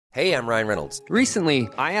Hey, I'm Ryan Reynolds. Recently,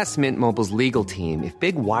 I asked Mint Mobile's legal team if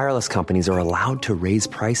big wireless companies are allowed to raise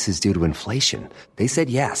prices due to inflation. They said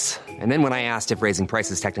yes. And then when I asked if raising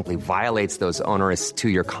prices technically violates those onerous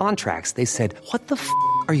two-year contracts, they said, "What the f***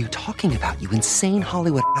 are you talking about, you insane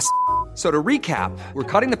Hollywood ass?" So to recap, we're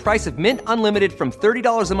cutting the price of Mint Unlimited from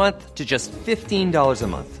 $30 a month to just $15 a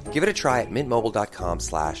month. Give it a try at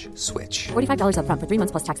mintmobile.com/switch. $45 up front for 3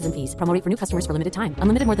 months plus taxes and fees. Promo rate for new customers for limited time.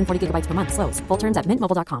 Unlimited more than 40 gigabytes per month. Slows full terms at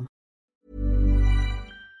mintmobile.com.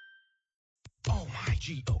 Oh my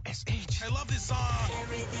GOSH. I love this song.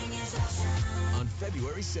 Everything is awesome. On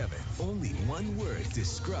February 7th, only one word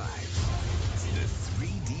describes the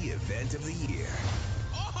 3D event of the year.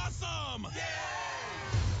 Awesome! Yay!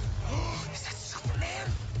 Is that Superman?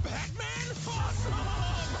 Batman? Awesome!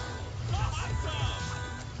 Awesome!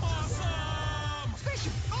 Awesome!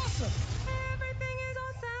 Spaceship, awesome! Everything is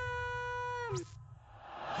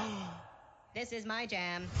awesome! This is my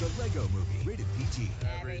jam. The Lego Movie, rated PG.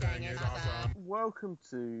 Everything is awesome. Welcome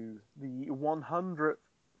to the 100th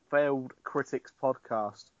Failed Critics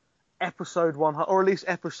podcast, episode 100, or at least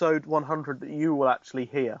episode 100 that you will actually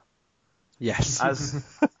hear. Yes.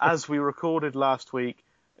 As we recorded last week,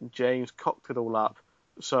 and James cocked it all up.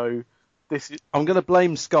 So this is. I'm going to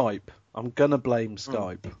blame Skype.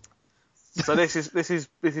 So this is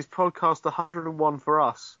podcast 101 for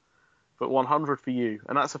us, but 100 for you,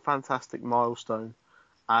 and that's a fantastic milestone.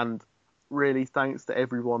 And really, thanks to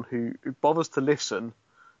everyone who bothers to listen,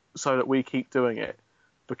 so that we keep doing it.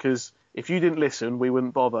 Because if you didn't listen, we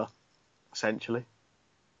wouldn't bother. Essentially.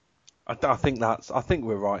 I think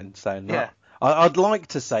we're right in saying that. Yeah. I'd like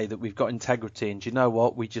to say that we've got integrity, and you know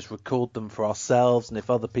what? We just record them for ourselves, and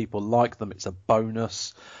if other people like them, it's a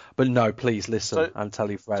bonus. But no, please listen and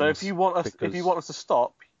tell your friends. So if you want us to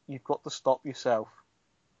stop, you've got to stop yourself.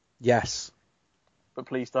 Yes. But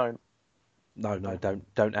please don't. No,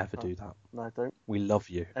 don't ever do that. No, don't. We love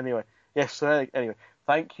you. Anyway, yes. So anyway,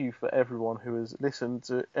 thank you for everyone who has listened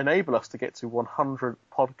to enable us to get to 100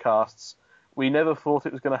 podcasts. We never thought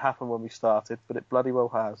it was going to happen when we started, but it bloody well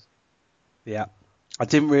has. Yeah. I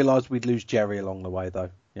didn't realise we'd lose Jerry along the way, though.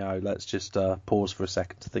 You know, let's just pause for a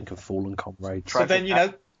second to think of fallen comrades. So then,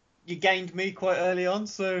 you gained me quite early on,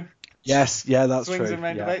 so... Yes, yeah, that's swings true. and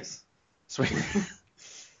roundabouts.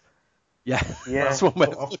 Yeah, that's one way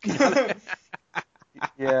of looking at it.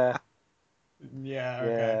 Yeah.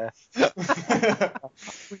 Yeah, okay.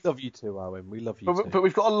 We love you too, Owen. We love you too. But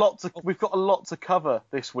we've got a lot to cover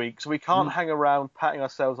this week, so we can't hang around patting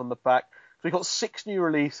ourselves on the back. So we've got 6 new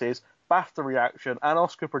releases, BAFTA reaction, and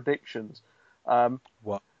Oscar predictions.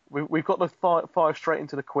 What? We've got to fire straight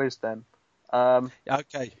into the quiz then.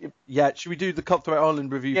 Okay. Yeah. Should we do the Cutthroat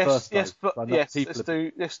Island review first? Yes,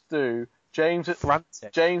 let's do. James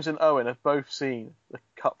and Owen have both seen the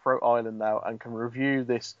Cutthroat Island now and can review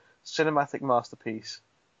this cinematic masterpiece.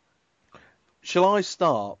 Shall I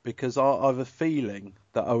start? Because I have a feeling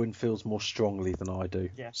that Owen feels more strongly than I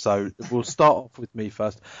do. Yeah. So we'll start off with me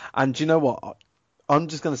first. And do you know what? I'm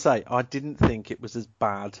just going to say I didn't think it was as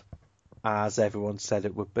bad as everyone said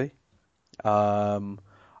it would be.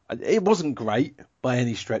 It wasn't great by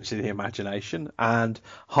any stretch of the imagination, and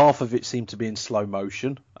half of it seemed to be in slow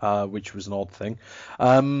motion, which was an odd thing.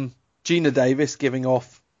 Gina Davis giving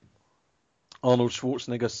off Arnold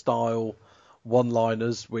Schwarzenegger style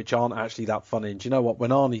one-liners, which aren't actually that funny. And do you know what?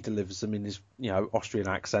 When Arnie delivers them in his, Austrian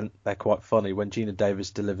accent, they're quite funny. When Gina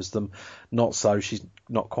Davis delivers them, not so. She's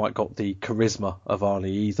not quite got the charisma of Arnie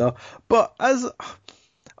either. But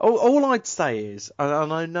all I'd say is,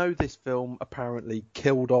 and I know this film apparently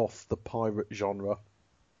killed off the pirate genre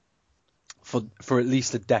for at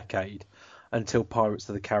least a decade until Pirates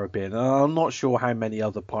of the Caribbean. And I'm not sure how many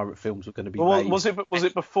other pirate films were going to be made. Was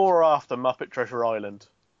it before or after Muppet Treasure Island?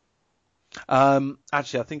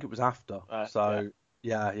 Actually, I think it was after.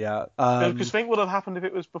 Yeah. Because think what would have happened if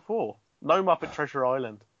it was before. No Muppet Treasure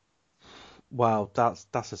Island. Well, that's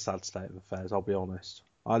a sad state of affairs. I'll be honest.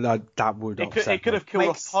 I know that would upset me. It could have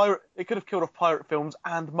killed off pirate films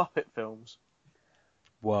and Muppet films.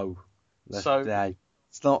 Whoa. Let's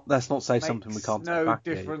not say something we can't take back.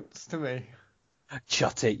 No difference to me.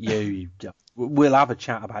 Shut it, you. We'll have a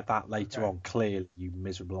chat about that later on. Clearly, you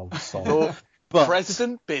miserable old soul. But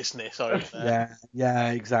President business over there.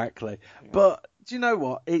 Yeah, exactly. But do you know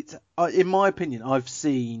what? In my opinion, I've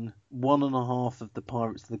seen 1.5 of the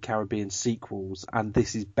Pirates of the Caribbean sequels, and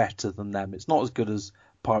this is better than them. It's not as good as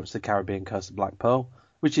Pirates of the Caribbean: Curse of Black Pearl,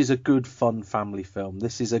 which is a good, fun family film.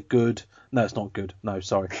 This is a good... No, it's not good. No,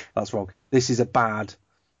 sorry, that's wrong. This is a bad,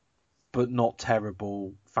 but not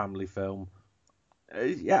terrible family film.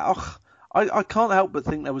 I can't help but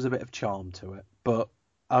think there was a bit of charm to it. But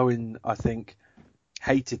Owen, I think,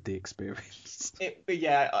 Hated the experience.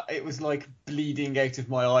 It was like bleeding out of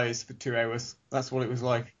my eyes for 2 hours. That's what it was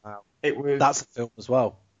like. Wow. It was. That's a film as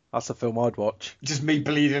well. That's a film I'd watch. Just me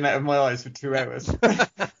bleeding out of my eyes for 2 hours.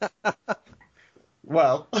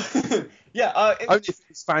 Well, yeah. Only if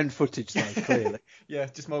it's found footage, though, clearly. Yeah,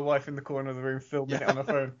 just my wife in the corner of the room filming it on her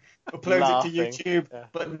phone. Uploads it Laughing. to YouTube,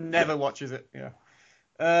 but never watches it. Yeah.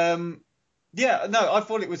 No, I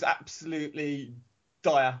thought it was absolutely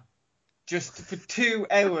dire. Just for 2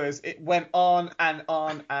 hours, it went on and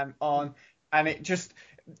on and on, and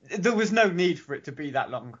there was no need for it to be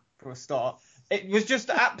that long for a start. It was just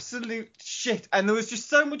absolute shit, and there was just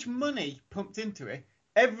so much money pumped into it.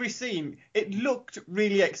 Every scene, it looked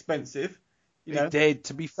really expensive. You know? It did.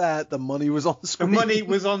 To be fair, the money was on The screen. money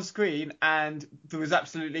was on screen, and there was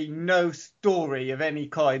absolutely no story of any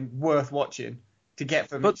kind worth watching to get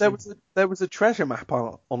from But it. there was a treasure map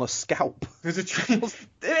on a scalp.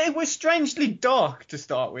 It was strangely dark to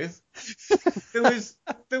start with. There was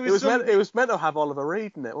It was meant to have Oliver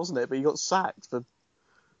Reed in it, wasn't it? But he got sacked for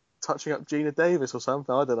touching up Gina Davis or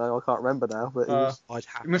something. I don't know. I can't remember now. But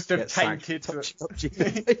it must have tainted. touching up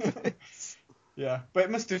Gina Davis. Yeah, but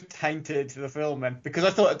it must have tainted the film then, because I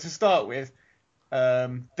thought to start with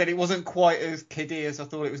that it wasn't quite as kiddie as I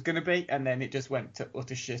thought it was going to be, and then it just went to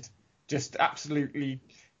utter shit. Just absolutely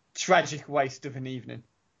tragic waste of an evening.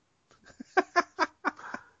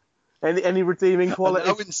 any redeeming quality? I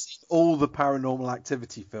haven't seen all the Paranormal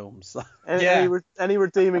Activity films. So. Any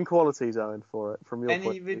redeeming qualities, Owen, for it from your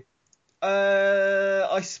point of view?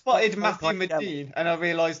 I spotted Matthew quite Modine, and I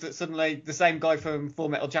realised that suddenly the same guy from Full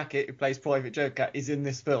Metal Jacket who plays Private Joker is in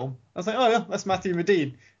this film. I was like, oh yeah, that's Matthew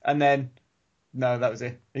Modine. And then, no, that was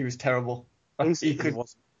it. He was terrible. He's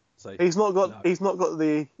not got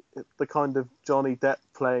the kind of Johnny Depp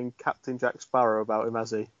playing Captain Jack Sparrow about him,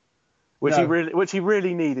 has he? Which he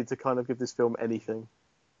really needed to kind of give this film anything.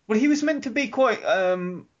 Well, he was meant to be quite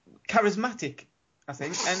charismatic, I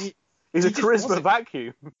think, and he's a just charisma wasn't.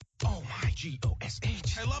 vacuum. Oh my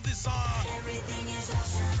GOSH. I love this song.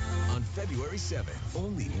 On February 7th,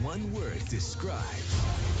 only one word describes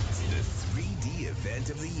the 3D event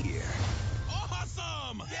of the year.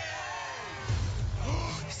 Awesome!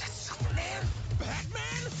 Is that Superman?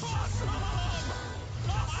 Batman? Awesome!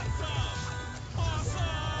 Awesome!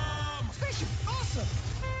 Awesome! Spaceship, awesome!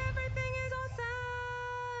 Everything is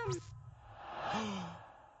awesome.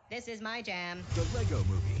 This is my jam. The Lego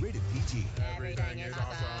Movie, rated PG. Everything is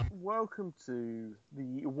awesome. Welcome to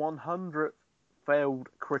the 100th Failed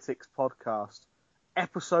Critics podcast,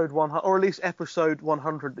 episode 100, or at least episode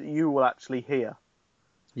 100 that you will actually hear.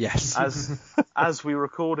 Yes. As we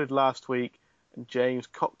recorded last week, and James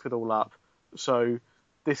cocked it all up. So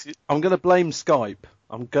this is. I'm going to blame Skype.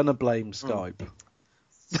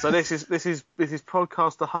 So this is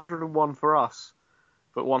podcast 101 for us,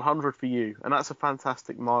 but 100 for you, and that's a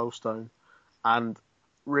fantastic milestone. And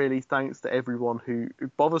really, thanks to everyone who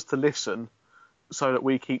bothers to listen, so that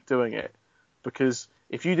we keep doing it. Because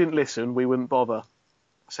if you didn't listen, we wouldn't bother.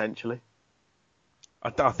 Essentially.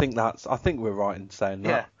 I think we're right in saying that.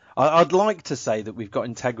 Yeah. I'd like to say that we've got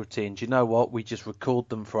integrity, and you know what? We just record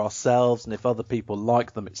them for ourselves, and if other people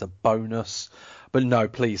like them, it's a bonus. But no,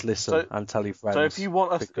 please listen and tell your friends. So if you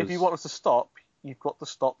want us to stop, you've got to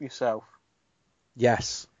stop yourself.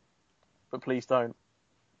 Yes. But please don't.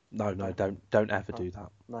 No, don't ever do that.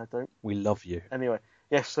 No, don't. We love you. Anyway,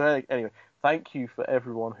 thank you for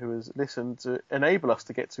everyone who has listened to enable us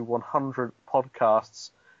to get to 100 podcasts.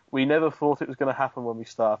 We never thought it was going to happen when we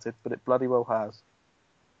started, but it bloody well has.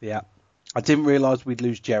 Yeah. I didn't realise we'd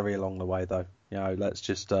lose Jerry along the way, though. You know, let's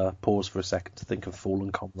just pause for a second to think of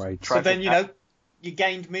fallen comrades. So then, you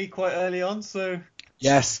gained me quite early on, so...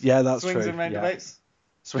 Yes, yeah, that's swings true. and roundabouts.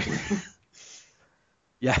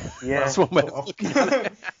 Yeah. Yeah. That's one way of looking at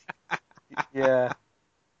it. Yeah.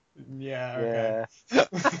 Yeah,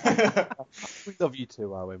 okay. We love you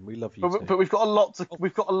too, Owen. We love you too. But we've got a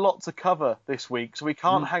lot to cover this week, so we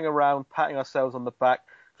can't hang around patting ourselves on the back.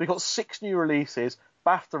 We've got 6 new releases,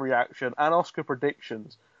 BAFTA reaction, and Oscar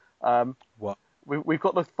predictions. What? We've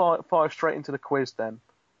got to fire straight into the quiz then.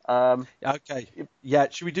 Okay. Yeah.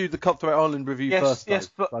 Should we do the Cutthroat Island review first?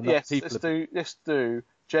 Let's do.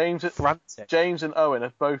 James and Owen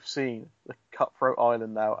have both seen the Cutthroat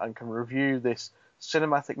Island now and can review this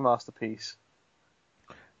cinematic masterpiece.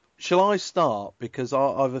 Shall I start? Because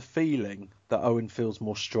I have a feeling that Owen feels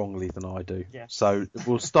more strongly than I do. Yeah. So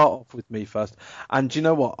we'll start off with me first. And do you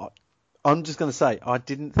know what? I'm just going to say I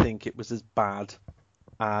didn't think it was as bad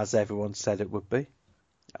as everyone said it would be.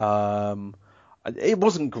 It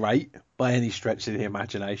wasn't great by any stretch of the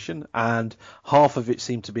imagination, and half of it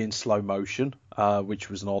seemed to be in slow motion,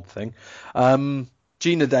 which was an odd thing.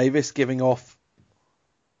 Gina Davis giving off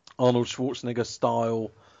Arnold Schwarzenegger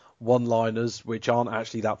style one-liners, which aren't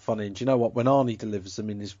actually that funny. And do you know what? When Arnie delivers them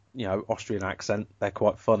in his, Austrian accent, they're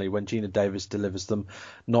quite funny. When Gina Davis delivers them,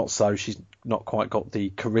 not so. She's not quite got the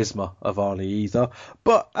charisma of Arnie either.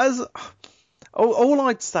 But all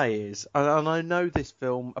I'd say is, and I know this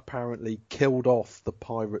film apparently killed off the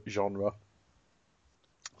pirate genre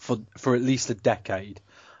for at least a decade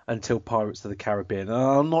until Pirates of the Caribbean. And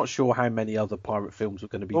I'm not sure how many other pirate films were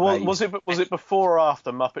going to be made. Was it before or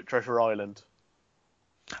after Muppet Treasure Island?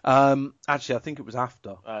 Actually, I think it was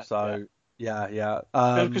after. Yeah.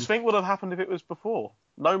 Because think what would have happened if it was before.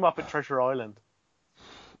 No Muppet Treasure Island.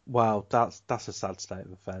 Well, that's a sad state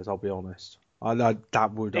of affairs. I'll be honest. I know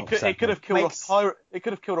that would upset it could me. have killed off pirate. It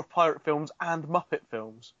could have killed off pirate films and Muppet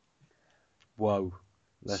films. Whoa.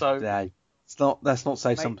 Let's not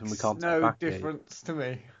say something we can't take back. No difference to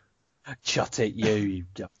me. Shut it, you.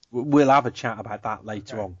 We'll have a chat about that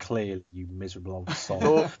later on. Clearly, you miserable old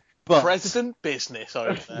sod. But, President business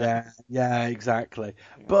over there. Yeah, exactly.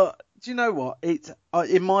 But do you know what? It's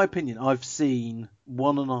in my opinion, I've seen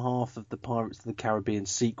 1.5 of the Pirates of the Caribbean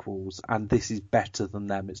sequels, and this is better than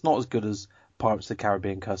them. It's not as good as Pirates of the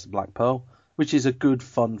Caribbean: Curse of Black Pearl, which is a good,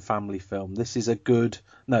 fun family film. This is a good.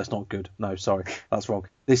 No, it's not good. No, sorry, that's wrong.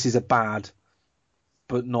 This is a bad,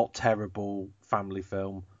 but not terrible family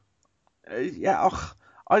film.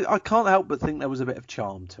 I can't help but think there was a bit of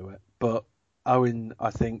charm to it, but Owen,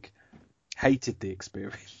 I think, hated the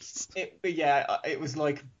experience. It was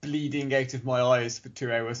like bleeding out of my eyes for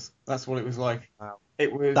 2 hours. That's what it was like. Wow.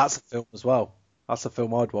 That's a film as well. That's a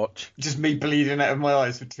film I'd watch. Just me bleeding out of my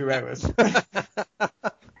eyes for 2 hours.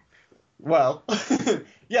 Well,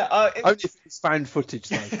 yeah. Only if it's found footage,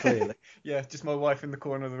 though, clearly. Yeah, just my wife in the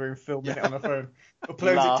corner of the room filming it on her phone.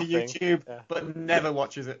 Uploads it to YouTube, but never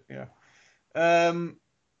watches it. Yeah. No,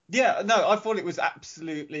 I thought it was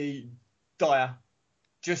absolutely dire.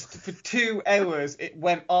 Just for 2 hours, it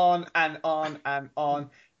went on and on and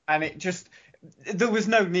on, and there was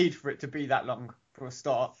no need for it to be that long for a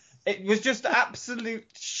start. It was just absolute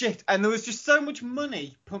shit, and there was just so much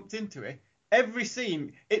money pumped into it. Every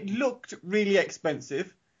scene, it looked really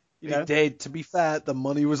expensive. It did. To be fair, the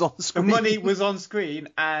money was on screen. The money was on screen,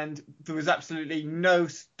 and there was absolutely no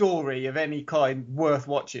story of any kind worth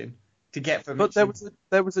watching to get from it. But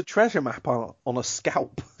there was a treasure map on a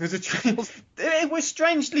scalp. It was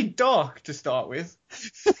strangely dark to start with.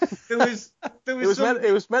 It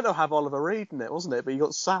was meant to have Oliver Reed in it, wasn't it? But he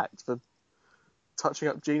got sacked for touching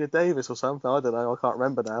up Gina Davis or something. I don't know. I can't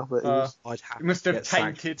remember now. But it must have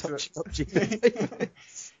tainted Gina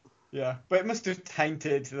Davis. Yeah, but it must have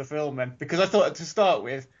tainted the film then, because I thought to start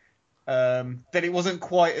with that it wasn't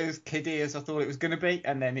quite as kiddie as I thought it was going to be,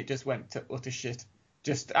 and then it just went to utter shit.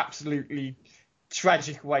 Just absolutely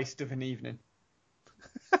tragic waste of an evening.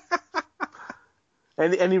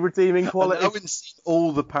 Any redeeming qualities? Owen's seen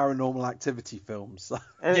all the Paranormal Activity films. So.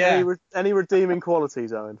 Any redeeming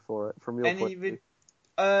qualities, Owen, for it from your point of view?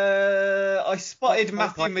 I spotted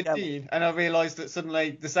Matthew Modine, and I realised that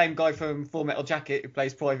suddenly the same guy from Full Metal Jacket who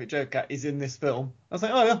plays Private Joker is in this film. I was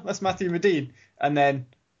like, oh yeah, that's Matthew Modine. And then,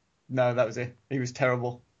 no, that was it. He was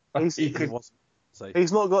terrible. He's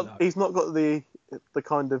not got the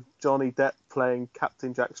kind of Johnny Depp playing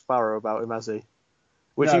Captain Jack Sparrow about him, has he?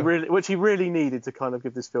 Which he really needed to kind of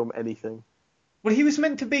give this film anything. Well, he was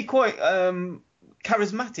meant to be quite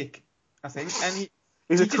charismatic, I think, and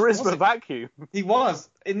he's a charisma vacuum. He was.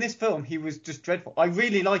 In this film, he was just dreadful. I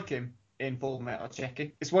really like him in Full Metal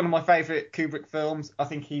Jacket. It's one of my favourite Kubrick films. I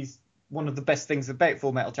think he's one of the best things about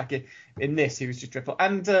Full Metal Jacket. In this, he was just dreadful.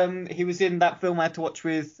 And he was in that film I had to watch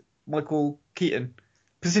with Michael Keaton,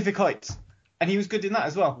 Pacific Heights, and he was good in that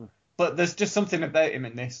as well. But there's just something about him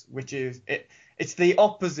in this, which is it's the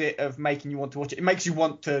opposite of making you want to watch it. It makes you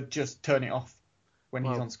want to just turn it off when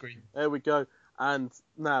he's on screen. There we go. And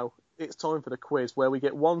now it's time for the quiz, where we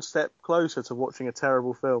get one step closer to watching a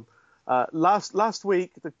terrible film. Last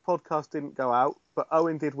week, the podcast didn't go out, but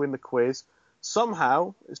Owen did win the quiz.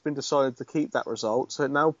 Somehow, it's been decided to keep that result, so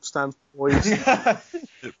it now stands poised.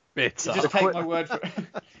 Bitter. Just take my word for it.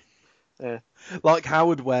 Yeah. Like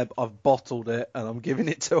Howard Webb, I've bottled it, and I'm giving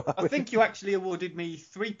it to Owen. I think you actually awarded me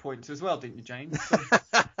 3 points as well, didn't you, James?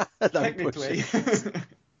 So, technically.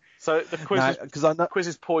 So the quiz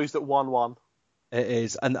is poised at 1-1. It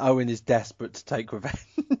is, and Owen is desperate to take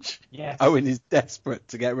revenge. Yes. Owen is desperate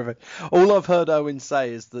to get revenge. All I've heard Owen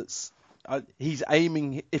say is that he's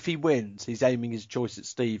aiming, if he wins, he's aiming his choice at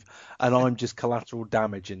Steve, and I'm just collateral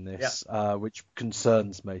damage in this, which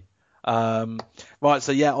concerns me. Right,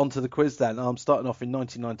 so on to the quiz then. I'm starting off in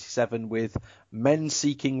 1997 with Men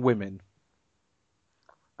Seeking Women.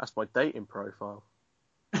 That's my dating profile.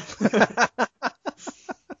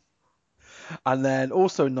 And then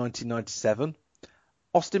also in 1997,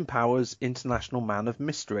 Austin Powers, International Man of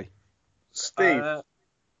Mystery. Steve.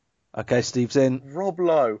 Okay, Steve's in. Rob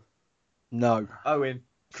Lowe. No. Owen.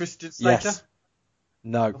 Christian Slater. Yes.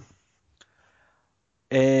 No.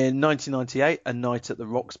 In 1998, A Night at the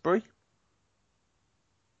Roxbury.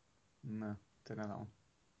 No, don't know that one.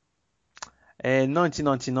 In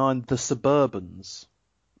 1999, The Suburbans.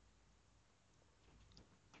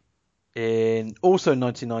 Also in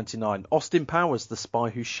 1999, Austin Powers, The Spy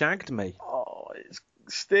Who Shagged Me. Oh, it's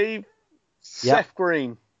Steve. Yep. Seth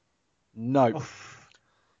Green. No. Oof.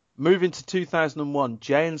 Moving to 2001,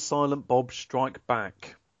 Jay and Silent Bob Strike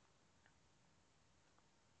Back.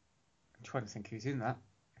 I'm trying to think who's in that.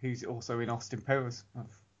 Who's also in Austin Powers.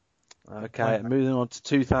 Okay, moving on to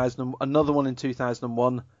 2000, another one in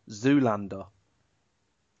 2001, Zoolander.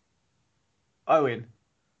 Owen.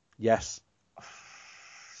 Yes.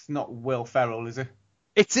 It's not Will Ferrell, is it?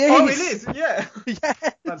 It is! Oh, it is, yeah.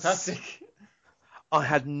 Yes! Fantastic. I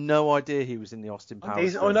had no idea he was in the Austin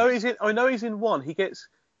Powers film. I know he's in one. He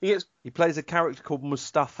plays a character called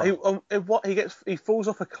Mustafa. He falls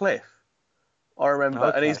off a cliff. I remember,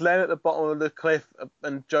 Okay. and he's laying at the bottom of the cliff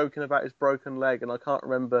and joking about his broken leg, and I can't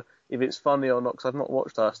remember if it's funny or not because I've not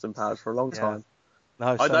watched Austin Powers for a long time.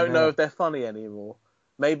 No, I don't know if they're funny anymore.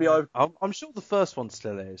 Maybe I'm sure the first one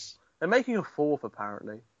still is. They're making a fourth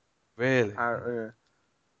apparently. Really? Yeah.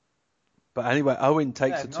 But anyway, Owen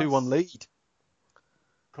takes a 2-1 lead.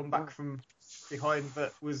 Come back from behind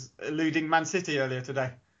that was eluding Man City earlier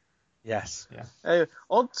today. Yes. Yeah. Anyway,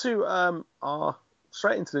 on to our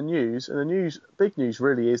straight into the news, and the big news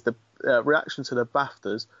really is the reaction to the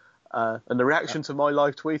BAFTAs and the reaction to my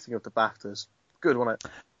live tweeting of the BAFTAs. Good, wasn't it?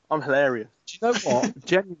 I'm hilarious. Do you know what?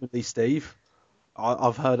 Genuinely, Steve,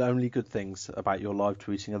 I've heard only good things about your live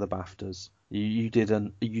tweeting of the BAFTAs. You did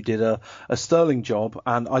a sterling job,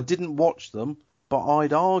 and I didn't watch them, but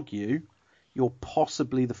I'd argue you're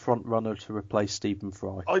possibly the front runner to replace Stephen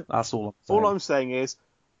Fry. That's all I'm saying. All I'm saying is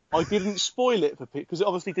I didn't spoil it for people because it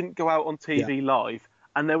obviously didn't go out on TV live,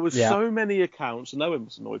 and there was so many accounts, and Owen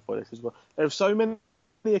was annoyed by this as well. There were so many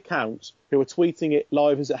accounts who were tweeting it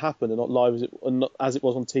live as it happened and not live as it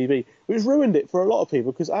was on TV, which ruined it for a lot of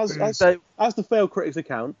people because as the Fail Critics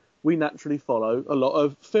account, we naturally follow a lot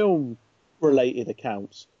of film-related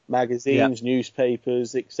accounts, magazines,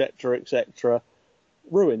 newspapers, etc.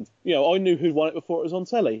 Ruined. You know, I knew who'd won it before it was on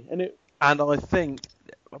telly, and I think,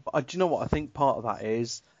 do you know what? I think part of that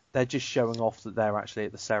is they're just showing off that they're actually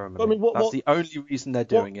at the ceremony. I mean, that's the only reason they're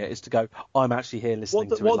doing it, is to go, I'm actually here listening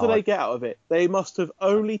to it What do live. they get out of it? They must have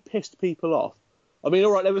only pissed people off. I mean,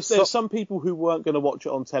 all right, there's some people who weren't going to watch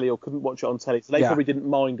it on telly or couldn't watch it on telly, so they probably didn't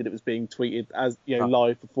mind that it was being tweeted as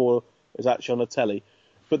live before it was actually on the telly.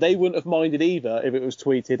 But they wouldn't have minded either if it was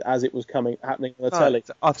tweeted as it was happening on the telly.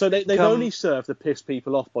 So they've only served to piss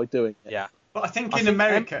people off by doing it. Yeah. But I think in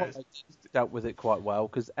America Empire dealt with it quite well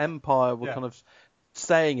because Empire were kind of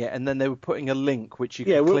saying it, and then they were putting a link which you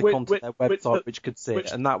could click onto their website, which could see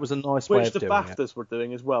it, and that was a nice way of doing it. Which the BAFTAs were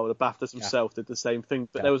doing as well. The BAFTAs themselves did the same thing,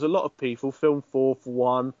 but there was a lot of people. Film 4 for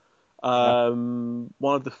one.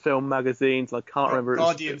 One of the film magazines, I can't remember.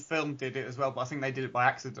 Guardian Film did it as well, but I think they did it by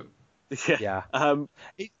accident. Yeah.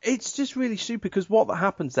 It's just really stupid because what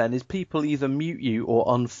happens then is people either mute you or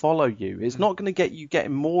unfollow you. It's not going to get you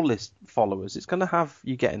getting more list followers. It's going to have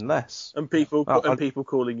you getting less. And people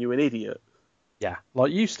calling you an idiot. Yeah,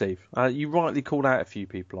 like you, Steve. You rightly called out a few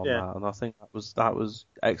people on that, and I think that was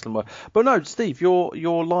excellent work. But no, Steve, your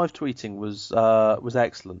live tweeting was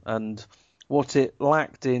excellent, and what it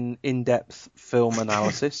lacked in in-depth film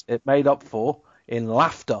analysis, it made up for in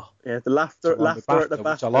laughter. Yeah, the laughter at the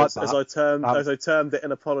BAFTAs, as I termed it,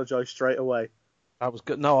 and apologised straight away. That was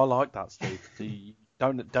good. No, I like that, Steve.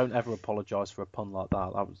 Don't ever apologise for a pun like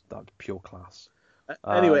that. That was pure class.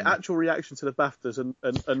 Anyway, actual reaction to the BAFTAs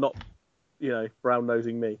and not, brown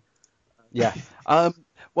nosing me. Yeah.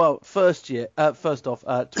 Well, first off,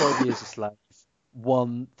 12 Years a Slave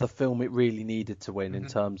won the film it really needed to win in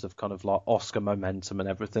terms of kind of like Oscar momentum and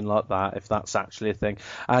everything like that, if that's actually a thing.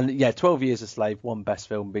 And 12 Years a Slave won Best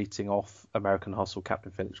Film, beating off American Hustle,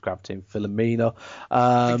 Captain Phillips, Gravity, and Philomena.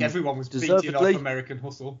 I think everyone was beating off American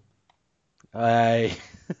Hustle. Hey.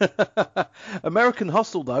 American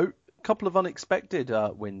Hustle, though, a couple of unexpected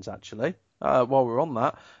wins, actually, while we're on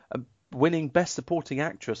that. Winning Best Supporting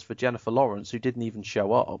Actress for Jennifer Lawrence, who didn't even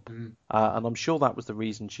show up. And I'm sure that was the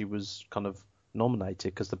reason she was kind of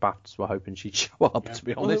nominated, because the BAFTAs were hoping she'd show up, to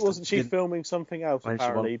be honest. Wasn't she filming something else,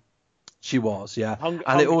 apparently? She was, yeah.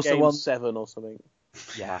 And it also won 7 or something.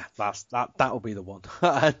 Yeah, that'll be the one.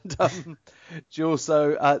 And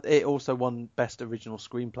it also won Best Original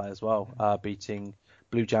Screenplay as well, beating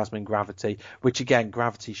Blue Jasmine, Gravity, which again,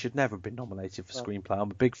 Gravity should never have been nominated for screenplay.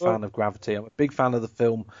 I'm a big fan of Gravity. I'm a big fan of the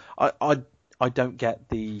film. I don't get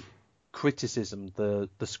the criticism the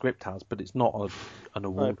script has, but it's not an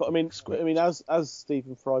award. No, but I mean, script. as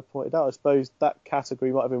Stephen Fry pointed out, I suppose that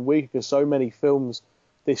category might have been weaker because so many films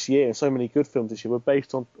this year, so many good films this year, were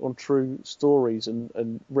based on true stories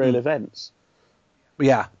and real events.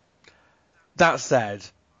 Yeah. That said,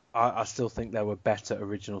 I still think there were better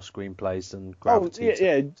original screenplays than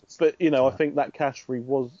Gravity. But I think that category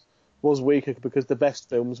was weaker because the best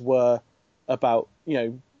films were about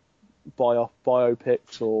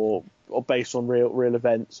biopics or based on real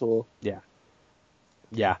events or Yeah.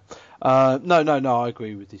 No, I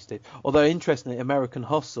agree with you, Steve. Although, interestingly, American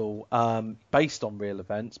Hustle, based on real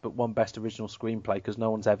events, but won Best Original Screenplay because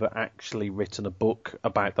no one's ever actually written a book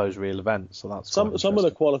about those real events. So that's some of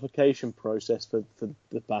the qualification process for the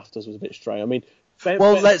BAFTAs was a bit strange. I mean,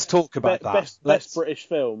 let's talk about that. Best British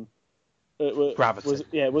film. Gravity.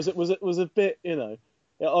 Was a bit,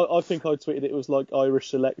 I think I tweeted it was like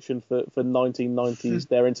Irish selection for 1990s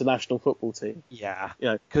their international football team. Yeah,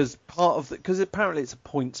 because apparently it's a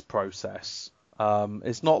points process.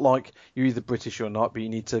 It's not like you're either British or not, but you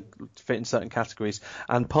need to fit in certain categories.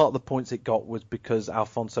 And part of the points it got was because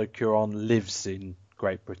Alfonso Cuarón lives in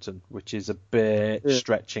Great Britain, which is a bit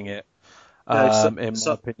stretching it. In my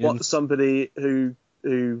opinion, somebody who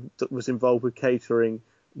was involved with catering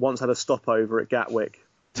once had a stopover at Gatwick.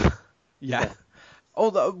 Yeah.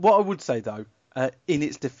 Although, what I would say, though, in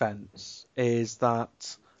its defence, is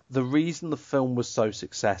that the reason the film was so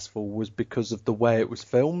successful was because of the way it was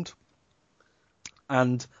filmed.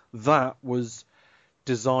 And that was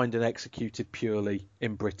designed and executed purely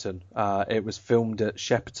in Britain. It was filmed at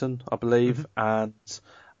Shepperton, I believe, and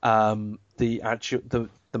the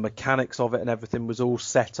mechanics of it and everything was all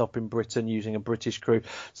set up in Britain using a British crew.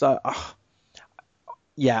 So,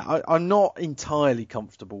 I'm not entirely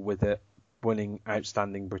comfortable with it winning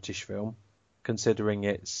Outstanding British Film, considering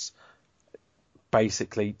it's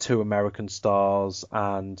basically two American stars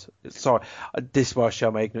and... Sorry, this is where I show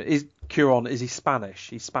my ignorance. Is Cuarón, is he Spanish?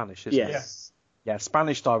 He's Spanish, isn't he? Yes. Yeah,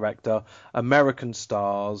 Spanish director, American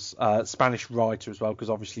stars, Spanish writer as well, because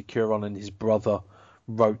obviously Cuarón and his brother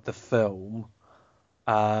wrote the film.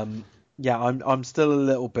 I'm still a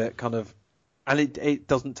little bit kind of... And it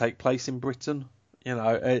doesn't take place in Britain.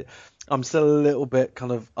 I'm still a little bit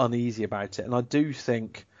kind of uneasy about it, and I do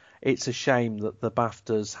think it's a shame that the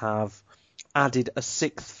BAFTAs have added a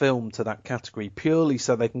sixth film to that category purely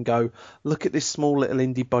so they can go, look at this small little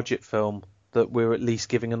indie budget film that we're at least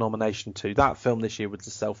giving a nomination to. That film this year was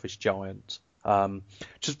The Selfish Giant, which I've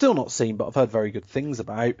still not seen, but I've heard very good things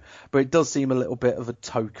about. But it does seem a little bit of a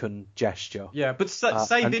token gesture. Yeah, but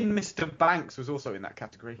Saving Mr. Banks was also in that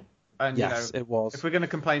category. And, yes, it was. If we're going to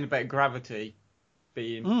complain about Gravity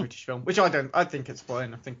being British film, which I don't. I think it's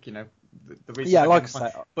fine. I think the reason. Yeah, like I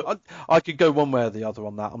say, but I could go one way or the other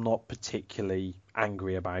on that. I'm not particularly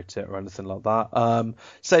angry about it or anything like that.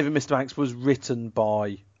 Saving Mr. Banks was written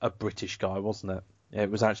by a British guy, wasn't it? It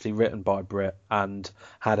was actually written by a Brit and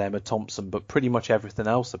had Emma Thompson, but pretty much everything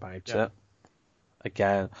else about it,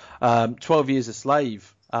 again, 12 Years a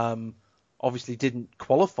Slave, obviously didn't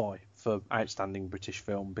qualify for Outstanding British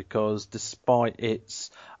Film because despite its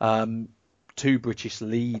two British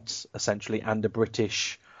leads, essentially, and a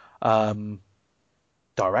British director.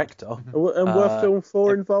 And were Film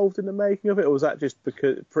 4 involved in the making of it, or was that just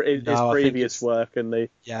because his previous work and the?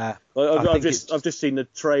 Yeah, I've just seen the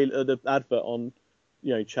trailer, the advert on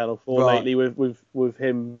Channel 4 lately with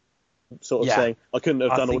him sort of saying I couldn't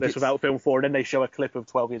have done all this without Film 4, and then they show a clip of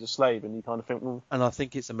 12 Years a Slave, and you kind of think. And I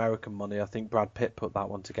think it's American money. I think Brad Pitt put that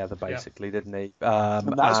one together, basically, didn't he?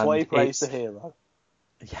 And that's why he plays the hero.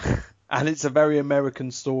 Yeah. And it's a very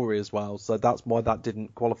American story as well, so that's why that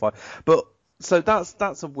didn't qualify. But so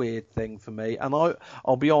that's a weird thing for me. And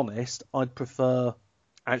I'll be honest, I'd prefer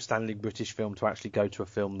Outstanding British Film to actually go to a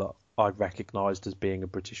film that I recognised as being a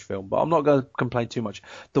British film. But I'm not going to complain too much.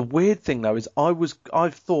 The weird thing though is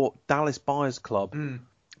I've thought Dallas Buyers Club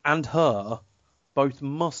and Her both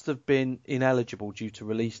must have been ineligible due to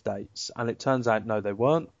release dates, and it turns out no, they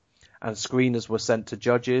weren't. And screeners were sent to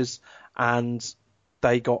judges, and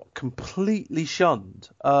they got completely shunned.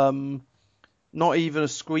 Not even a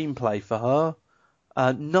screenplay for Her.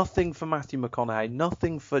 Nothing for Matthew McConaughey.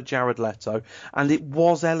 Nothing for Jared Leto. And it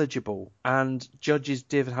was eligible. And judges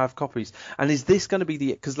did have copies. And is this going to be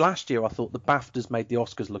because last year I thought the BAFTAs made the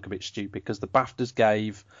Oscars look a bit stupid because the BAFTAs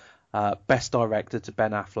gave Best Director to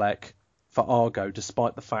Ben Affleck for Argo,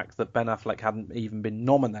 despite the fact that Ben Affleck hadn't even been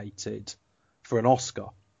nominated for an Oscar.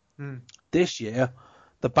 This year,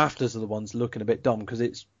 the BAFTAs are the ones looking a bit dumb because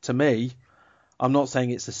it's, to me, I'm not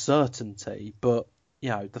saying it's a certainty, but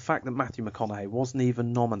the fact that Matthew McConaughey wasn't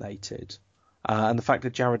even nominated, and the fact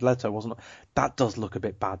that Jared Leto wasn't, that does look a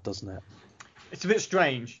bit bad, doesn't it? It's a bit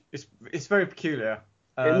strange. It's very peculiar.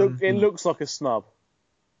 It looks like a snub.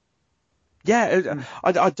 Yeah,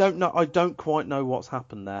 I don't know. I don't quite know what's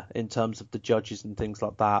happened there in terms of the judges and things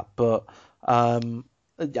like that. But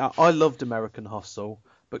I loved American Hustle,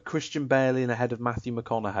 but Christian Bale in ahead of Matthew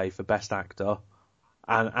McConaughey for Best Actor,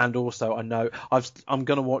 and also I'm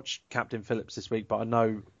going to watch Captain Phillips this week, but I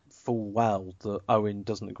know full well that Owen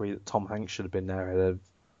doesn't agree that Tom Hanks should have been there ahead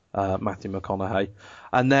of Matthew McConaughey.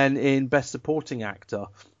 And then in Best Supporting Actor,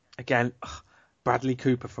 again, Bradley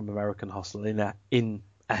Cooper from American Hustle in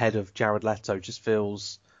ahead of Jared Leto just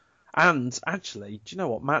feels. And actually, do you know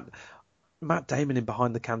what, Matt Damon in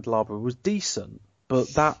Behind the Candelabra was decent, but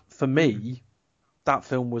that, for me, that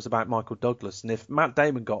film was about Michael Douglas, and if Matt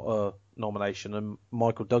Damon got a nomination and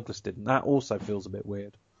Michael Douglas didn't, that also feels a bit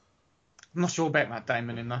weird. I'm not sure about Matt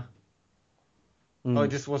Damon in there. I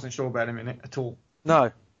just wasn't sure about him in it at all.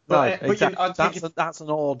 No, exactly. That's an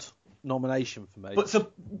odd nomination for me. But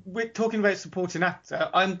so we're talking about supporting actor.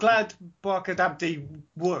 I'm glad Barkhad Abdi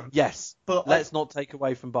won. Yes, but let's not take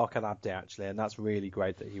away from Barkhad Abdi actually, and that's really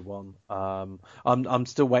great that he won. I'm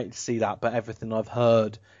still waiting to see that, but everything I've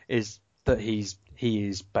heard is that he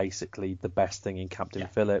is basically the best thing in Captain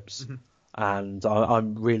Phillips, and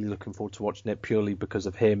I'm really looking forward to watching it purely because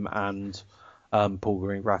of him and Paul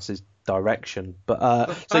Greengrass's direction.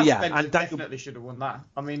 But so yeah, and definitely should have won that.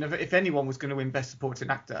 I mean, if anyone was going to win Best Supporting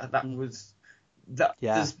Actor, that was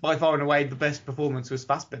by far and away the best performance was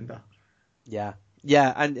Fassbender. Yeah,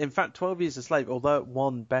 and in fact, 12 Years a Slave, although it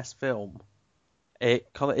won Best Film,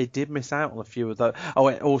 it did miss out on a few of those.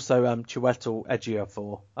 Oh, also Chiwetel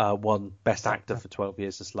Ejiofor won Best Actor for 12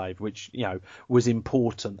 Years a Slave, which was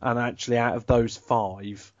important. And actually, out of those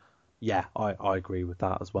 5, I agree with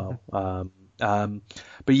that as well.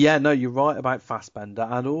 But yeah, no, you're right about Fassbender,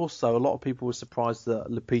 and also a lot of people were surprised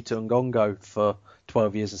that Lupita Nyong'o for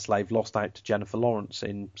 12 Years a Slave lost out to Jennifer Lawrence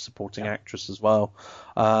in supporting actress as well.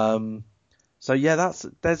 So yeah,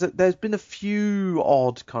 there's been a few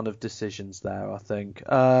odd kind of decisions there, I think.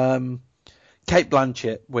 Cate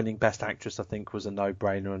Blanchett winning Best Actress, I think, was a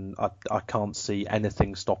no-brainer, and I can't see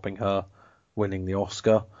anything stopping her winning the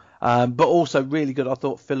Oscar. But also really good, I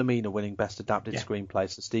thought Philomena winning Best Adapted Screenplay,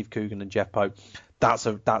 so Steve Coogan and Jeff Pope, that's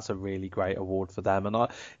a really great award for them. And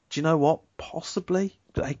do you know what? Possibly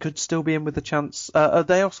they could still be in with a chance. Are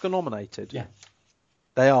they Oscar nominated? Yeah,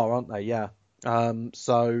 they are, aren't they? Yeah.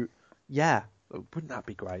 So yeah, wouldn't that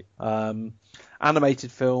be great?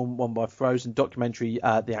 Animated film won by Frozen, documentary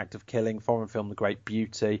The Act of Killing, foreign film The Great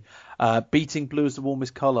Beauty, Beating Blue is the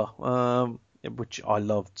Warmest Colour, which I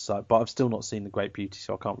loved, but I've still not seen The Great Beauty,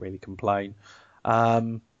 so I can't really complain.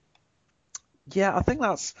 I think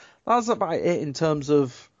that's about it in terms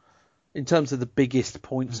of the biggest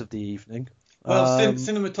points of the evening. Well,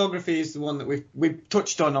 cinematography is the one that we've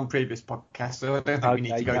touched on previous podcasts, so I don't think we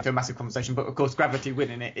need to go into a massive conversation. But of course, Gravity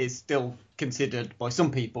winning it is still considered by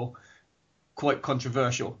some people quite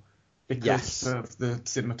controversial because of the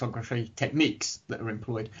cinematography techniques that are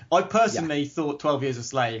employed. I personally thought 12 Years a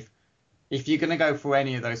Slave, if you're going to go for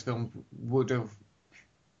any of those films, would have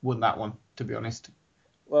won that one, to be honest.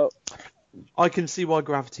 Well, I can see why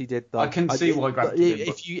Gravity did that. I can see why Gravity did.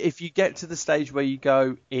 If you get to the stage where you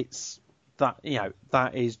go, it's that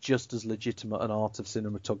that is just as legitimate an art of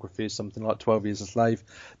cinematography as something like 12 Years a Slave,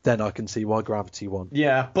 then I can see why Gravity won.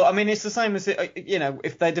 Yeah, but I mean, it's the same as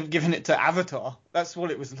if they'd have given it to Avatar, that's what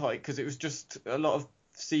it was like, because it was just a lot of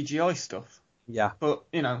CGI stuff. Yeah. But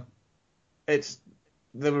there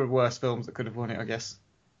were worse films that could have won it, I guess.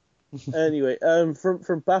 Anyway, from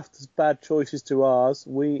BAFTA's bad choices to ours,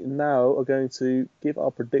 we now are going to give our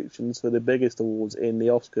predictions for the biggest awards in the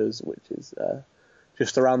Oscars, which is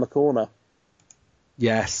just around the corner.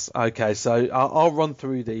 Yes. Okay. So I'll run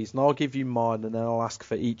through these, and I'll give you mine, and then I'll ask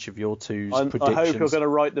for each of your two's predictions. I hope you're going to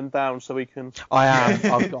write them down so we can. I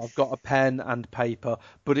am. I've got a pen and paper,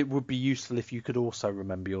 but it would be useful if you could also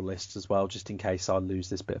remember your list as well, just in case I lose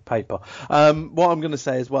this bit of paper. What I'm going to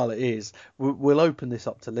say as well is we'll open this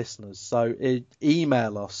up to listeners. So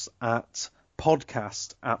email us at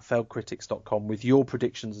podcast@failedcritics.com with your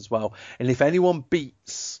predictions as well. And if anyone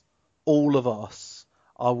beats all of us,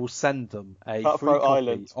 I will send them a Cutthroat free copy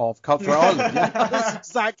Island. of Cutthroat Island. Yeah, that's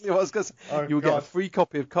exactly what I was going to say. Oh, You'll get a God. free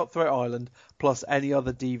copy of Cutthroat Island plus any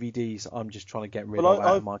other DVDs I'm just trying to get rid Well, of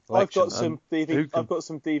out of my I've collection. got some And who DVD. can- I've got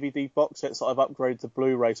some DVD box sets that I've upgraded to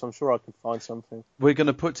Blu-ray, so I'm sure I can find something. We're going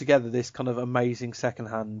to put together this kind of amazing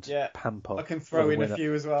second-hand Yeah. pamper. I can for throw the in a winner.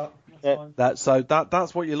 few as well. That's Yeah. fine.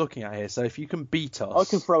 That's what you're looking at here. So if you can beat us, I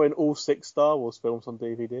can throw in all 6 Star Wars films on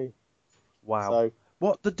DVD. wow. So,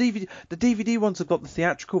 What the DVD ones have got the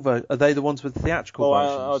theatrical version? Are they the ones with the theatrical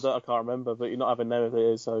versions? I can't remember, but you're not having them if it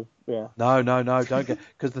is. So yeah. No, don't get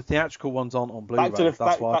because the theatrical ones aren't on Blu-ray. Back to the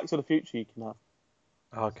That's why. Back to the Future you can have.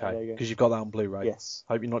 There Okay, you go. because you've got that on Blu-ray. Yes.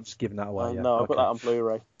 Hope you're not just giving that away. yet. No, I've Okay. got that on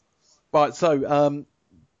Blu-ray. Right. So,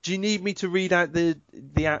 do you need me to read out the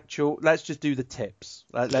actual? Let's just do the tips.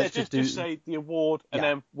 Let's just do. say the award and Yeah.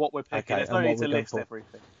 then what we're picking. Okay, There's no and what need to we're going list for.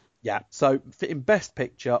 everything. Yeah. So in Best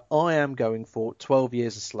Picture, I am going for 12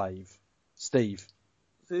 Years a Slave. Steve.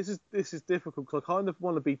 So this is difficult because I kind of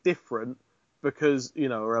want to be different because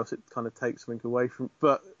or else it kind of takes something away from.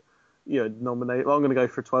 But nominate. Well, I'm going to go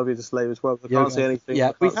for 12 Years a Slave as well. I can't see anything. Yeah,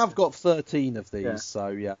 I we can't have see- got 13 of these, Yeah. so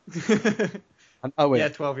yeah. And Owen. Yeah,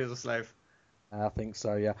 12 Years a Slave. I think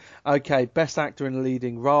so, yeah. Okay, Best Actor in a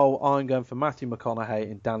Leading Role. I'm going for Matthew McConaughey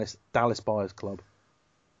in Dallas Buyers Club.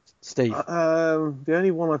 Steve. The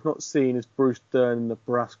only one I've not seen is Bruce Dern in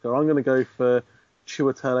Nebraska. I'm going to go for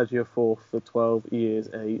Chiwetel Ejiofor for 12 Years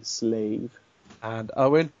a Slave. And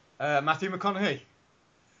Owen. Matthew McConaughey.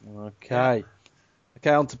 Okay. Okay,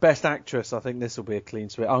 on to Best Actress. I think this will be a clean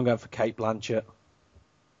sweep. I'm going for Cate Blanchett.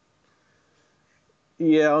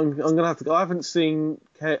 Yeah, I'm going to have to go. I haven't seen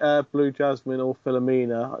Blue Jasmine or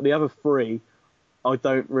Philomena. The other 3 I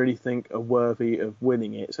don't really think are worthy of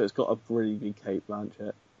winning it, so it's got to really be Cate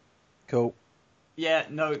Blanchett. Cool. Yeah,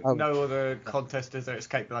 no Oh. no other contest is there. It's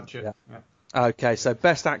Cate Blanchett. Yeah. Yeah. Okay, so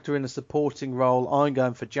Best Actor in a Supporting Role. I'm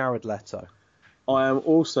going for Jared Leto. I am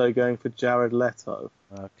also going for Jared Leto.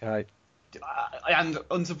 Okay. And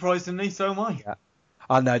unsurprisingly, so am I. Yeah.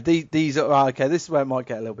 I know these are okay. This is where it might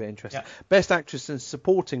get a little bit interesting. Yeah. Best Actress in a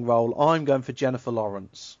Supporting Role. I'm going for Jennifer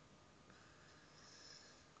Lawrence.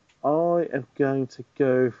 I am going to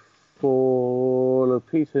go for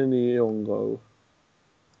Lupita Nyong'o.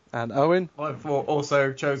 And Owen. I've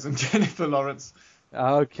also chosen Jennifer Lawrence.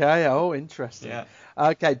 Okay. Oh, interesting. Yeah.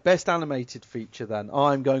 Okay. Best Animated Feature then.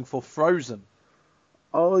 I'm going for Frozen.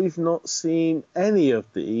 I've not seen any of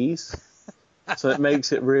these, so it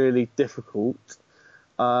makes it really difficult.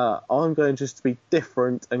 I'm going just to be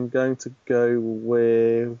different and going to go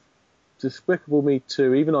with Despicable Me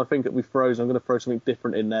 2. Even though I think it'll be Frozen, I'm going to throw something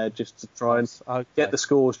different in there just to try and Okay. get the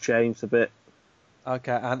scores changed a bit.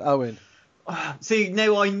 Okay. And Owen. See,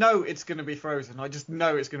 now I know it's going to be Frozen. I just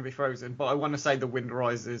know it's going to be Frozen, but I want to say The Wind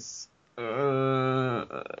Rises.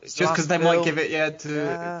 Just because they might give it,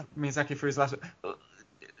 to Miyazaki for his last.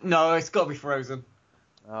 No, it's got to be Frozen.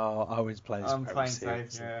 Oh, Owen's playing. I'm very playing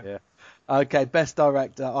safe, seriously, yeah. Okay. Best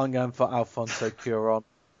Director. I'm going for Alfonso Cuarón.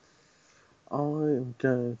 I'm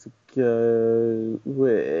going to go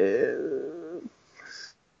with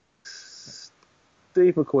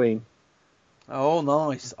Steve McQueen. Oh,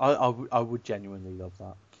 nice. I would genuinely love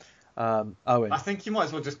that. Owen. I think you might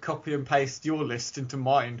as well just copy and paste your list into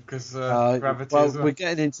mine because Gravity well, as well. we're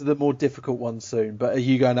getting into the more difficult ones soon, but are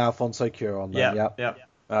you going Alfonso Cuarón then? Yeah.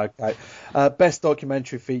 Okay. Best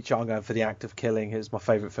documentary feature, I'm going for The Act of Killing. It's my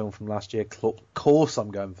favourite film from last year. Of course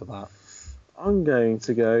I'm going for that. I'm going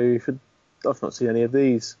to go for... I've not seen any of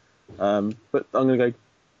these, but I'm going to go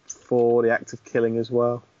for The Act of Killing as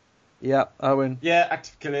well. Yeah, Owen. Yeah,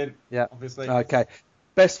 Active Killing. Yeah. Obviously. Okay.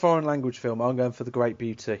 Best foreign language film, I'm going for The Great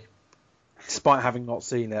Beauty. Despite having not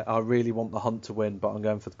seen it, I really want The Hunt to win, but I'm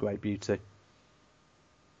going for The Great Beauty.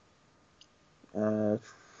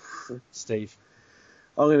 Steve.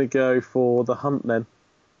 I'm going to go for The Hunt then.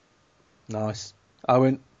 Nice.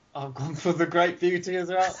 Owen. I've gone for The Great Beauty as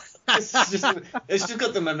well. It's just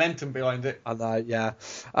got the momentum behind it. I know, yeah.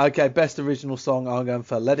 Okay, best original song, I'm going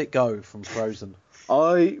for Let It Go from Frozen.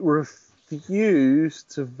 I refuse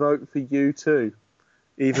to vote for U2,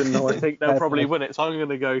 even though I think they'll probably win it. So I'm going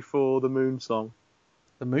to go for the Moon Song.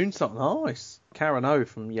 The Moon Song, nice. Karen O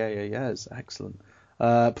from Yeah Yeah Yeahs, excellent.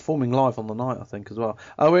 Performing live on the night, I think, as well.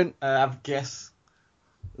 Owen. I've guess.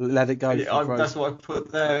 Let It Go. Yeah, that's what I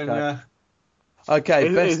put there. Okay. Okay,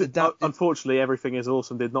 best adapted. Unfortunately, Everything Is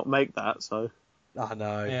Awesome did not make that, so. I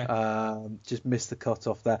know. Yeah. Just missed the cut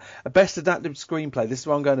off there. Best adapted screenplay. This is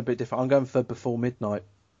where I'm going a bit different. I'm going for Before Midnight.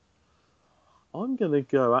 I'm going to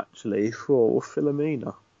go actually for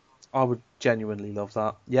Philomena. I would genuinely love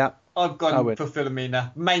that. Yeah. I've gone Owen. for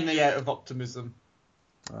Philomena, mainly out of optimism.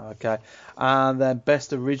 Okay. And then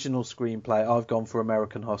best original screenplay, I've gone for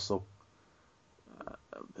American Hustle.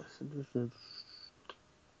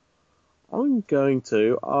 I'm going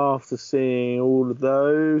to, after seeing all of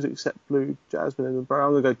those, except Blue Jasmine and Brown,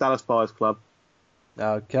 I'm going to go Dallas Buyers Club.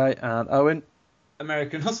 Okay, and Owen?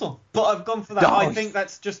 American Hustle. But I've gone for that. Nice. I think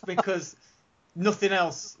that's just because nothing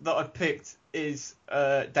else that I've picked is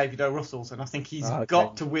David O. Russell's, and I think he's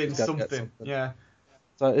got to win He's got to get something. Yeah.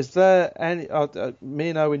 So is there any... me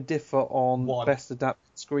and Owen differ on One. best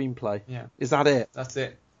adapted screenplay. Yeah. Is that it? That's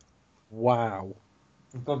it. Wow.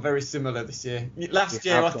 We've gone very similar this year. Last We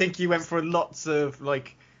year, have I got- think you went for lots of,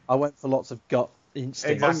 like... I went for lots of gut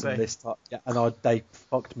instincts Exactly. this time, and they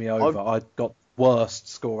fucked me over. I got worst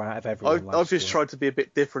score out of everyone. I've just tried to be a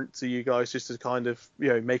bit different to you guys, just to kind of,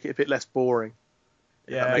 make it a bit less boring.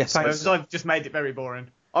 Yeah, makes sense. I've just made it very boring.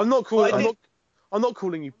 I'm not calling. Well, I I'm not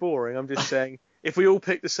calling you boring. I'm just saying if we all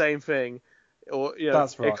pick the same thing, or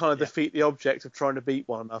That's right, it kind of defeat the object of trying to beat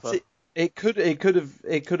one another. See, it could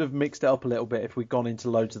have mixed it up a little bit if we'd gone into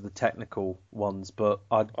loads of the technical ones, but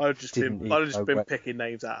I'd just didn't been even know where- picking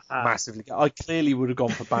names out. massively. I clearly would have gone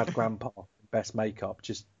for Bad Grandpa best makeup,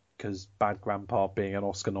 just because Bad Grandpa being an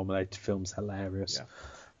Oscar-nominated film's hilarious. Yeah.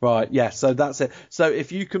 Right, yeah. So that's it. So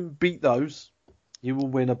if you can beat those, you will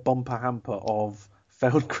win a bumper hamper of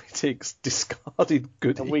failed critics discarded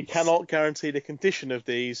goodies. And we cannot guarantee the condition of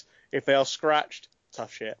these. If they are scratched,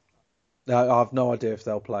 tough shit. No, I have no idea if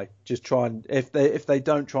they'll play. Just try and if they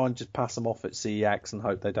don't, try and just pass them off at CEX and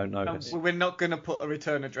hope they don't notice. We're not going to put a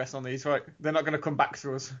return address on these, right? They're not going to come back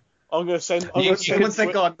to us. I'm going to send. Once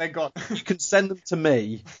they're gone, they're gone. You can send them to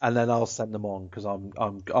me, and then I'll send them on because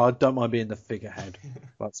I don't mind being the figurehead.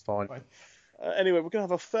 That's fine. Anyway, we're going to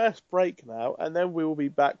have a first break now, and then we will be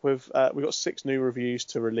back with. We've got 6 new reviews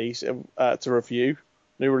to release, to review,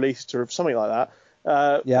 new releases to something like that.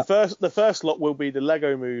 Yeah. The first lot will be the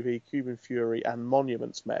Lego Movie, Cuban Fury, and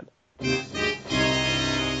Monuments Men.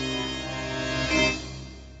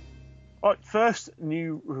 Right, first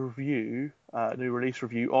new release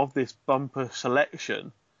review of this bumper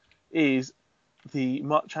selection is the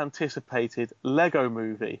much anticipated Lego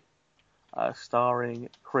Movie, starring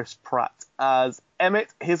Chris Pratt as Emmett.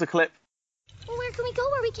 Here's a clip. Well, where can we go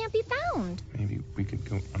where we can't be found? Maybe we could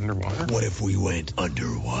go underwater? What if we went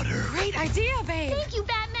underwater? Great idea, babe. Thank you,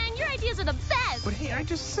 Batman. Your ideas are the best. But hey, I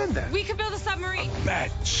just said that. We could build a submarine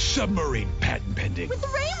Bat submarine patent pending. with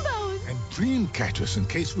rainbows. And dream catchers in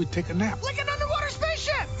case we take a nap. Like an underwater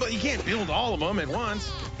spaceship. But you can't build all of them at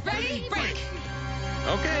once. Ready? Break.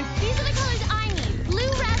 Okay. These are the colors I need.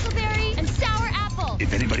 Blue raspberry and sour apple.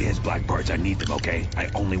 If anybody has black parts, I need them, okay?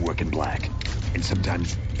 I only work in black. And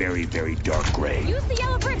sometimes very, very dark gray. Use the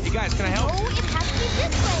yellow bricks. You guys, can I help? Oh, it has to be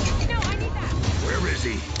this way. No, I need that. Where is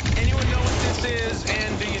he? Anyone know what this is,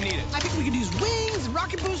 and do you need it? I think we could use wings and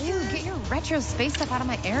rocket boosters. Ew, get your retro space stuff out of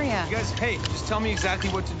my area. You guys, hey, just tell me exactly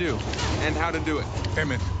what to do and how to do it.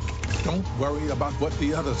 Emmett, don't worry about what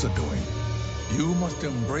the others are doing. You must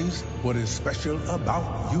embrace what is special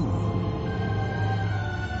about you.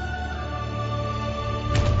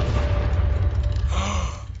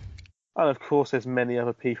 And of course, there's many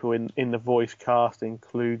other people in the voice cast,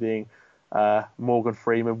 including Morgan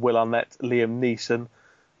Freeman, Will Arnett, Liam Neeson,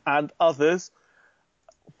 and others.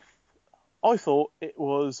 I thought it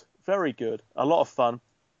was very good, a lot of fun.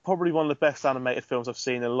 Probably one of the best animated films I've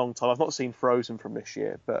seen in a long time. I've not seen Frozen from this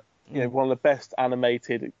year, but one of the best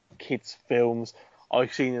animated kids films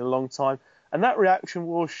I've seen in a long time. And that reaction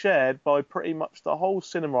was shared by pretty much the whole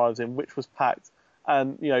cinema I was in, which was packed.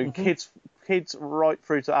 And kids right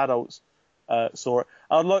through to adults saw it.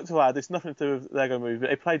 I'd like to add, it's nothing to do with Lego Movie, but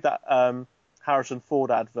they played that Harrison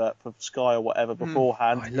Ford advert for Sky or whatever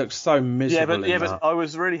beforehand. Oh, it looks so miserable. But I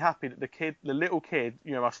was really happy that the little kid,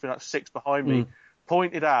 must have been like 6 behind me,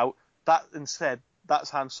 pointed out that and said,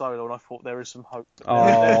 "That's Han Solo," and I thought there is some hope.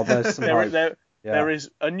 Oh, there's some hope. There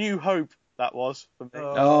is a new hope. That was for me.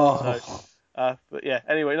 But yeah.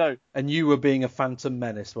 Anyway, no. And you were being a Phantom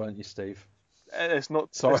Menace, weren't you, Steve? Let's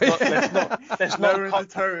not. Sorry. Let's not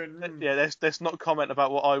comment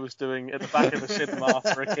about what I was doing at the back of the cinema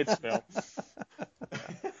for a kids' film.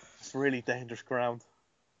 It's really dangerous ground.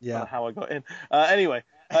 Yeah. How I got in. Anyway,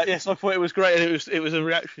 yes, I thought it was great, and it was a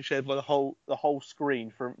reaction shared by the whole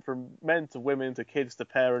screen, from men to women to kids to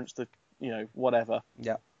parents to whatever.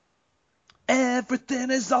 Yeah. Everything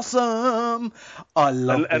is awesome. I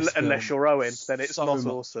love this film. Unless you're Owen, then it's so not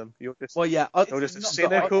much. awesome. You're just You're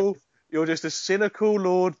just a cynical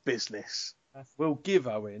Lord Business. We'll give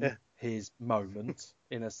Owen his moment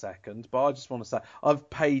in a second, but I just want to say I've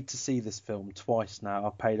paid to see this film twice now.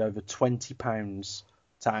 I've paid over £20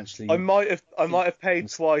 to actually. I might have paid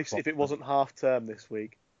twice if it wasn't half term this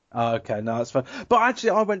week. Oh, okay, no, that's fine. But actually,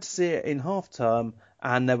 I went to see it in half term,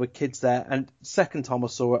 and there were kids there. And second time I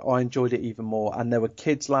saw it, I enjoyed it even more. And there were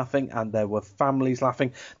kids laughing, and there were families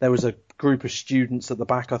laughing. There was a group of students at the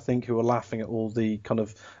back, I think, who were laughing at all the kind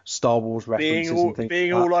of Star Wars references and things.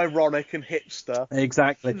 Being all ironic and hipster.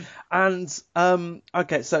 Exactly. And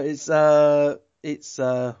okay, so it's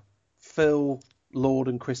Phil Lord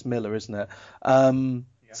and Chris Miller, isn't it?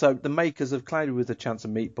 So the makers of Cloudy with a Chance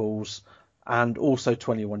of Meatballs. And also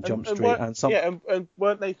 21 Jump Street, and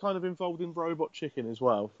weren't they kind of involved in Robot Chicken as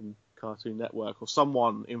well from Cartoon Network, or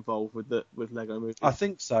someone involved with Lego Movie? I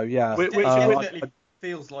think so, yeah. Which definitely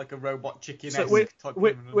feels like a Robot Chicken type.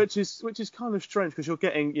 Which is kind of strange because you're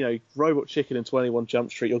getting Robot Chicken and 21 Jump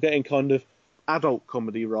Street. You're getting kind of adult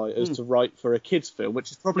comedy writers to write for a kids film, which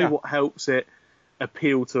is probably what helps it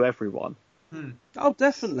appeal to everyone. Oh,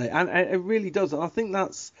 definitely, and it really does. And I think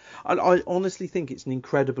I honestly think it's an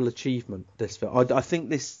incredible achievement. This film, I think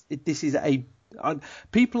this is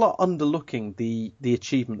people are underlooking the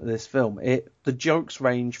achievement of this film. The jokes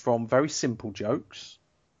range from very simple jokes,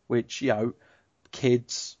 which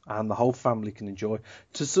kids and the whole family can enjoy,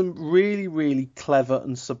 to some really, really clever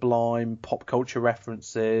and sublime pop culture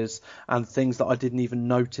references and things that I didn't even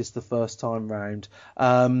notice the first time round.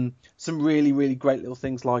 Some really, really great little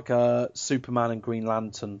things like Superman and Green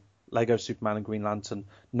Lantern, Lego Superman and Green Lantern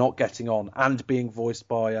not getting on and being voiced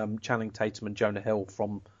by Channing Tatum and Jonah Hill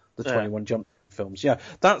from the 21 Jump films. Yeah,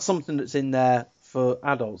 that's something that's in there for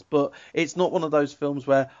adults, but it's not one of those films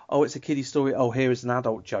where it's a kiddie story, here is an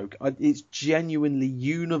adult joke. It's genuinely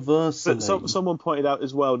universally. But someone pointed out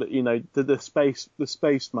as well that the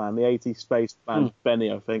spaceman, the 80s spaceman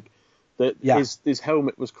Benny, I think, that his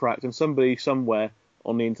helmet was cracked, and somebody somewhere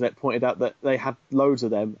on the internet pointed out that they had loads of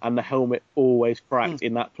them and the helmet always cracked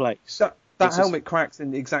in that place. That helmet cracks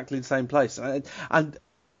in exactly the same place, and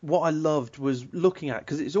what I loved was looking at,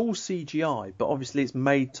 because it's all CGI, but obviously it's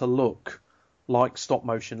made to look like stop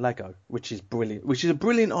motion Lego, which is brilliant, which is a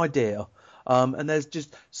brilliant idea. And there's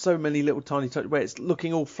just so many little tiny touches where it's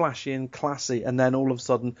looking all flashy and classy, and then all of a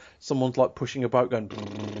sudden someone's like pushing a boat going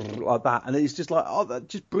like that, and it's just like, that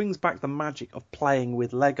just brings back the magic of playing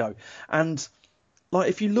with Lego. And like,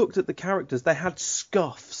 if you looked at the characters, they had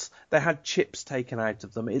scuffs, they had chips taken out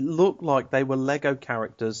of them. It looked like they were Lego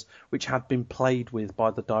characters which had been played with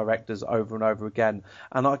by the directors over and over again.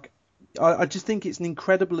 And I just think it's an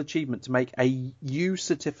incredible achievement to make a U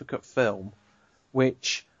certificate film,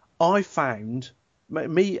 which I found,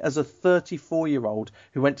 me as a 34-year-old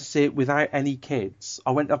who went to see it without any kids,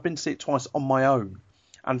 I've been to see it twice on my own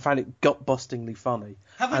and found it gut-bustingly funny.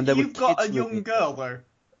 Haven't you got a young girl though?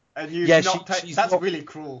 And that's really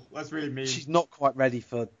cruel. That's really mean. She's not quite ready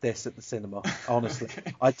for this at the cinema, honestly.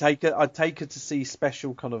 I'd take her to see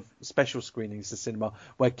special screenings at the cinema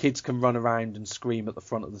where kids can run around and scream at the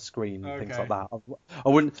front of the screen and things like that. I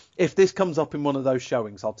wouldn't. If this comes up in one of those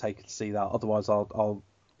showings, I'll take her to see that. Otherwise, I'll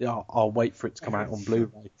wait for it to come out on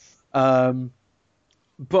Blu-ray.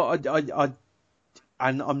 But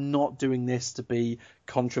and I'm not doing this to be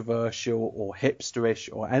controversial or hipsterish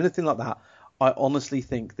or anything like that. I honestly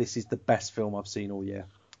think this is the best film I've seen all year.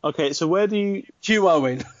 Okay, so where do you... Hugh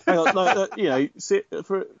Owen. Hang on,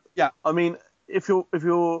 I mean, if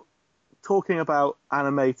you're talking about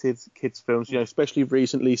animated kids films, especially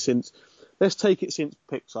recently since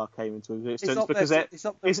Pixar came into existence, it's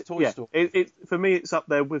up there with Toy Story. For me, it's up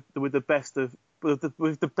there with the best with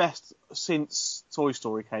the best since Toy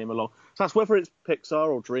Story came along. So that's whether it's Pixar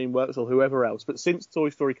or DreamWorks or whoever else, but since Toy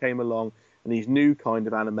Story came along and these new kind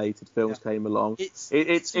of animated films came along, it's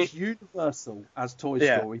universal as Toy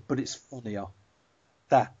Story, but it's funnier.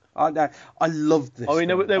 I loved this. I mean,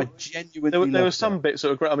 there were some bits that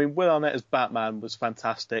were great. I mean, Will Arnett as Batman was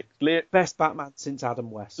fantastic. Best Batman since Adam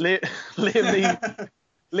West. Liam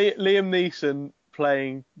Neeson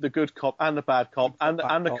playing the good cop and the bad cop and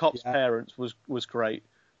the cop's parents was great.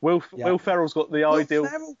 Will Ferrell's got the ideal... Will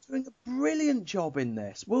Ferrell doing a brilliant job in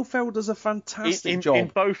this. Will Ferrell does a fantastic job. In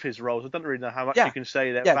both his roles. I don't really know how much you can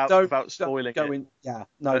say there without spoiling it.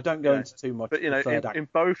 Don't go into too much. But, in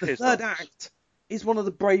both his roles. The third act is one of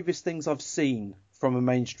the bravest things I've seen from a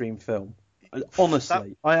mainstream film.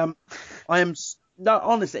 Honestly,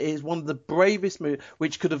 honestly, it is one of the bravest movies,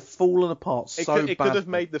 which could have fallen apart badly. It could have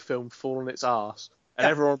made the film fall on its arse. And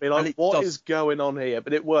everyone would be like, what is going on here?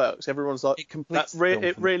 But it works. Everyone's like,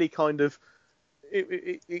 it really kind of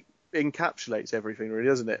it encapsulates everything, really,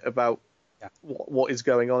 doesn't it? About what is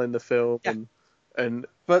going on in the film. And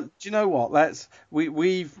but do you know what?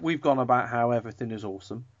 We've gone about how everything is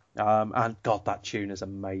awesome. And God, that tune is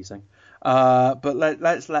amazing. But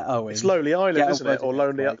let's let Owen. It's Lonely Island, get isn't a it? Or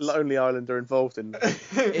word in Lonely Island are involved in.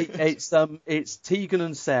 It's Tegan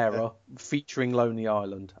and Sarah featuring Lonely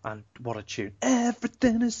Island, and what a tune!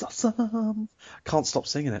 Everything is awesome. Can't stop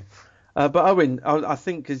singing it. But Owen, I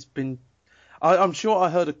think has been. I'm sure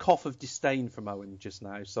I heard a cough of disdain from Owen just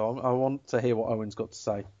now, so I want to hear what Owen's got to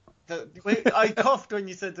say. I coughed when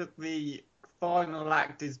you said that the final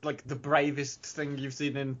act is like the bravest thing you've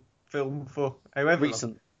seen in film for however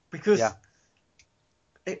recent. Long. Because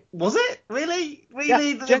was it really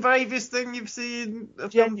the bravest thing you've seen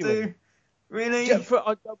a film do? Really?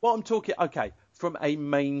 What I'm talking, from a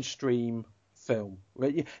mainstream film,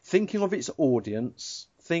 thinking of its audience,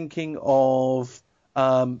 thinking of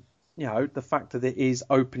the fact that it is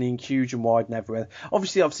opening huge and wide and everywhere.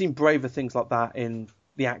 Obviously, I've seen braver things like that in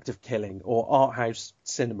The Act of Killing or art house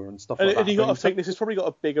cinema and stuff like that. And you got to think this has probably got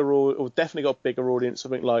a bigger, or definitely got a bigger audience.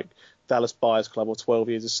 Something like Dallas Buyers Club or 12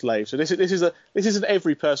 Years a Slave. So this isn't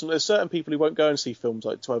every person. There's certain people who won't go and see films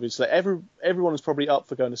like 12 Years a Slave. Everyone is probably up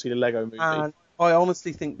for going to see the Lego Movie. And I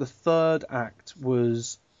honestly think the third act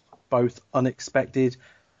was both unexpected,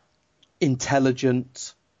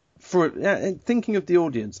 intelligent. Thinking of the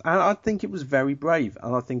audience, and I think it was very brave,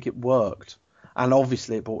 and I think it worked, and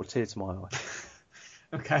obviously it brought a tear to my eye.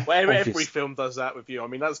 Okay. Well, every film does that with you. I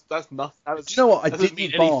mean, that's nothing. Do you know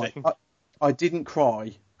what? I didn't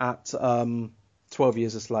cry at 12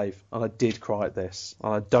 Years a Slave, and I did cry at this,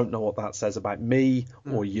 and I don't know what that says about me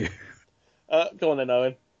or you. Go on then,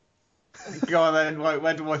 Owen. Go on then.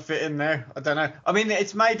 Where do I fit in there? I don't know. I mean,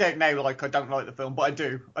 it's made out now like I don't like the film, but I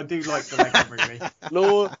do. I do like the Lego Movie.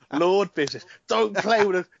 Lord business. Don't play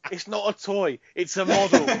with it. It's not a toy. It's a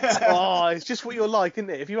model. It's just what you're like, isn't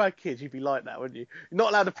it? If you had kids, you'd be like that, wouldn't you? You're not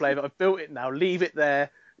allowed to play with it. I've built it now. Leave it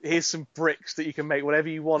there. Here's some bricks that you can make whatever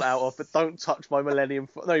you want out of, but don't touch my Millennium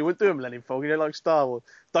Falcon. No, you wouldn't do a Millennium Falcon. You don't like Star Wars.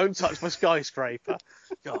 Don't touch my skyscraper.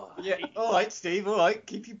 God. Yeah. All right, Steve. All right.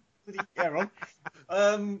 Keep your hair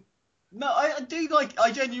on. No,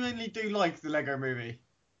 I genuinely do like the Lego Movie.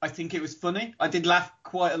 I think it was funny. I did laugh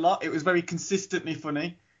quite a lot. It was very consistently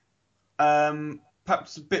funny.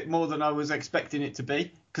 Perhaps a bit more than I was expecting it to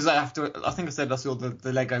be. Because I think I said I saw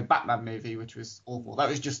the Lego Batman movie, which was awful. That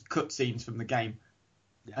was just cutscenes from the game.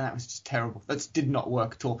 Yeah. And that was just terrible. That did not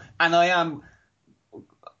work at all. And I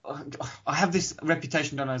have this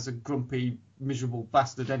reputation done as a grumpy, miserable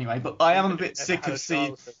bastard anyway, but I am a bit sick of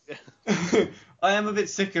seeing... I am a bit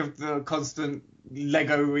sick of the constant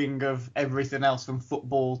Legoing of everything else, from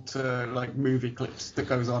football to like movie clips that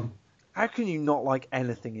goes on. How can you not like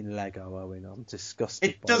anything in Lego, Owen? I'm disgusted.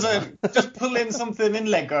 It doesn't. Just pulling something in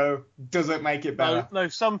Lego doesn't make it better. No,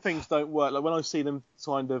 some things don't work. Like when I see them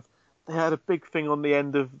they had a big thing on the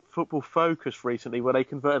end of Football Focus recently where they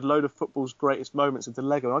converted a load of football's greatest moments into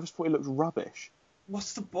Lego, and I just thought it looked rubbish.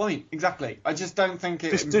 What's the point? Exactly. I just don't think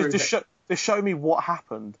it improved it. Just show me what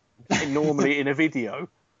happened normally in a video.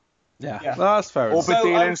 Yeah. Well, that's fair enough. Or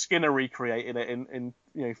Baddiel and Skinner recreating it in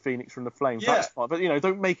Phoenix from the Flames. Yeah. That's fine. But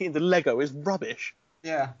don't make it into Lego. It's rubbish.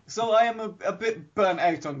 Yeah. So I am a bit burnt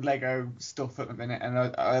out on Lego stuff at the minute,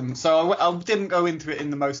 and so I didn't go into it in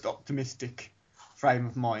the most optimistic frame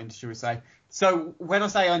of mind, shall we say. So when I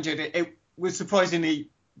say I enjoyed it, it was surprisingly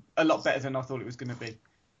a lot better than I thought it was going to be.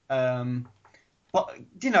 But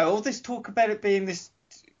all this talk about it being this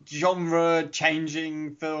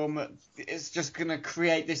genre-changing film is just going to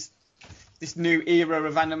create this new era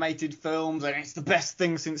of animated films, and it's the best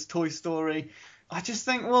thing since Toy Story. I just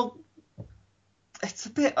think, well, it's a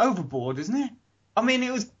bit overboard, isn't it? I mean,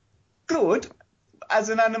 it was good as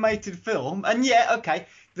an animated film, and yeah, okay,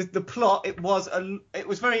 the plot, it was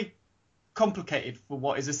very complicated for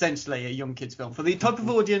what is essentially a young kids film, for the type of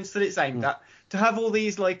audience that it's aimed at, to have all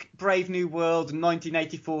these like Brave New World and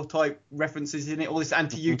 1984 type references in it, all this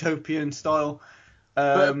anti-utopian style.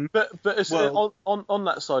 But on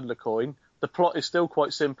that side of the coin, the plot is still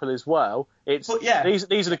quite simple as well. These are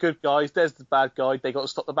the good guys, there's the bad guy, they got to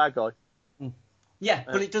stop the bad guy. Yeah,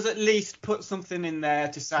 but it does at least put something in there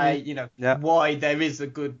to say, why there is a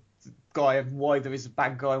good guy and why there is a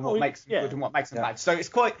bad guy and what makes them good and what makes them bad. So it's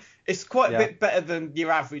quite a bit better than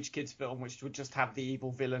your average kids film, which would just have the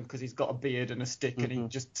evil villain because he's got a beard and a stick and he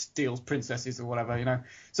just steals princesses or whatever,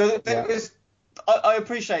 So I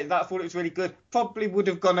appreciate that. I thought it was really good. Probably would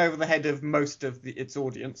have gone over the head of most of its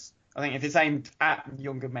audience. I think if it's aimed at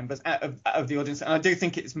younger members of the audience, and I do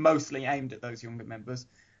think it's mostly aimed at those younger members,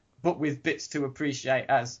 but with bits to appreciate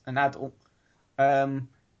as an adult.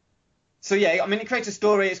 So yeah, I mean, it creates a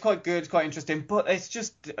story. It's quite good, it's quite interesting, but it's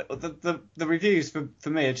just the reviews for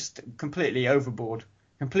me are just completely overboard,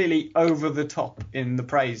 completely over the top in the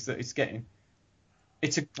praise that it's getting.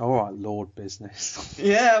 It's a all right, Lord Business.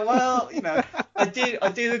 Yeah, well, I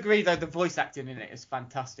do agree though the voice acting in it is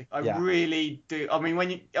fantastic. I really do. I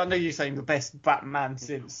mean, I know you're saying the best Batman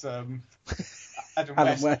since Adam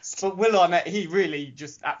West, but Will Arnett, he really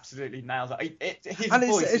just absolutely nails it.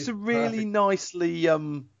 It's a really nicely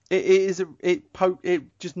it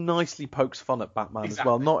just nicely pokes fun at Batman as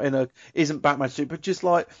well. Not in a isn't Batman suit, but just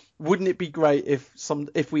like, wouldn't it be great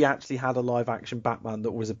if we actually had a live action Batman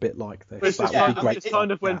that was a bit like this? That would be great. It's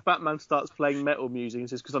kind of when Batman starts playing metal music and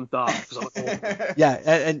says, "Because I'm dark." Yeah,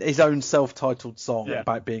 and his own self-titled song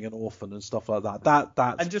about being an orphan and stuff like that.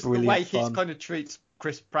 That's and just brilliant the way fun. he kind of treats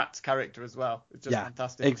Chris Pratt's character as well. It's just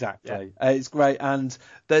fantastic. Exactly. Yeah. It's great, and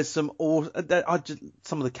there's some of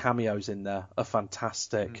the cameos in there are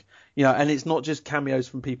fantastic. And it's not just cameos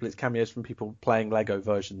from people; it's cameos from people playing Lego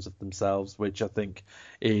versions of themselves, which I think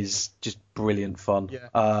is just brilliant fun. Yeah.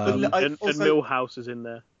 And Milhouse is in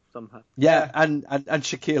there somehow. Yeah, and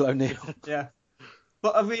Shaquille O'Neal. Yeah.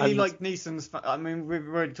 But I really like Neeson's. I mean, we've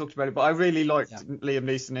already talked about it, but I really liked Liam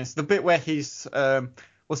Neeson. The bit where he's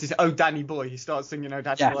what's he say? Oh, Danny Boy. He starts singing Oh,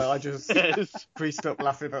 Danny Boy. I just creased up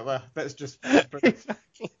laughing at that. That's just brilliant.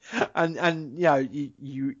 And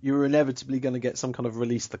you're inevitably going to get some kind of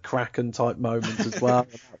Release the Kraken type moment as well.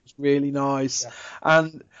 That was really nice. Yeah.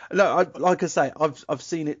 And look, like I say, I've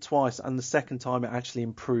seen it twice, and the second time it actually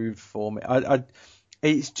improved for me.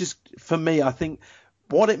 It's just, for me, I think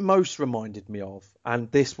what it most reminded me of,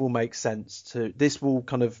 and this will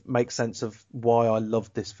kind of make sense of why I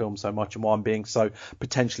loved this film so much and why I'm being so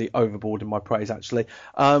potentially overboard in my praise, actually.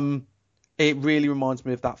 It really reminds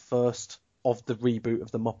me of that first of the reboot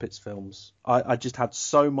of the Muppets films. I just had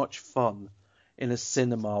so much fun in a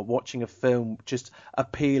cinema watching a film just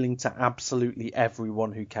appealing to absolutely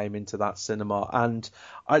everyone who came into that cinema, and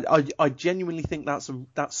I genuinely think that's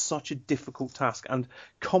such a difficult task, and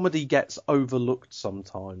comedy gets overlooked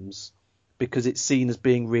sometimes because it's seen as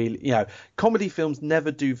being really, comedy films never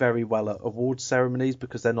do very well at awards ceremonies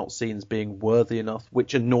because they're not seen as being worthy enough,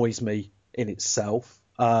 which annoys me in itself.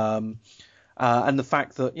 And the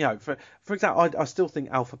fact that, for example, I still think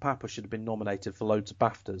Alpha Papa should have been nominated for loads of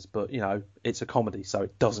BAFTAs, but, it's a comedy, so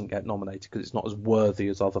it doesn't get nominated because it's not as worthy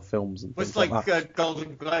as other films and things it's like that.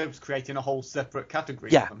 Golden Globes creating a whole separate category.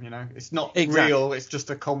 Yeah. For them, It's not real, it's just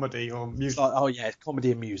a comedy or musical. It's comedy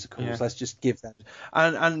and musicals. Yeah. Let's just give them.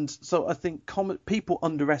 And so I think people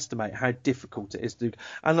underestimate how difficult it is to do.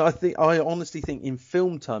 And I honestly think in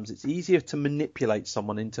film terms, it's easier to manipulate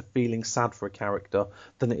someone into feeling sad for a character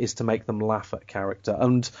than it is to make them laugh at a character.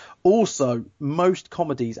 And also, most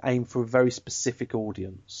comedies aim for a very specific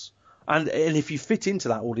audience. And if you fit into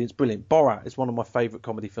that audience, brilliant. Borat is one of my favourite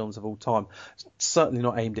comedy films of all time. It's certainly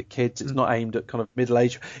not aimed at kids. It's not aimed at kind of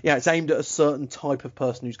middle-aged. Yeah, it's aimed at a certain type of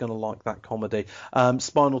person who's going to like that comedy.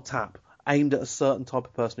 Spinal Tap, aimed at a certain type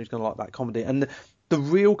of person who's going to like that comedy. And the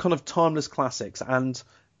real kind of timeless classics. And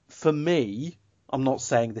for me, I'm not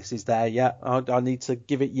saying this is there yet. I need to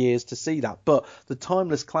give it years to see that. But the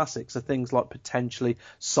timeless classics are things like potentially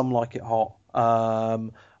Some Like It Hot.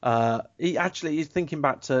 He's thinking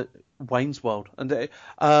back to Wayne's World and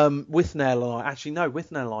Withnail and I. Actually, no,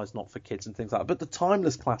 Withnail and I is not for kids and things like that. But the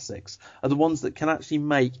timeless classics are the ones that can actually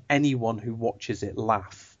make anyone who watches it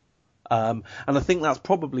laugh. And I think that's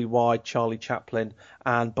probably why Charlie Chaplin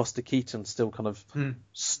and Buster Keaton still kind of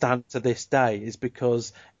stand to this day, is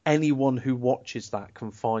because anyone who watches that can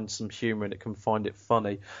find some humour in it, can find it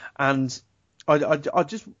funny. And I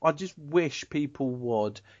just wish people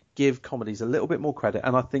would give comedies a little bit more credit.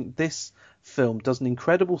 And I think this film does an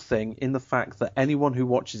incredible thing in the fact that anyone who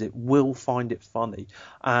watches it will find it funny.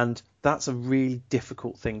 And that's a really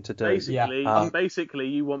difficult thing to do. Basically,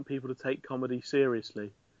 you want people to take comedy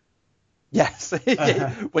seriously. Yes,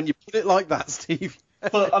 when you put it like that, Steve.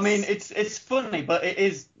 But I mean, it's funny, but it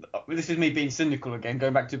is. This is me being cynical again,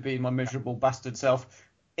 going back to being my miserable bastard self.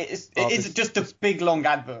 It is just a big long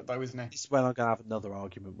advert, though, isn't it? It's when I'm gonna have another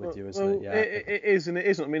argument with you, isn't it? Yeah. It is and it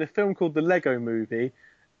isn't. I mean, a film called The Lego Movie,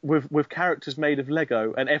 with characters made of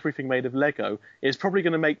Lego and everything made of Lego, is probably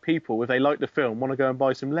going to make people, if they like the film, want to go and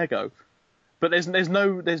buy some Lego. But there's no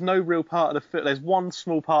real part of the film. There's one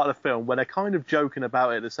small part of the film where they're kind of joking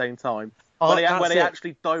about it at the same time, where they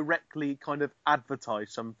actually directly kind of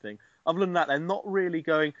advertise something. Other than that, they're not really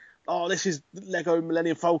going, "Oh, this is Lego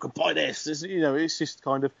Millennium Falcon, buy this." It's just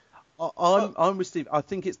kind of. I'm with Steve. I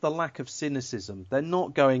think it's the lack of cynicism. They're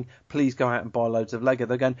not going, "Please go out and buy loads of Lego."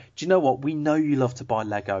 They're going, "Do you know what? We know you love to buy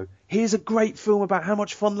Lego. Here's a great film about how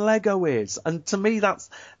much fun Lego is." And to me,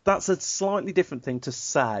 that's a slightly different thing to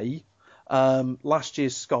say. Last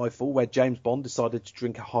year's Skyfall, where James Bond decided to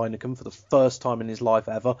drink a Heineken for the first time in his life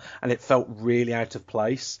ever, and it felt really out of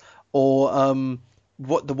place. Or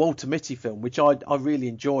what the Walter Mitty film, which I really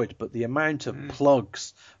enjoyed, but the amount of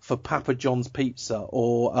plugs for Papa John's Pizza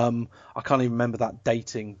or I can't even remember that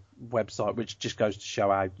dating website, which just goes to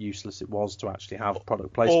show how useless it was to actually have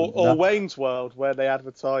product placement. Or Wayne's World, where they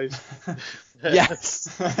advertise.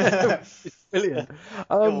 Yes, it's brilliant.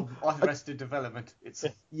 Arrested Development. It's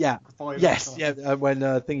when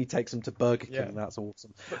Thingy takes them to Burger King, that's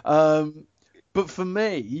awesome. But for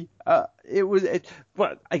me, it was.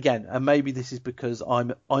 Well, again, and maybe this is because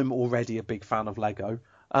I'm already a big fan of Lego.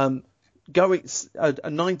 Going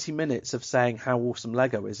 90 minutes of saying how awesome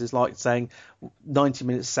Lego is like saying 90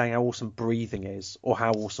 minutes saying how awesome breathing is or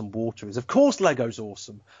how awesome water is. Of course, Lego's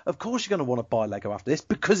awesome. Of course, you're going to want to buy Lego after this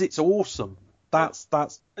because it's awesome. That's.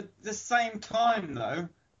 At the same time, though,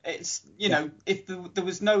 it's if there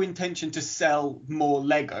was no intention to sell more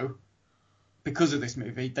Lego because of this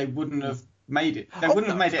movie, they wouldn't have made it. They wouldn't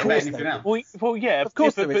have made it about anything else. Well, yeah, of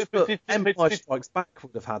course there is. But Empire Strikes Back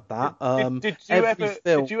would have had that.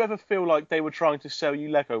 Did you ever feel like they were trying to sell you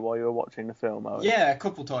Lego while you were watching the film? Owen? Yeah, a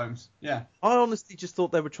couple times. Yeah. I honestly just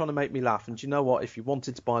thought they were trying to make me laugh. And do you know what? If you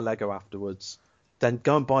wanted to buy Lego afterwards, then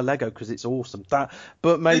go and buy Lego because it's awesome.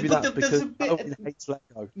 But maybe that's because Owen hates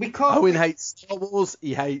Lego. Owen hates Star Wars.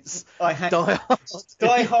 He hates Die Hard.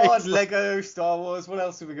 Die Hard, Lego, Star Wars. What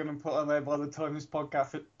else are we going to put on there by the time this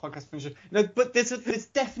podcast finishes? No, but there's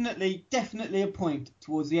definitely a point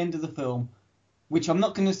towards the end of the film, which I'm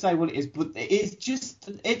not going to say what it is, but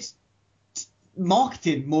it's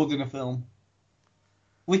marketing more than a film.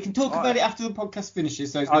 We can talk about it after the podcast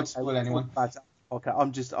finishes, so it's not to spoil anyone. Okay,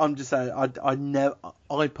 I'm just saying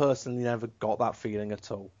I personally never got that feeling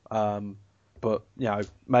at all. But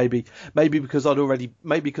maybe because I'd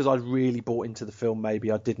really bought into the film,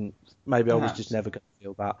 maybe I didn't. Maybe I was just never going to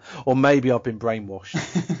feel that, or maybe I've been brainwashed.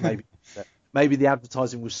 Maybe the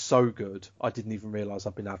advertising was so good I didn't even realise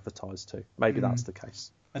I'd been advertised to. Maybe that's the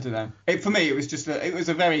case. I don't know. For me, it was just it was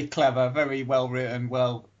a very clever, very well written,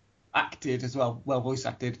 well acted as well, well voice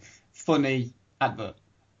acted, funny advert.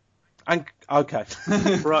 And okay,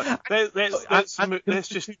 right. Let's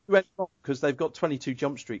just because they've got 22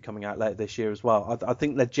 Jump Street coming out later this year as well. I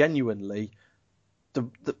think they're genuinely the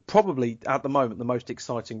probably at the moment the most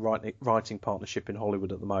exciting writing partnership in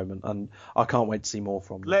Hollywood at the moment, and I can't wait to see more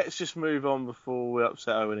from them. Let's just move on before we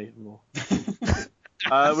upset Owen even more.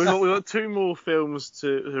 We've got two more films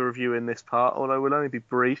to review in this part, although we'll only be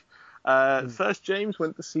brief. First, James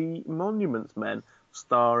went to see Monuments Men,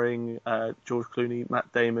 starring George Clooney,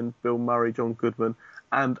 Matt Damon, Bill Murray, John Goodman,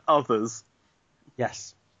 and others.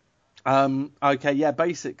 Yes. Okay, yeah,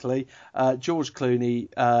 basically, George Clooney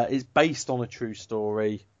is based on a true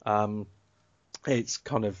story. It's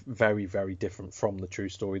kind of very, very different from the true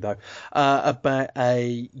story, though, about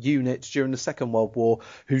a unit during the Second World War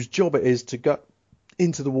whose job it is to go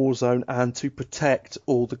into the war zone and to protect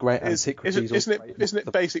all the great antiquities. Isn't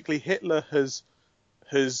it basically Hitler has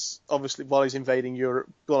obviously, while he's invading Europe,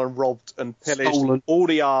 gone and robbed and pillaged all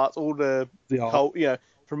the art, all the art.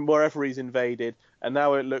 From wherever he's invaded, and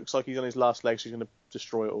now it looks like he's on his last legs. He's going to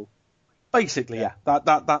destroy it all. Basically, yeah.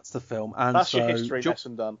 That's the film, and that's your history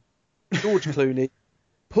lesson done. George Clooney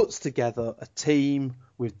puts together a team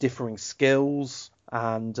with differing skills,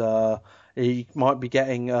 and he might be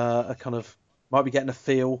getting a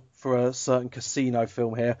feel for a certain casino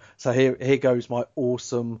film here. So here goes my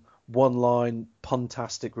awesome one-line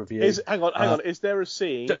puntastic review. Hang on. Is there a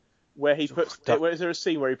scene where he puts? Is there a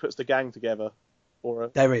scene where he puts the gang together?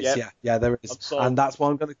 There is, yeah, there is, and that's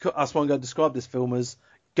why I'm going to describe this film as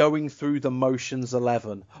going through the motions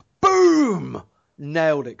 11. Boom,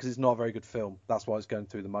 nailed it, because it's not a very good film. That's why it's going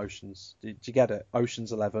through the motions. Did you get it?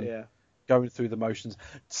 Ocean's 11. Yeah. Going through the motions.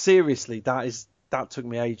 Seriously, that took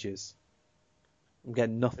me ages. I'm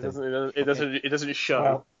getting nothing. It doesn't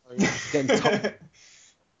show.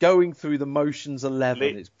 Going through the motions 11.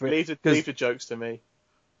 It's leave the jokes to me.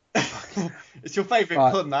 It's your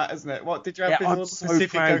favourite pun, that, isn't it? What did you have before?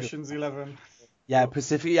 Pacific Ocean's 11. Yeah,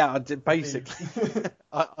 Pacific. Yeah, I did basically.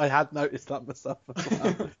 I had noticed that myself as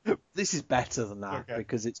well. This is better than that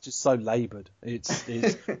because it's just so laboured. But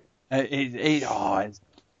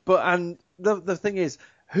the thing is,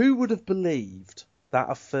 who would have believed that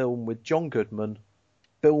a film with John Goodman,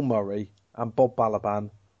 Bill Murray, and Bob Balaban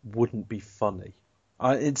wouldn't be funny?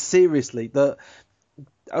 I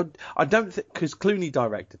don't think, because Clooney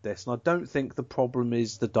directed this, and I don't think the problem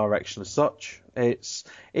is the direction as such. It's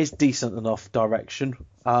decent enough direction.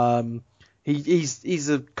 He's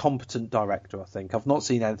a competent director, I think. I've not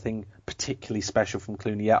seen anything particularly special from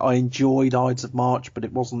Clooney yet. I enjoyed Ides of March, but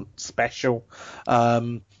it wasn't special.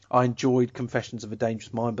 I enjoyed Confessions of a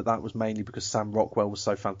Dangerous Mind, but that was mainly because Sam Rockwell was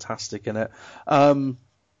so fantastic in it.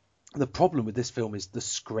 the problem with this film is the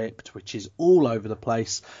script, which is all over the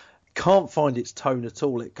place. Can't find its tone at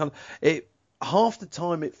all. It half the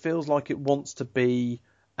time it feels like it wants to be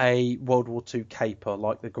a World War II caper,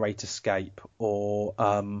 like The Great Escape or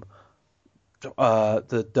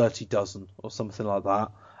The Dirty Dozen or something like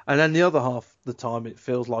that. And then the other half of the time it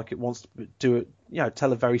feels like it wants to do it,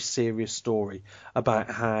 tell a very serious story about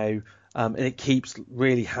how, and it keeps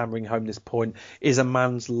really hammering home this point: is a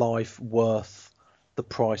man's life worth the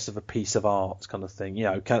price of a piece of art, kind of thing?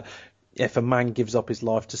 If a man gives up his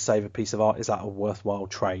life to save a piece of art, is that a worthwhile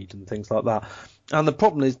trade, and things like that. And the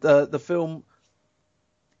problem is the film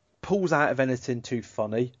pulls out of anything too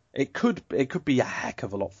funny. It could be a heck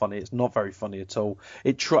of a lot funny. It's not very funny at all.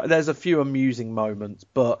 There's a few amusing moments,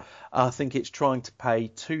 but I think it's trying to pay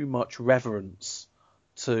too much reverence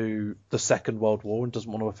to the Second World War and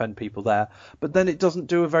doesn't want to offend people there. But then it doesn't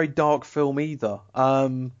do a very dark film either.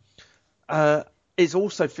 It's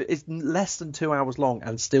less than 2 hours long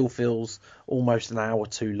and still feels almost an hour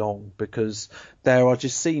too long, because there are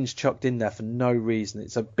just scenes chucked in there for no reason.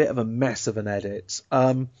 It's a bit of a mess of an edit.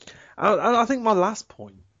 I think my last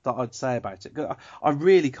point that I'd say about it, I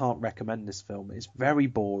really can't recommend this film. It's very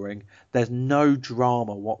boring. There's no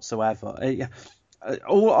drama whatsoever.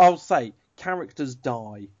 All I'll say, characters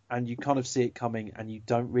die and you kind of see it coming and you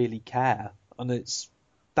don't really care. And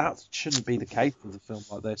that shouldn't be the case with a film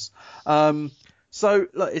like this. So,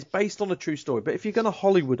 look, it's based on a true story. But if you're going to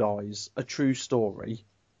Hollywoodize a true story,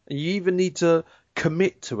 you either need to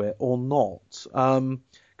commit to it or not.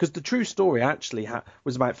 Because the true story actually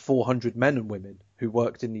was about 400 men and women who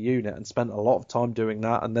worked in the unit and spent a lot of time doing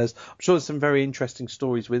that. And I'm sure there's some very interesting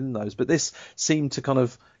stories within those. But this seemed to kind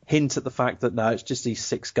of hint at the fact that, no, it's just these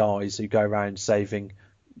 6 guys who go around saving,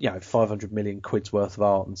 500 million quid's worth of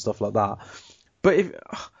art and stuff like that.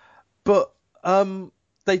 But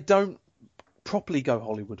they don't properly go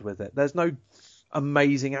Hollywood with it. There's no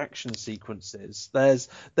amazing action sequences. There's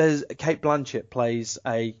Cate Blanchett plays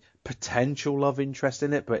a potential love interest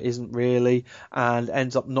in it, but isn't really, and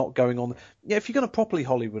ends up not going on. If you're going to properly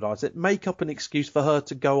Hollywoodize it, make up an excuse for her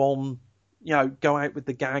to go on, go out with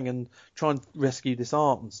the gang and try and rescue this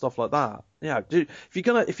art and stuff like that. If you're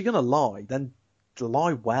gonna lie, then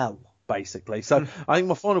lie well, basically. So I think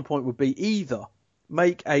my final point would be either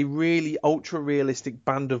make a really ultra-realistic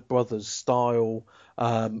Band of Brothers style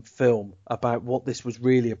film about what this was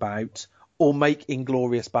really about, or make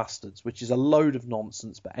Inglourious Bastards, which is a load of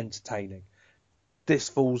nonsense but entertaining. This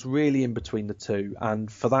falls really in between the two,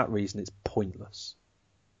 and for that reason it's pointless.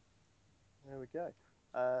 There we go.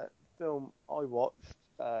 Film I watched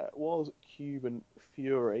was Cuban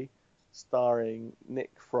Fury, starring Nick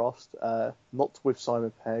Frost, not with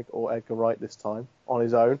Simon Pegg or Edgar Wright this time, on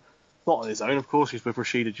his own. Not on his own, of course. He's with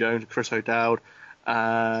Rashida Jones, Chris O'Dowd,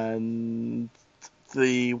 and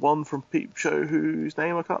the one from Peep Show whose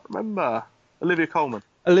name I can't remember. Olivia Colman.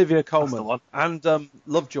 Olivia Colman. That's the one. And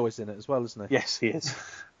Lovejoy's in it as well, isn't he? Yes, he is.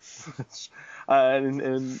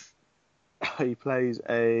 and he plays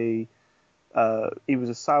he was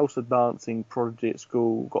a salsa dancing prodigy at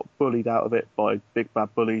school, got bullied out of it by big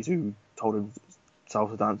bad bullies who told him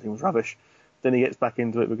salsa dancing was rubbish. Then he gets back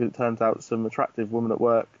into it because it turns out some attractive woman at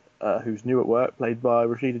work, who's new at work, played by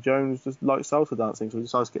Rashida Jones, just likes salsa dancing, so he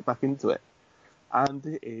decides to get back into it. And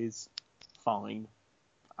it is fine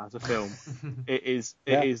as a film. It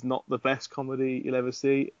is not the best comedy you'll ever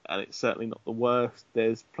see, and it's certainly not the worst.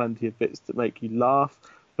 There's plenty of bits that make you laugh,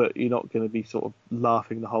 but you're not going to be sort of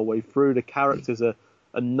laughing the whole way through. The characters are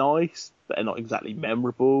nice, but they're not exactly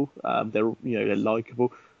memorable. They're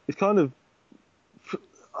likable. It's kind of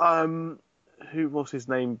who was his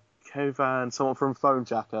name? Kovan, someone from Phone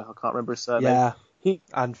Jacker. I can't remember his surname. Yeah.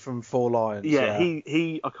 And from Four Lions. Yeah,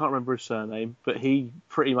 he I can't remember his surname, but he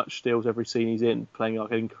pretty much steals every scene he's in, playing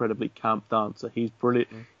like an incredibly camp dancer. He's brilliant.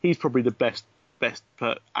 He's probably the best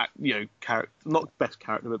character, not best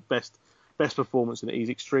character, but best performance in it. He's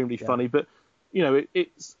extremely funny, but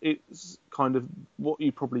it's kind of what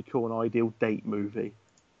you probably call an ideal date movie.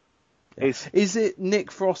 Yeah. Is it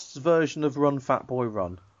Nick Frost's version of Run Fat Boy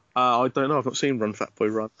Run? I don't know. I've not seen Run Fat Boy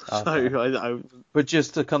Run, okay. So but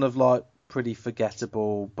just a kind of like pretty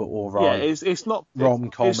forgettable, but all right. Yeah, it's not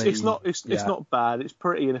rom-com. It's not bad. It's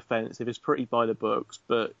pretty inoffensive. It's pretty by the books,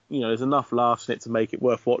 but there's enough laughs in it to make it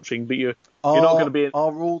worth watching. But you're not going to be. Are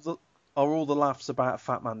all the laughs about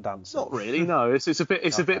Fat Man dancing? Not really. No, it's a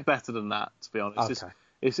bit better than that, to be honest. Okay.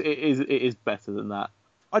 It is better than that.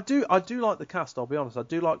 I do like the cast. I'll be honest. I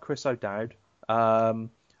do like Chris O'Dowd.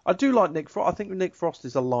 I do like Nick Frost. I think Nick Frost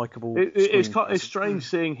is a likable. It's strange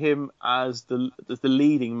seeing him as the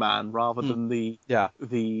leading man rather than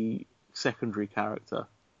the secondary character.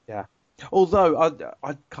 Yeah. Although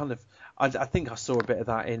I think I saw a bit of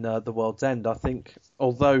that in The World's End. I think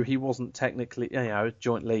although he wasn't technically a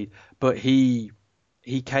joint lead, but he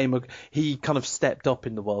kind of stepped up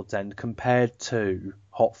in The World's End compared to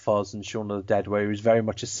Hot Fuzz and Shaun of the Dead, where he was very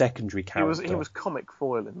much a secondary character. He was comic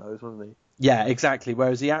foil in those, wasn't he? Yeah, exactly.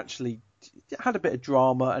 Whereas he actually had a bit of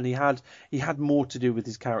drama, and he had more to do with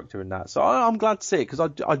his character in that. So I'm glad to see it, because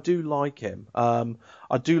I do like him.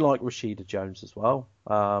 I do like Rashida Jones as well.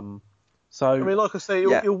 So I mean, like I say,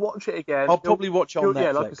 you'll watch it again. I'll probably watch it on Netflix.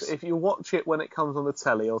 Yeah, like I say, if you watch it when it comes on the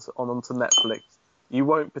telly or onto Netflix, you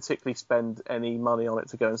won't particularly spend any money on it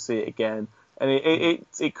to go and see it again. And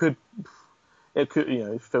it could,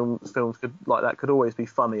 films could like that could always be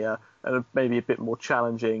funnier and maybe a bit more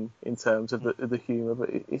challenging in terms of the humour, but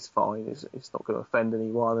it's fine. It's not going to offend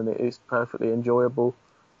anyone, and it is perfectly enjoyable,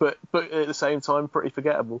 but at the same time pretty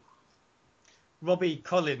forgettable. Robbie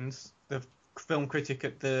Collins, the film critic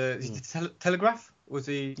at the Telegraph, was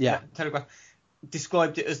he? Yeah, Telegraph,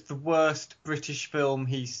 described it as the worst British film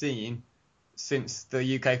he's seen since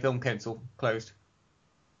the UK Film Council closed.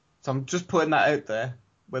 So I'm just putting that out there,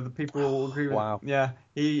 whether people will agree with. Wow. Yeah,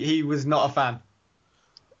 he was not a fan.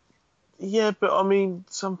 Yeah, but I mean,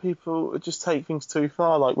 some people just take things too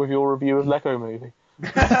far, like with your review of Lego Movie.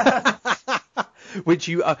 Which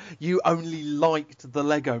you only liked the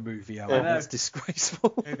Lego Movie, Owen. That's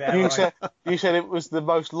disgraceful. You said it was the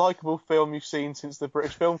most likeable film you've seen since the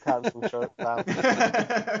British Film Council shut down.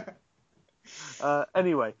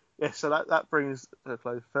 Anyway, yeah, so that brings to a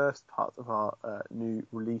close the first part of our new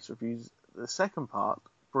release reviews. The second part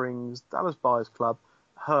brings Dallas Buyers Club,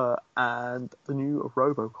 Her, and the new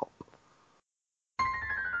RoboCop.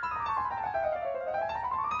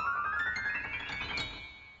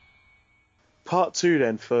 Part 2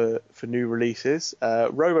 then for new releases.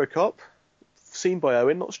 RoboCop, seen by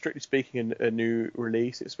Owen, not strictly speaking a new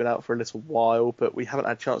release. It's been out for a little while, but we haven't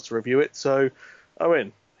had a chance to review it. So,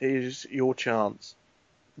 Owen, here's your chance.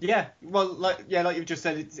 Yeah, well, like you've just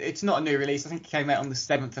said, it's not a new release. I think it came out on the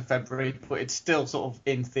 7th of February, but it's still sort of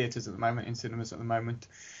in theatres at the moment, in cinemas at the moment.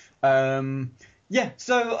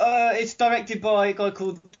 It's directed by a guy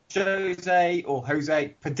called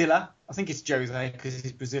Jose Padilla. I think it's Jose because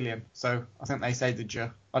he's Brazilian, so I think they say the J.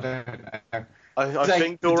 I don't know. I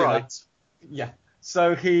think you're right. Yeah.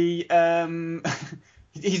 So he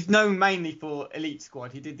he's known mainly for Elite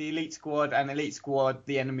Squad. He did the Elite Squad and Elite Squad: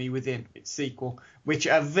 The Enemy Within, its sequel, which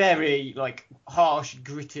are very harsh,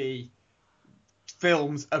 gritty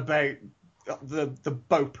films about the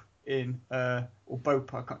BOP in or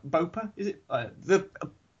BOPA is it the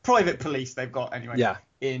private police they've got anyway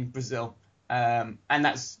in Brazil, and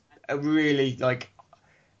that's a really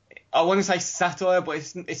I want to say satire, but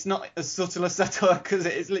it's not as subtle as satire because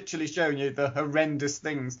it is literally showing you the horrendous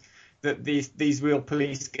things that these real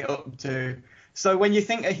police get up to. So when you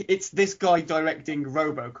think it's this guy directing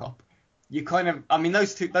RoboCop, you kind of, I mean,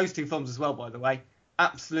 those two films as well, by the way,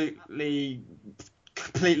 absolutely,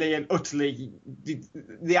 completely and utterly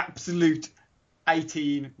the absolute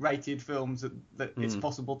 18 rated films that it's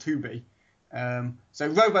possible to be. So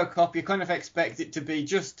RoboCop, you kind of expect it to be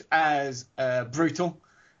just as brutal.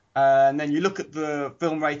 And then you look at the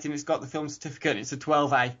film rating, it's got the film certificate, it's a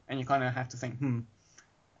 12A, and you kind of have to think,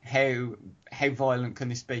 how violent can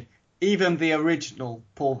this be? Even the original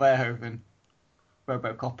Paul Verhoeven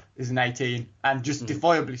RoboCop is an 18, and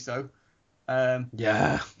justifiably so.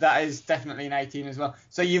 That is definitely an 18 as well.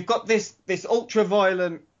 So you've got this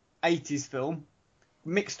ultra-violent 80s film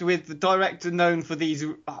mixed with the director known for these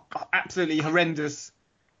absolutely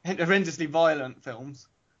horrendously violent films,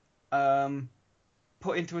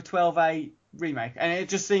 put into a 12A remake, and it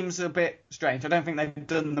just seems a bit strange. I don't think they've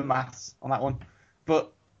done the maths on that one,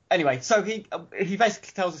 but anyway, so he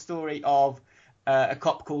basically tells a story of a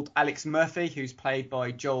cop called Alex Murphy, who's played by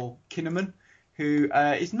Joel Kinnaman, who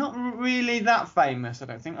is not really that famous, I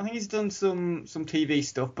don't think. I think he's done some TV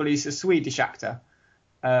stuff, but he's a Swedish actor.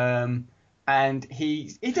 And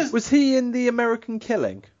he does. Was he in The American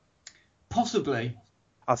Killing? Possibly.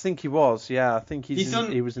 I think he was. Yeah, I think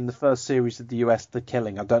he was in the first series of the US, The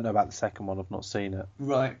Killing. I don't know about the second one. I've not seen it.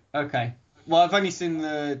 Right. Okay. Well, I've only seen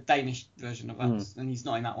the Danish version of that, and he's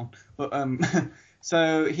not in that one. But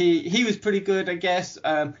so he was pretty good, I guess.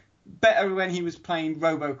 Better when he was playing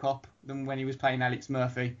RoboCop than when he was playing Alex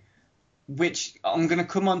Murphy, which I'm going to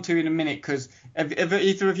come on to in a minute, because have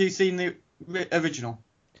either of you seen the original?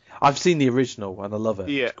 I've seen the original and I love it.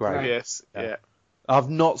 Yeah, it's great. Yes, yeah.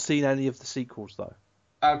 I've not seen any of the sequels though.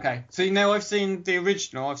 Okay, so I've seen the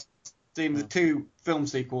original, I've seen the 2 film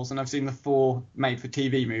sequels, and I've seen the 4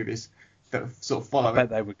 made-for-TV movies that sort of follow. I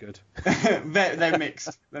bet they were good. They're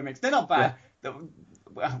mixed. They're not bad. Yeah.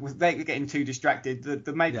 they're getting too distracted.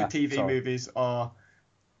 The made-for-TV sorry. movies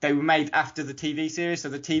they were made after the TV series, so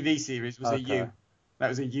the TV series was a U. That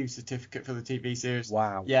was a U certificate for the TV series.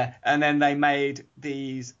 Wow. Yeah, and then they made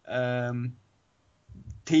these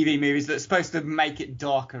TV movies that are supposed to make it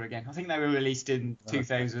darker again. I think they were released in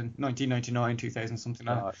 1999, 2000, something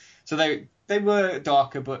like that. So they were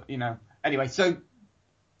darker, but anyway. So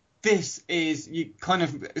this is you kind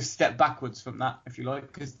of a step backwards from that, if you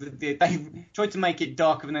like, because they tried to make it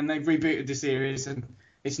darker and then they've rebooted the series and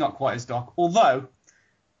it's not quite as dark. Although,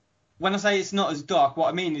 when I say it's not as dark, what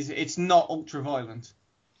I mean is it's not ultra violent.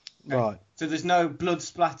 Okay? Right. So there's no blood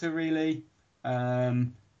splatter really.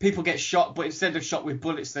 People get shot, but instead of shot with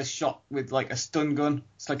bullets, they're shot with like a stun gun.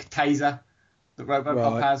 It's like a taser that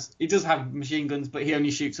RoboCop has. He does have machine guns, but he only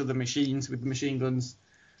shoots other machines with the machine guns.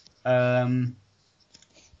 So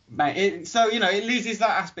it loses that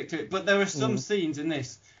aspect to it. But there are some scenes in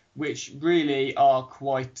this which really are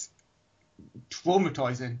quite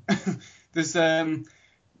traumatizing. There's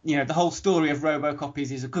the whole story of RoboCop is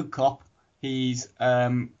he's a good cop. He's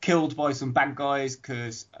killed by some bad guys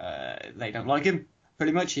because they don't like him.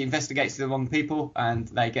 Pretty much, he investigates the wrong people and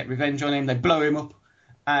they get revenge on him. They blow him up,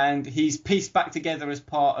 and he's pieced back together as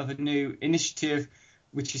part of a new initiative,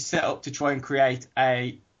 which is set up to try and create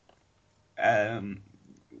a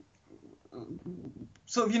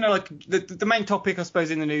sort of like the main topic, I suppose,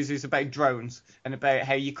 in the news is about drones and about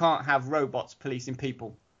how you can't have robots policing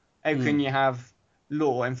people. How can you have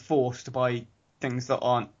law enforced by things that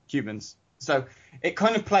aren't humans? So it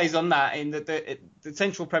kind of plays on that in that the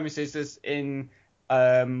central premise is in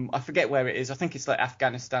I forget where it is. I think it's like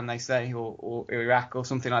Afghanistan, they say, or Iraq or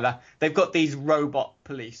something like that. They've got these robot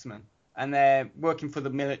policemen and they're working for the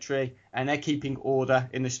military and they're keeping order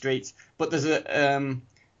in the streets. But there's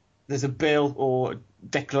a bill or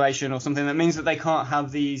declaration or something that means that they can't have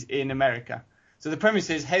these in America. So the premise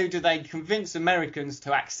is, how do they convince Americans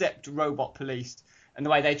to accept robot police? And the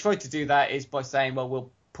way they try to do that is by saying, well,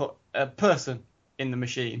 we'll put a person in the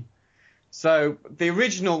machine. So the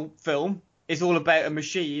original film is all about a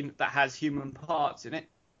machine that has human parts in it.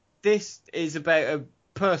 This is about a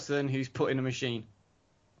person who's put in a machine.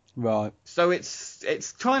 Right. So it's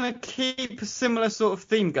trying to keep a similar sort of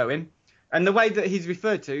theme going. And the way that he's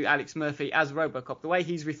referred to, Alex Murphy, as RoboCop, the way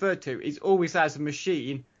he's referred to is always as a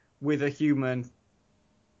machine with a human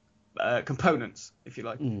components, if you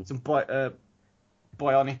like, some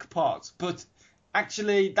bionic parts. But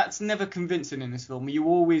actually, that's never convincing in this film. You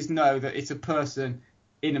always know that it's a person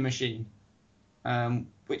in a machine,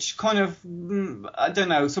 which kind of, I don't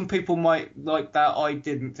know, some people might like that. I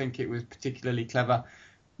didn't think it was particularly clever.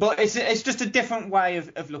 But it's just a different way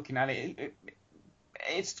of looking at it.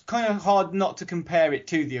 It's kind of hard not to compare it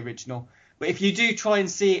to the original. But if you do try and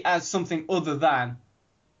see it as something other than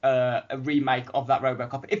a remake of that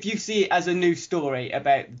RoboCop, if you see it as a new story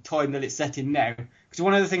about the time that it's set in now, because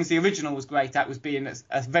one of the things the original was great at was being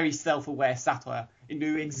a very self-aware satire. It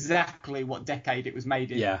knew exactly what decade it was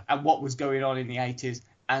made in and what was going on in the 80s,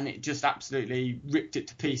 and it just absolutely ripped it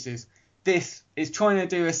to pieces. This is trying to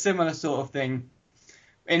do a similar sort of thing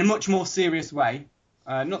in a much more serious way.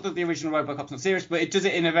 Not that the original RoboCop's not serious, but it does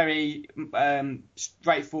it in a very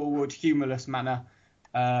straightforward, humorless manner.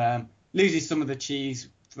 Loses some of the cheese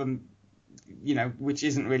from, which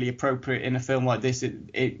isn't really appropriate in a film like this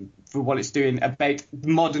for what it's doing about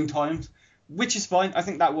modern times, which is fine. I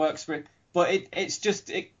think that works for it. But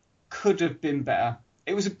it could have been better.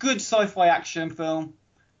 It was a good sci-fi action film.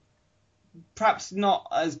 Perhaps not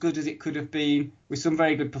as good as it could have been, with some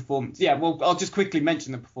very good performances. Yeah, well, I'll just quickly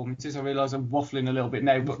mention the performances. I realise I'm waffling a little bit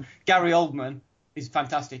now, but Gary Oldman is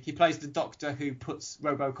fantastic. He plays the doctor who puts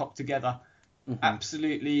RoboCop together.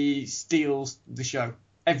 Absolutely steals the show.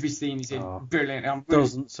 Every scene he's in, brilliant.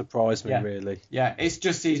 Doesn't surprise me, really. Yeah, it's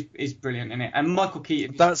just he's brilliant in it. And Michael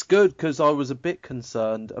Keaton. That's good, because I was a bit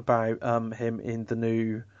concerned about him in the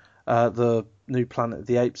new Planet of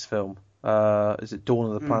the Apes film. Is it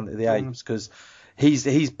Dawn of the Planet of the Apes? Because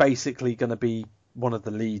he's basically going to be one of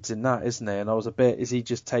the leads in that, isn't he? And I was a bit, is he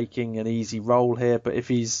just taking an easy role here? But if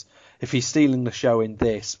he's stealing the show in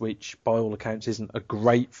this, which by all accounts isn't a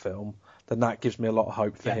great film, then that gives me a lot of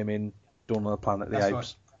hope for him in Dawn of the Planet of the Apes.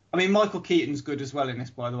 Right. I mean, Michael Keaton's good as well in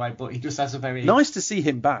this, by the way, but he just has a very... Nice to see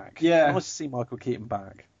him back. Yeah. Nice to see Michael Keaton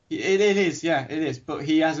back. It is. But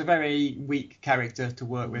he has a very weak character to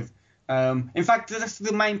work with. In fact, that's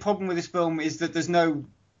the main problem with this film, is that there's no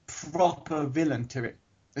proper villain to it.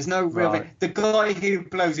 There's no real... The guy who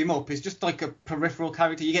blows him up is just like a peripheral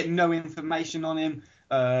character. You get no information on him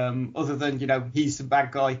other than, he's a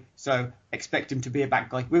bad guy, so expect him to be a bad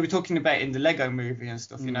guy. We were talking about in the Lego movie and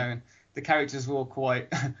stuff, and the characters were all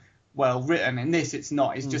quite well written. In this, it's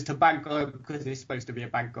not. It's just a bad guy because he's supposed to be a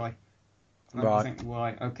bad guy. And I think,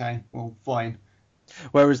 right, okay, well, fine.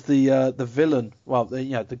 Whereas the villain, well,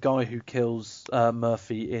 the guy who kills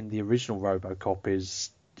Murphy in the original RoboCop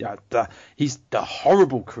is he's the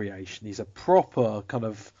horrible creation. He's a proper kind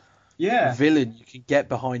of villain you can get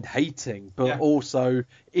behind hating, but also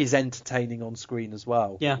is entertaining on screen as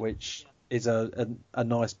well, which is a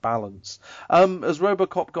nice balance. Has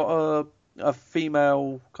RoboCop got a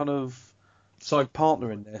female kind of side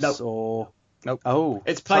partner in this? Nope. Or nope. Oh,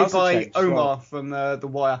 it's played by Omar from The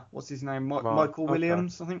Wire. What's his name? Michael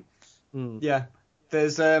Williams, I think. Yeah.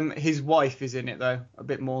 There's his wife is in it though, a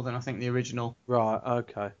bit more than I think the original. Right.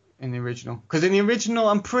 Okay. In the original, because in the original,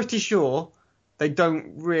 I'm pretty sure they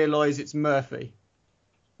don't realise it's Murphy.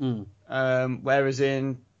 Whereas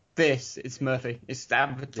in this, it's Murphy. It's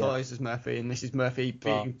advertised as Murphy, and this is Murphy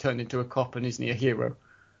being turned into a cop, and isn't he a hero?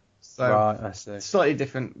 So I see. Slightly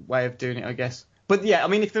different way of doing it, I guess. But yeah, I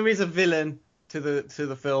mean, if there is a villain to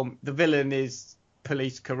the film, the villain is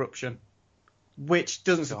police corruption, which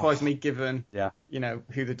doesn't surprise me given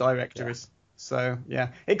who the director is. So yeah,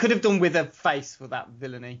 it could have done with a face for that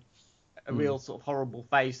villainy, a real sort of horrible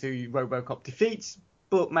face who RoboCop defeats.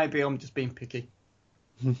 But maybe I'm just being picky.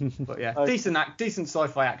 But yeah, decent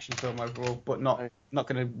sci-fi action film overall, but not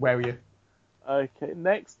going to wear you. Okay,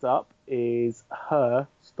 next up is Her,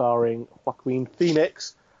 starring Joaquin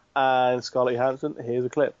Phoenix and Scarlett Johansson. Here's a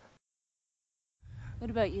clip.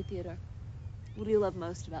 What about you, Theodore? What do you love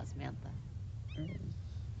most about Samantha?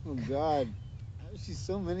 Oh, God. She's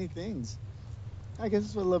so many things. I guess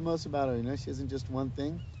that's what I love most about her, she isn't just one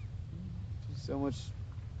thing. She's so much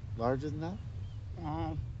larger than that.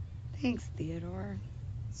 Oh, thanks, Theodore.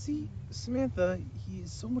 See, Samantha, he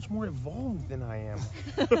is so much more evolved than I am.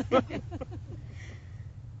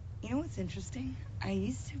 You know what's interesting? I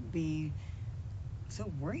used to be so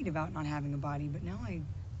worried about not having a body, but now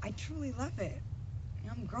I truly love it.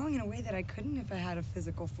 I'm growing in a way that I couldn't if I had a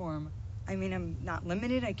physical form. I mean, I'm not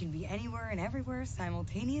limited. I can be anywhere and everywhere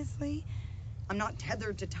simultaneously. I'm not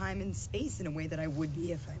tethered to time and space in a way that I would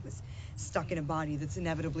be if I was stuck in a body that's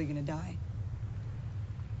inevitably going to die.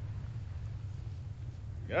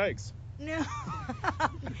 Yikes. No.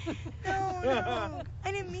 No.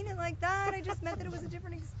 I didn't mean it like that. I just meant that it was a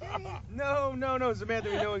different experience. No, Samantha,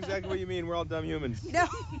 we know exactly what you mean. We're all dumb humans. No.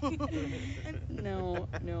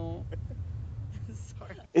 No.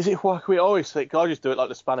 Sorry. Is it Joaquin? I always think I just do it like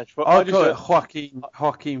the Spanish footballer. I call it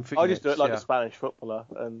Joaquin Phoenix. I just do it like the Spanish footballer,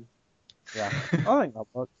 and I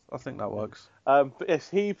think that works. But yes,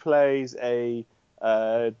 he plays a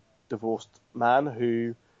divorced man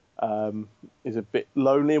who is a bit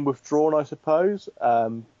lonely and withdrawn, I suppose,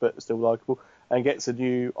 but still likeable, and gets a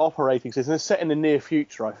new operating system. It's set in the near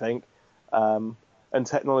future, I think, and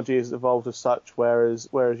technology has evolved as such, whereas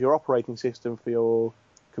your operating system for your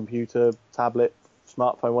computer, tablet,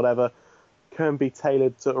 smartphone, whatever, can be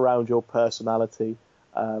tailored around your personality,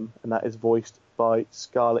 and that is voiced by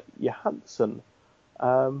Scarlett Johansson.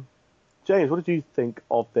 James, what did you think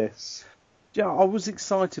of this? Yeah, I was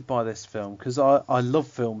excited by this film because I love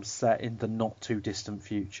films set in the not too distant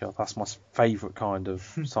future. That's my favourite kind of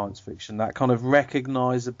science fiction. That kind of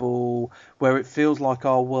recognisable, where it feels like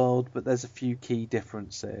our world, but there's a few key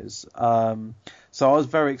differences. So I was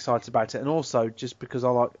very excited about it, and also just because I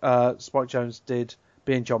like Spike Jonze did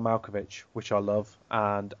Being John Malkovich, which I love,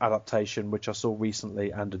 and Adaptation, which I saw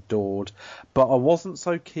recently and adored. But I wasn't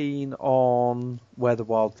so keen on Where the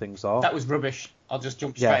Wild Things Are. That was rubbish. I'll just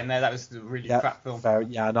jump straight in there. That was a really crap film. Fair.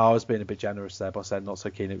 Yeah, no, I was being a bit generous there by saying not so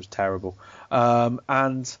keen. It was terrible.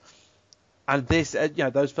 And this,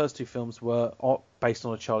 those first two films were based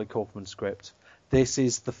on a Charlie Kaufman script. This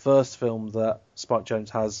is the first film that Spike Jonze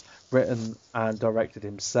has written and directed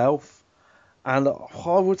himself. And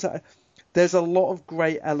I would say there's a lot of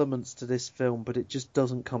great elements to this film, but it just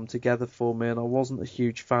doesn't come together for me, and I wasn't a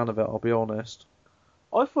huge fan of it, I'll be honest.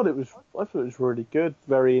 I thought it was really good,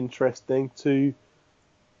 very interesting.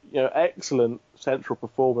 Excellent central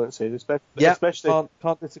performances, especially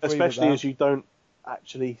can't disagree with that. as you don't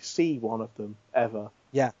actually see one of them ever.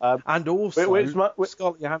 Yeah, and also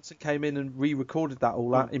Scarlett Johansson came in and re-recorded that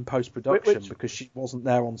all out in post-production because she wasn't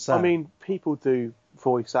there on set. I mean, people do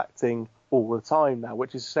voice acting all the time now,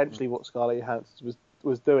 which is essentially what Scarlett Johansson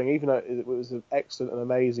was doing, even though it was excellent and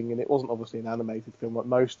amazing, and it wasn't obviously an animated film like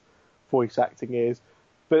most voice acting is.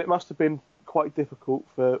 But it must have been quite difficult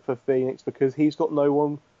for Phoenix because he's got no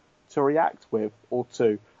one to react with or to.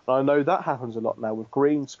 And I know that happens a lot now with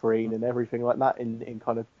green screen and everything like that in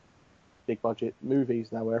kind of big budget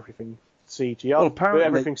movies now where everything's CGI. Well, apparently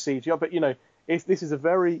everything's CGI. But, this is a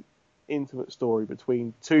very intimate story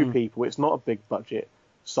between two people. It's not a big budget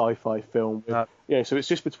sci-fi film. So it's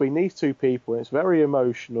just between these two people, and it's very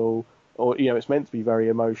emotional, or it's meant to be very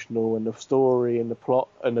emotional, and the story and the plot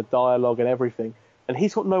and the dialogue and everything. And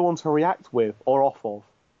he's got no one to react with or off of.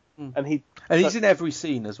 And he's in every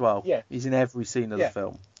scene as well. Yeah. He's in every scene of the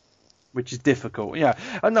film, which is difficult. Yeah.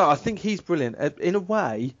 And no, I think he's brilliant. In a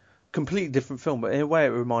way, completely different film, but in a way it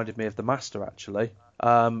reminded me of The Master, actually,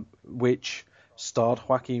 which starred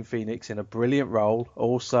Joaquin Phoenix in a brilliant role.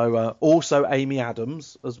 Also Amy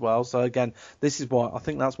Adams as well. So again, this is why I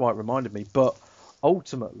think that's why it reminded me. But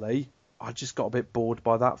ultimately, I just got a bit bored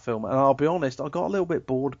by that film, and I'll be honest, I got a little bit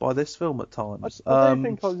bored by this film at times. I don't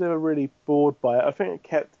think I was ever really bored by it. I think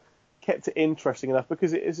it kept it interesting enough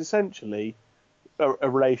because it is essentially a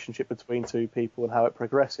relationship between two people and how it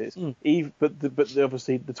progresses. But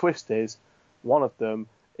obviously the twist is one of them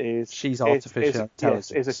is she's artificial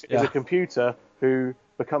intelligence. Is a computer who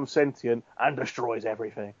becomes sentient and destroys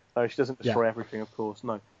everything. No, she doesn't destroy everything, of course.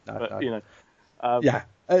 No.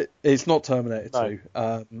 It's not Terminator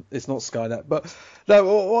 2. It's not Skynet. But no,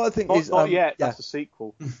 what I think not yet. That's a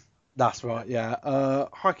sequel. That's right. Yeah.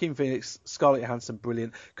 Joaquin Phoenix, Scarlett Johansson,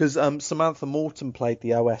 brilliant. Because Samantha Morton played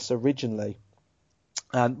the OS originally,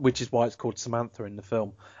 and which is why it's called Samantha in the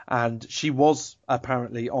film. And she was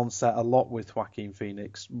apparently on set a lot with Joaquin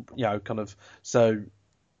Phoenix.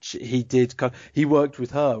 He worked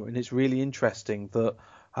with her, and it's really interesting that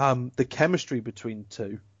the chemistry between the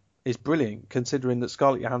two is brilliant, considering that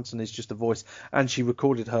Scarlett Johansson is just a voice, and she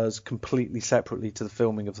recorded hers completely separately to the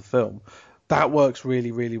filming of the film. That works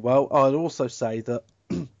really, really well. I'd also say that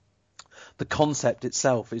the concept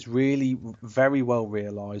itself is really very well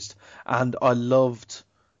realised, and I loved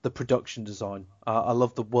the production design. I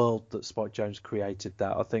love the world that Spike Jonze created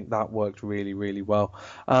there. I think that worked really, really well.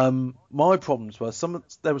 My problems were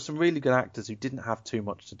there were some really good actors who didn't have too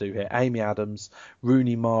much to do here. Amy Adams,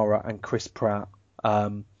 Rooney Mara, and Chris Pratt.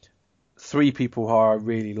 Three people who I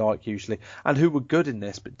really like usually, and who were good in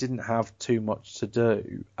this but didn't have too much to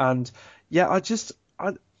do. And yeah,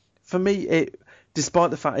 for me,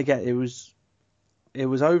 despite the fact again it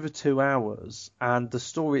was over 2 hours, and the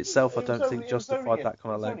story itself I don't think justified that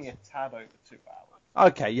kind of length. It was only a tad over 2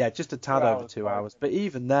 hours. Okay, yeah, just a tad over 2 hours. But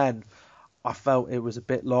even then, I felt it was a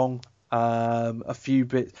bit long. A few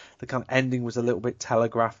bits, the kind of ending was a little bit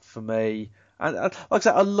telegraphed for me. And like I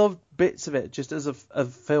said, I loved bits of it just as a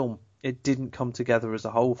film. It didn't come together as a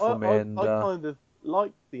whole for me. I kind of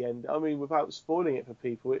liked the end. I mean, without spoiling it for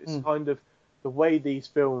people, it's kind of the way these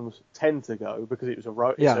films tend to go, because it was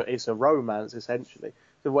it's a romance essentially.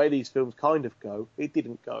 The way these films kind of go, it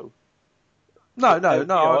didn't go. No.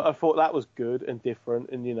 I thought that was good and different,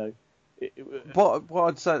 and what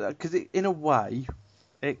I'd say, because in a way,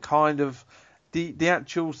 it kind of the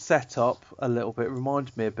actual setup a little bit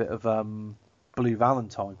reminds me a bit of Blue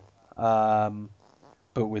Valentine.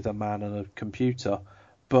 But with a man and a computer.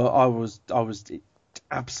 But I was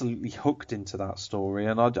absolutely hooked into that story,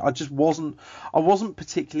 and I just wasn't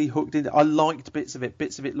particularly hooked in. I liked bits of it.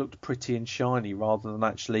 Bits of it looked pretty and shiny rather than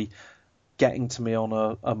actually getting to me on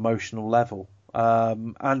a emotional level.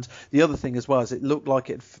 And the other thing as well is it looked like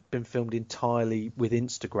it had been filmed entirely with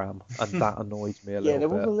Instagram, and that annoyed me a little bit. Yeah, there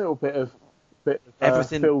was a little bit of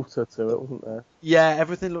everything filter to it, wasn't there? Yeah,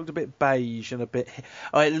 everything looked a bit beige and a bit.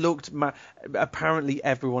 It looked. Apparently,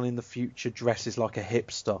 everyone in the future dresses like a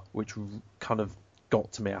hipster, which kind of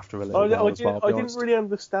got to me after a little while as well. I didn't really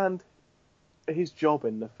understand his job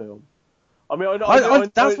in the film. I mean,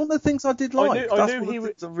 that's one of the things I did like. I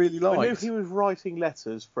really liked. I knew he was writing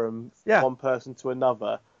letters from one person to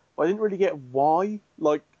another, but I didn't really get why.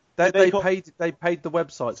 Like. They paid the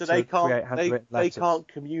website so to create handwritten letters. They can't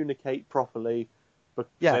communicate properly.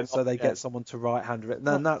 So they get someone to write handwritten.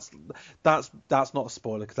 And that's not a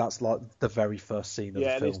spoiler, because that's like the very first scene of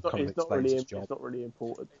the film. It's not really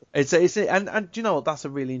important. And do you know what? That's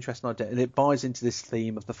a really interesting idea, and it buys into this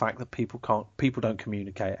theme of the fact that people don't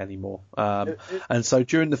communicate anymore. And so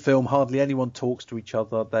during the film, hardly anyone talks to each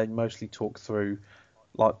other. They mostly talk through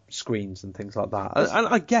like screens and things like that. And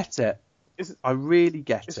I get it. I really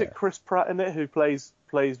get it. Is it Chris Pratt in it who plays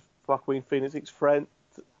Joaquin Phoenix's friend?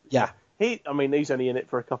 Yeah. He's only in it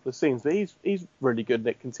for a couple of scenes, but he's really good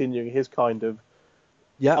at continuing his kind of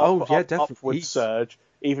definitely upward surge,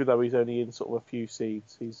 even though he's only in sort of a few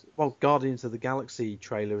scenes. Guardians of the Galaxy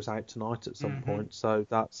trailer is out tonight at some point, so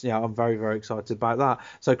that's I'm very, very excited about that.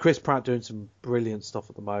 So Chris Pratt doing some brilliant stuff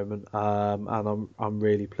at the moment, and I'm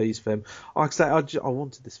really pleased for him. Like I say, I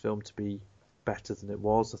wanted this film to be better than it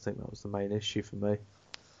was. I think that was the main issue for me.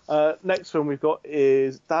 Next film we've got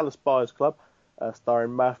is Dallas Buyers Club,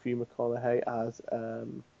 starring Matthew McConaughey as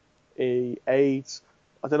a AIDS.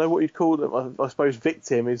 I don't know what you'd call them. I suppose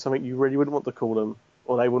victim is something you really wouldn't want to call them.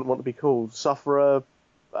 or they wouldn't want to be called, sufferer.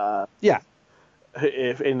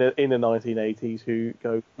 If in the 1980s, who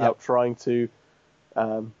go out trying to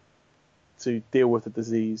deal with the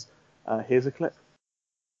disease. Here's a clip.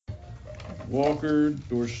 Walker,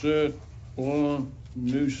 Dorsett, Blunt,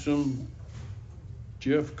 Newsom,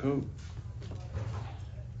 Jeffcoat.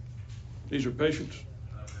 These are patients.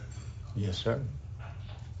 Yes, sir.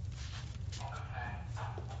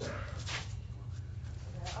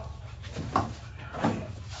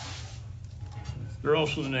 They're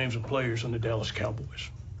also the names of players on the Dallas Cowboys.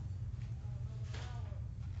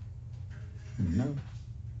 No.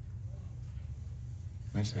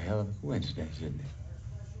 That's a hell of a coincidence, isn't it?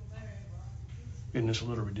 Isn't this a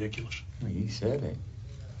little ridiculous? Well, you said it.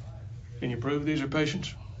 Can you prove these are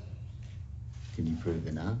patients? Can you prove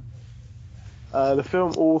they're not? The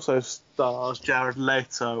film also stars Jared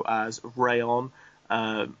Leto as Rayon,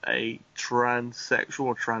 a transsexual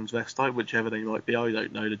or transvestite, whichever they might be. I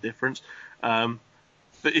don't know the difference.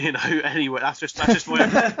 But anyway, that's just my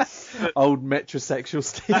own, old metrosexual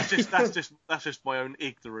Steve. That's just my own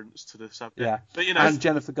ignorance to the subject. Yeah. But and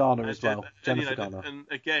Jennifer Garner as well. Jennifer Garner. And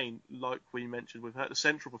again, like we mentioned with her, the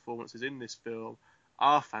central performances in this film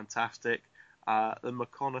are fantastic. The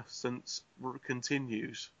reconnaissance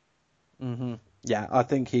continues. Mm-hmm. Yeah, I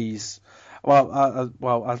think he's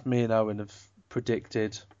well, as me and Owen have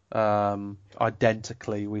predicted,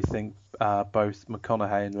 identically, we think both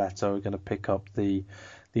McConaughey and Leto are going to pick up the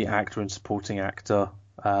actor and supporting actor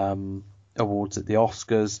awards at the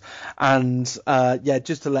Oscars. And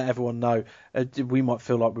just to let everyone know, we might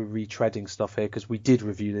feel like we're retreading stuff here because we did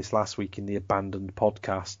review this last week in the Abandoned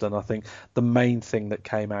podcast, and I think the main thing that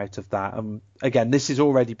came out of that, again, this has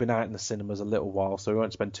already been out in the cinemas a little while, so we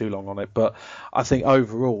won't spend too long on it, but I think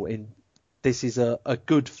overall this is a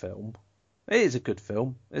good film. It is a good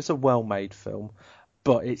film. It's a well-made film,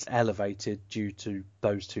 but it's elevated due to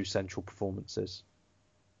those two central performances.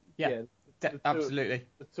 Yeah, absolutely.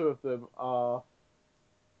 The two of them are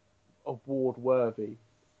award-worthy.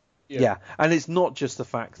 Yeah, and it's not just the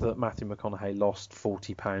fact that Matthew McConaughey lost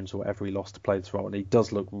 40 pounds or whatever he lost to play this role, and he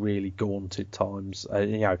does look really gaunt at times.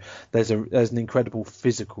 There's an incredible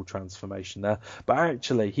physical transformation there, but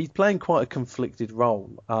actually he's playing quite a conflicted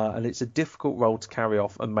role, and it's a difficult role to carry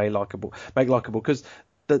off and make likeable because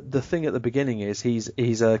the thing at the beginning is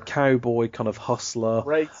he's a cowboy kind of hustler,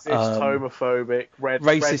 racist, homophobic,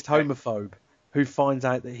 homophobe who finds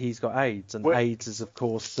out that he's got AIDS, and AIDS is of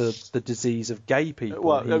course the disease of gay people.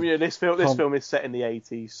 Well, this film is set in the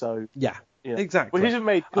 80s, so exactly. Which isn't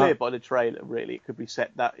made clear by the trailer. Really, it could be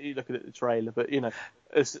set that you looking at the trailer, but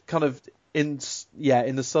it's kind of in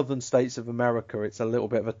the southern states of America, it's a little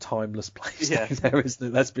bit of a timeless place there, isn't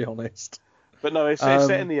it? Let's be honest. But no, it's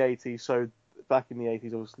set in the 80s, so back in the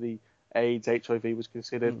 80s, obviously, AIDS, HIV was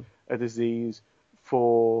considered a disease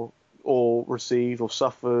for or received or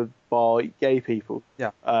suffered by gay people.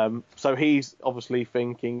 Yeah. So he's obviously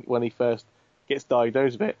thinking when he first gets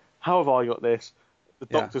diagnosed with it, how have I got this? The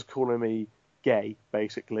doctor's calling me gay,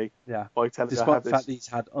 basically. Yeah. By telling Despite the fact that he's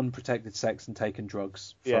had unprotected sex and taken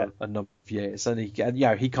drugs for a number of years, and he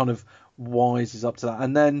kind of wises up to that,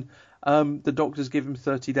 and then the doctors give him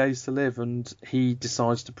 30 days to live, and he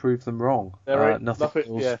decides to prove them wrong.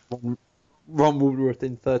 Nothing Ron Woodworth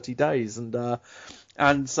in 30 days,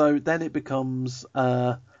 and so then it becomes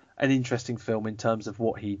an interesting film in terms of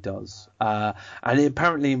what he does. And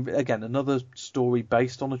apparently, again, another story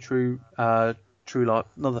based on a true life,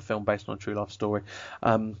 another film based on a true life story.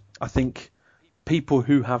 I think people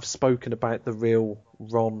who have spoken about the real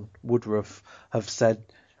Ron Woodworth have said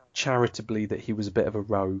charitably that he was a bit of a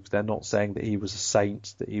rogue. They're not saying that he was a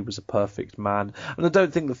saint, that he was a perfect man. And I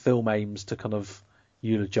don't think the film aims to kind of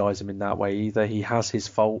eulogize him in that way either. He has his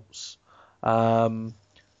faults.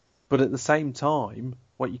 But at the same time,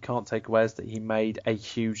 what you can't take away is that he made a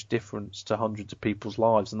huge difference to hundreds of people's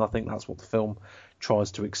lives, and I think that's what the film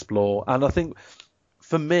tries to explore. And I think,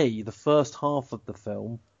 for me, the first half of the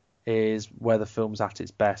film is where the film's at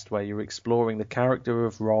its best, where you're exploring the character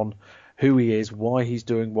of Ron, who he is, why he's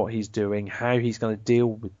doing what he's doing, how he's going to deal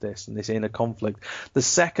with this and this inner conflict. The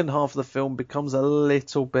second half of the film becomes a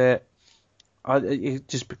little bit... it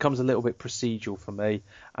just becomes a little bit procedural for me,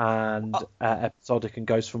 and episodic, and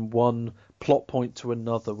goes from one plot point to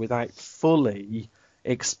another without fully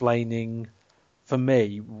explaining, for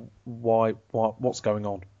me, what's going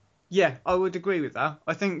on. Yeah, I would agree with that.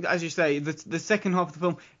 I think, as you say, the second half of the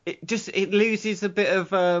film, it loses a bit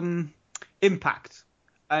of impact,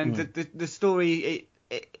 and the story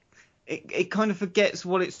it kind of forgets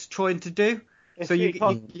what it's trying to do. So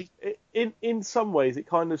in some ways, it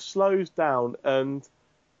kind of slows down and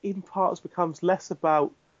in parts becomes less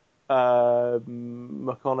about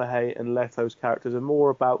McConaughey and Leto's characters are more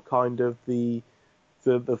about kind of the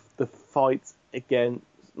fight against,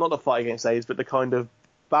 not the fight against AIDS, but the kind of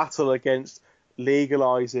battle against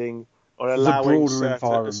legalizing or allowing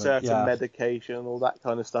certain medication and all that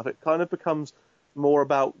kind of stuff. It kind of becomes more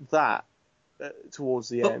about that towards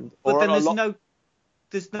the end. But then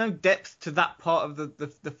there's no depth to that part of the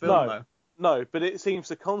film, though. No, but it seems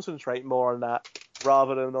to concentrate more on that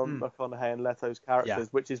rather than on McConaughey and Leto's characters,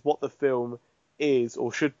 which is what the film is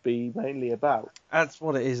or should be mainly about. That's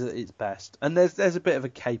what it is at its best. And there's a bit of a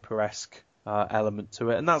caper-esque element to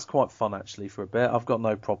it, and that's quite fun actually for a bit. I've got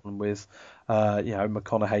no problem with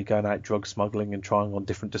McConaughey going out drug smuggling and trying on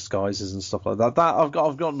different disguises and stuff like that. I've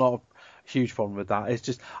got not a huge problem with that. It's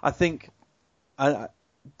just I think the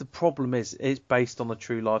problem is it's based on a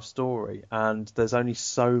true life story, and there's only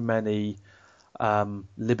so many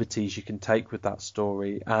liberties you can take with that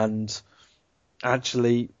story. And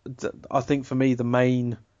actually, I think for me the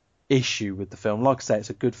main issue with the film, like I say, it's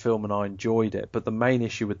a good film and I enjoyed it, but the main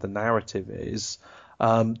issue with the narrative is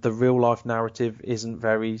the real life narrative isn't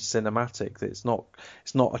very cinematic. It's not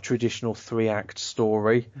a traditional 3-act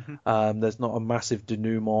story. There's not a massive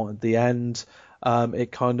denouement at the end.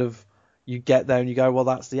 It kind of, you get there and you go, well,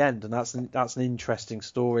 that's the end, and that's an interesting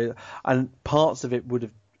story. And parts of it would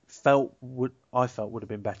have would have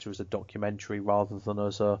been better as a documentary rather than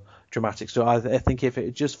as a dramatic story. I think if it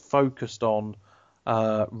had just focused on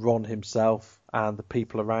Ron himself and the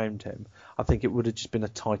people around him, I think it would have just been a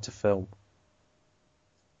tighter film.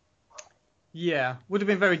 Yeah, would have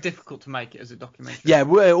been very difficult to make it as a documentary. Yeah,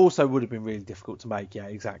 it also would have been really difficult to make. Yeah,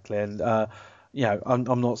 exactly. And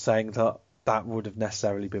I'm not saying that would have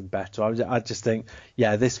necessarily been better. I just think,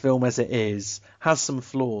 this film as it is has some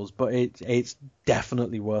flaws, but it's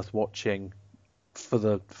definitely worth watching for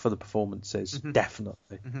the performances.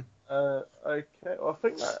 Definitely. Okay, well, I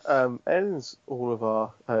think that ends all of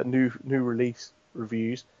our new release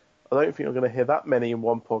reviews. I don't think I'm going to hear that many in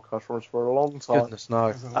one podcast from us for a long time. Goodness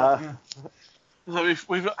no. So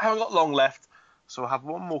we haven't got long left, so we'll have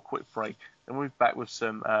one more quick break, and we'll be back with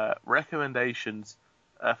some recommendations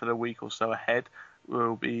for the week or so ahead.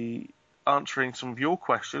 We'll be answering some of your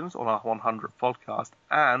questions on our 100th podcast,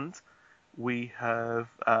 and we have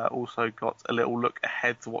also got a little look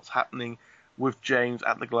ahead to what's happening with James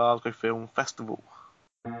at the Glasgow Film Festival.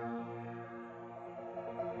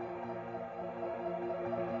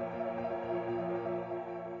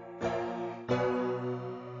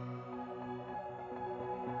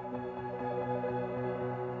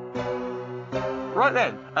 Right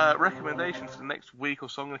then, recommendations for the next week or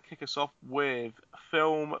so. I'm going to kick us off with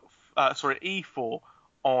E4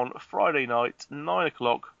 on Friday night, 9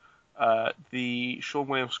 o'clock. The Sean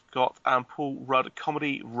William Scott and Paul Rudd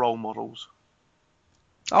comedy Role Models.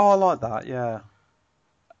 Oh, I like that.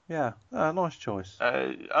 Yeah, nice choice.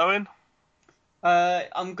 Owen?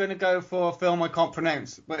 I'm going to go for a film I can't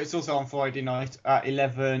pronounce, but it's also on Friday night at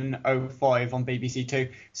 11:05 on BBC Two.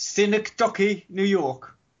 Synecdoche, New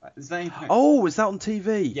York. Is that on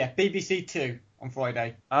TV? Yeah, BBC Two on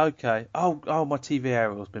Friday. Okay. Oh, my TV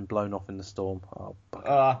aerial's been blown off in the storm. Oh,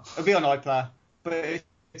 it'll be on iPlayer, but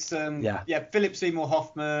it's Philip Seymour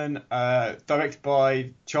Hoffman, directed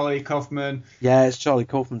by Charlie Kaufman. Yeah, it's Charlie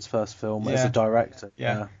Kaufman's first film as a director.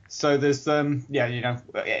 Yeah. So there's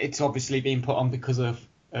it's obviously been put on because of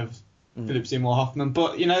Philip Seymour Hoffman,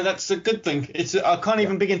 but that's a good thing. I can't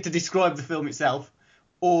even begin to describe the film itself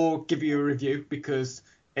or give you a review because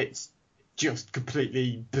it's just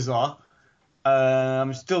completely bizarre.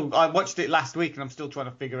 I watched it last week and I'm still trying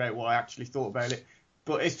to figure out what I actually thought about it.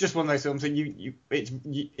 But it's just one of those films, and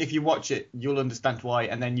if you watch it, you'll understand why,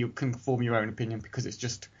 and then you can form your own opinion because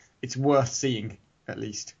it's worth seeing at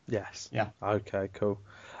least. Yes. Yeah. Okay. Cool.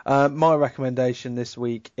 My recommendation this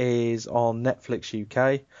week is on Netflix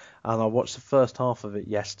UK, and I watched the first half of it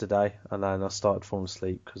yesterday, and then I started falling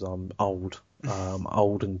asleep because I'm old.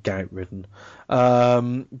 Old and gout-ridden.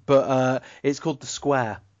 But it's called The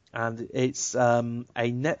Square. And it's a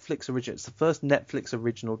Netflix original. It's the first Netflix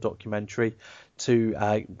original documentary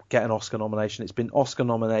to get an Oscar nomination. It's been Oscar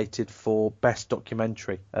nominated for Best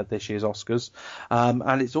Documentary at this year's Oscars.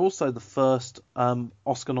 And it's also the first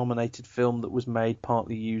Oscar nominated film that was made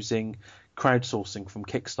partly using crowdsourcing from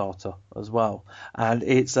Kickstarter as well. And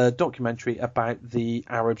it's a documentary about the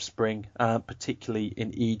Arab Spring, particularly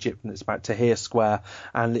in Egypt, and it's about Tahrir Square.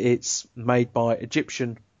 And it's made by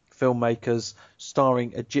Egyptian filmmakers,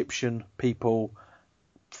 starring Egyptian people,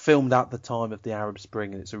 filmed at the time of the Arab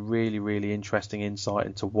Spring, and it's a really, really interesting insight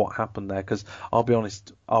into what happened there. Because I'll be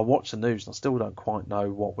honest, I watched the news and I still don't quite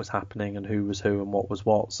know what was happening and who was who and what was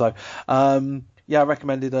what. So I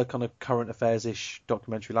recommended a kind of current affairs-ish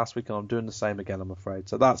documentary last week, and I'm doing the same again, I'm afraid.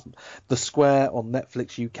 So that's The Square on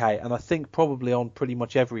Netflix UK, and I think probably on pretty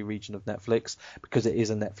much every region of Netflix, because it is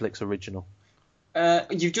a Netflix original.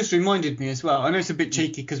 You've just reminded me as well. I know it's a bit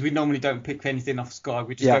cheeky because we normally don't pick anything off Sky.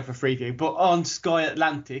 We just go for Freeview. But on Sky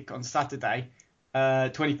Atlantic on Saturday,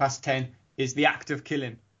 10:20 is The Act of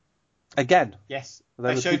Killing. Again? Yes.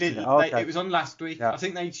 They showed it. Okay. It was on last week. Yeah. I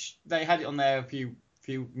think they had it on there a few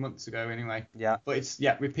months ago anyway. Yeah. But it's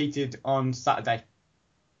repeated on Saturday.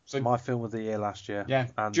 So my film of the year last year. Yeah.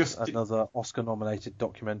 And just another Oscar-nominated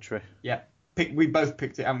documentary. Yeah. We both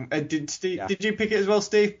picked it. Did you pick it as well,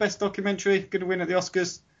 Steve? Best documentary, going to win at the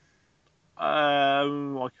Oscars?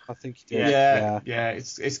 I think he did. Yeah.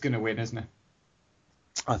 It's going to win, isn't it?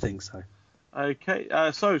 I think so. Okay.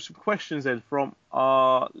 So some questions then from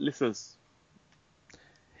our listeners.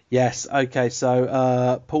 Yes. Okay.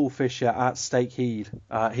 So Paul Fisher at Stakeheed,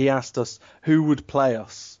 he asked us who would play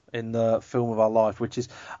us in the film of our life, which is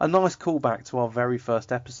a nice callback to our very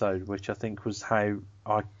first episode, which I think was how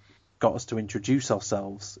I got us to introduce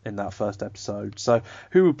ourselves in that first episode. So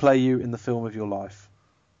who would play you in the film of your life?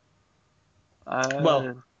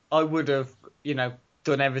 Well, I would have,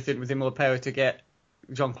 done everything within my power to get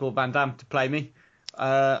Jean-Claude Van Damme to play me.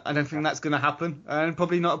 I don't think that's going to happen, and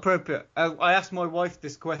probably not appropriate. I asked my wife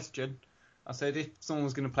this question. I said, if someone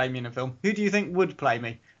was going to play me in a film, who do you think would play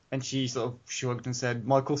me? And she sort of shrugged and said,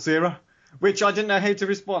 Michael Cera. Which I didn't know how to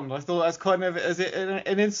respond. I thought that's kind of, is it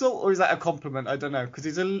an insult or is that a compliment? I don't know, because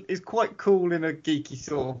he's quite cool in a geeky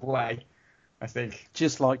sort of way, I think.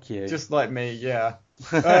 Just like you. Just like me, yeah.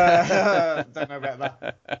 Don't know about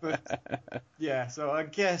that. But yeah, so I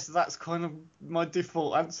guess that's kind of my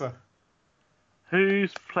default answer.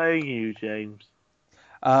 Who's playing you, James?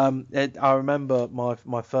 I remember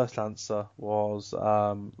my first answer was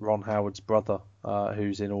Ron Howard's brother,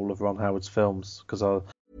 who's in all of Ron Howard's films, because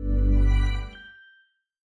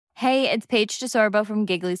Hey, it's Paige DeSorbo from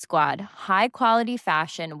Giggly Squad. High quality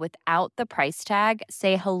fashion without the price tag.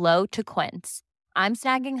 Say hello to Quince. I'm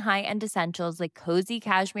snagging high-end essentials like cozy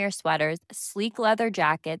cashmere sweaters, sleek leather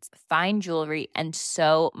jackets, fine jewelry, and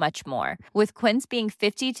so much more. With Quince being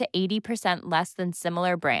 50 to 80% less than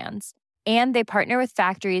similar brands. And they partner with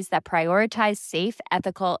factories that prioritize safe,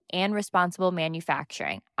 ethical, and responsible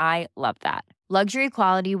manufacturing. I love that. Luxury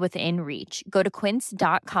quality within reach. Go to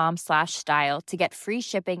quince.com/style to get free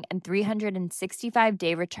shipping and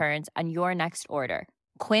 365-day returns on your next order.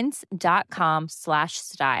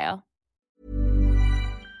 Quince.com/style.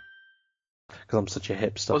 Because I'm such a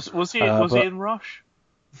hipster. Was he in Rush?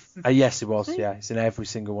 Yes, he was. Yeah, he's in every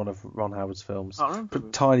single one of Ron Howard's films. I remember. A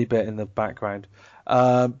tiny bit in the background.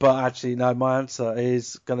 But actually, no, my answer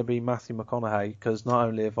is going to be Matthew McConaughey, because not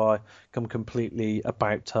only have I come completely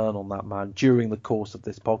about turn on that man during the course of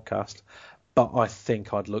this podcast, but I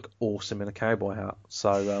think I'd look awesome in a cowboy hat.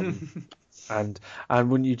 So, and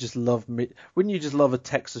wouldn't you just love me? Wouldn't you just love a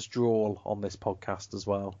Texas drawl on this podcast as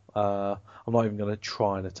well? I'm not even going to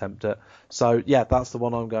try and attempt it. So yeah, that's the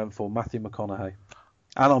one I'm going for, Matthew McConaughey.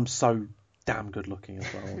 And I'm so damn good looking as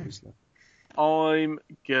well, obviously. I'm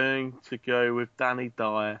going to go with Danny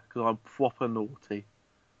Dyer because I'm proper naughty.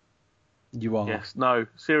 You are? Yes. No,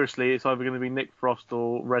 seriously, it's either going to be Nick Frost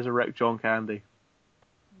or resurrect John Candy.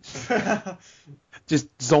 Just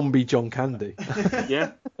zombie John Candy.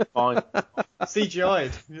 Yeah, fine.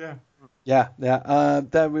 CGI'd, yeah. Yeah.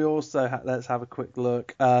 Then we also let's have a quick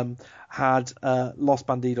look. Had Los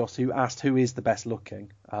Bandidos, who asked who is the best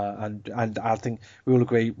looking, and I think we all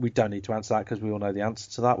agree we don't need to answer that because we all know the answer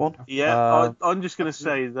to that one. Yeah, I'm just going to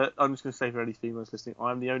say for any females listening,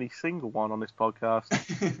 I'm the only single one on this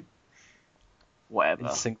podcast. Whatever.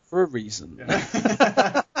 Instinct for a reason.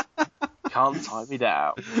 Yeah. Can't tie me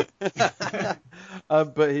down.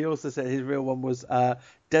 But he also said his real one was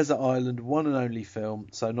Desert Island, one and only film.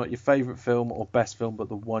 So not your favourite film or best film, but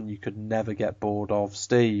the one you could never get bored of.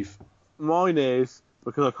 Steve? Mine is,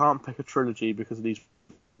 because I can't pick a trilogy because of these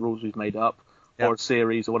rules we've made up, or a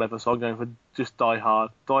series or whatever, so I'm going for just Die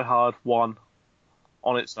Hard. Die Hard 1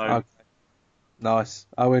 on its own. Okay. Nice.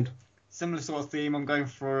 Owen? Similar sort of theme. I'm going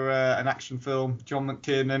for an action film. John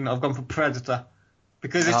McTiernan. I've gone for Predator.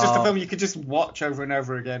 Because it's just a film you could just watch over and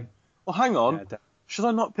over again. Well, hang on. Yeah, should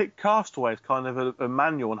I not pick Castaway as kind of a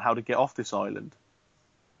manual on how to get off this island?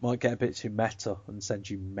 Might get a bit too meta and send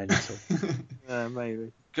you mental. Yeah,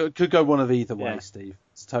 maybe. Could go one of either way, Steve.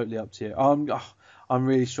 It's totally up to you. I'm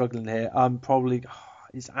really struggling here. I'm probably...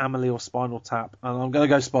 It's Amelie or Spinal Tap, and I'm going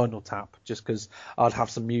to go Spinal Tap just because I'd have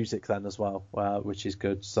some music then as well, which is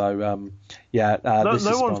good. So, no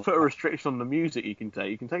one's put a restriction on the music you can take.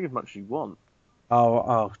 You can take as much as you want.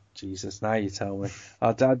 Oh, Jesus! Now you tell me.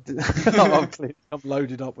 I'm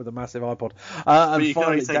loaded up with a massive iPod. But And you can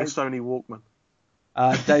only finally, take a Sony Walkman.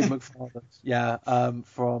 Dave McFarland,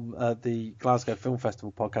 from the Glasgow Film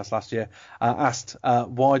Festival podcast last year, asked,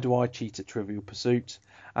 why do I cheat at Trivial Pursuit?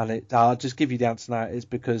 And I'll just give you the answer now. It's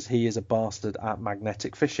because he is a bastard at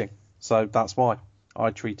magnetic fishing. So that's why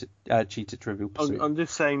I cheat at Trivial Pursuit. I'm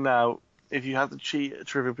just saying now, if you had to cheat at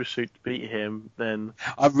Trivial Pursuit to beat him, then...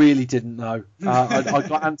 I really didn't know. I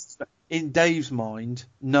got answers. In Dave's mind,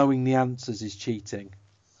 knowing the answers is cheating.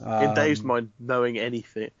 In Dave's mind, knowing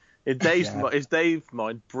anything. In Dave's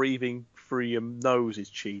mind, breathing through your nose is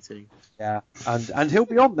cheating. Yeah, and he'll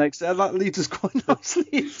be on next. That leads us quite nicely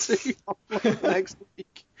into next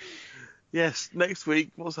week. Yes, next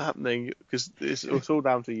week. What's happening? Because it's all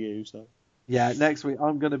down to you. So. Yeah, next week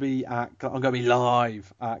I'm going to be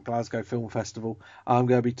live at Glasgow Film Festival. I'm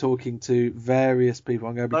going to be talking to various people.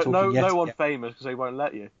 I'm going to be talking. No one famous because they won't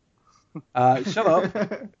let you. Shut up.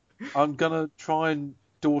 I'm going to try and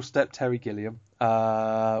doorstep Terry Gilliam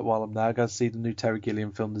while I'm there. I'm going to see the new Terry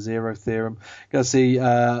Gilliam film, The Zero Theorem. Going to see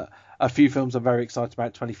a few films I'm very excited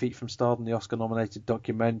about. 20 Feet from Stardom, the Oscar-nominated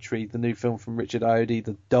documentary, the new film from Richard Ayoade,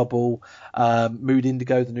 The Double, Mood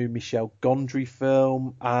Indigo, the new Michel Gondry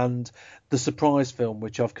film, and the surprise film,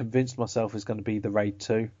 which I've convinced myself is going to be The Raid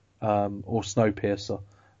 2 or Snowpiercer,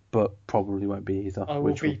 but probably won't be either. I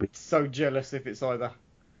will be so jealous if it's either.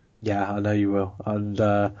 Yeah, I know you will. And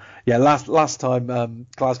last time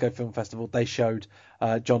Glasgow Film Festival, they showed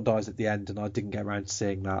John Dies at the End, and I didn't get around to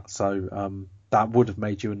seeing that, so that would have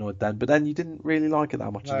made you annoyed then. But then you didn't really like it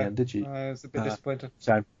that much in the end, did you? I was a bit disappointed.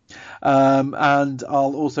 So, and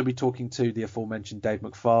I'll also be talking to the aforementioned Dave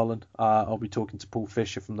McFarlane. I'll be talking to Paul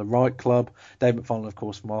Fisher from the Right Club. Dave McFarlane, of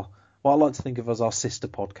course, from what I like to think of as our sister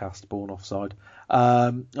podcast, Born Offside.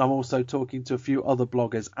 I'm also talking to a few other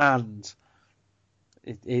bloggers, and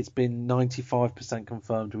it's been 95%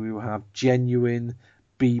 confirmed we will have genuine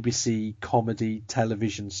BBC comedy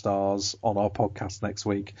television stars on our podcast next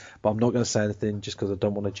week. But I'm not going to say anything just because I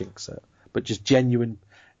don't want to jinx it. But just genuine,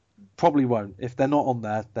 probably won't. If they're not on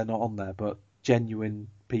there, they're not on there. But genuine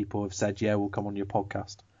people have said, yeah, we'll come on your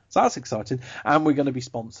podcast. So that's exciting. And we're going to be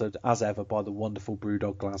sponsored, as ever, by the wonderful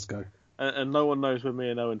Brewdog Glasgow. And no one knows where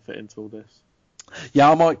me and Owen fit into all this.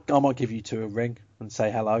 Yeah, I might give you two a ring and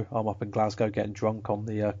say hello. I'm up in Glasgow getting drunk on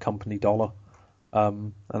the company dollar.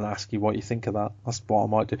 And ask you what you think of that. That's what I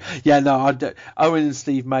might do. Yeah, no, Owen and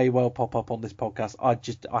Steve may well pop up on this podcast.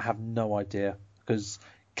 I have no idea, because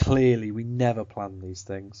clearly we never plan these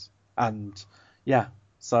things. And yeah,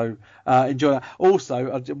 so enjoy that.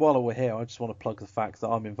 Also, while we're here, I just want to plug the fact that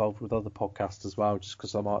I'm involved with other podcasts as well, just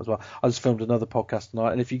because I might as well. I just filmed another podcast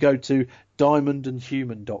tonight, and if you go to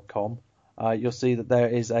diamondandhuman.com, you'll see that there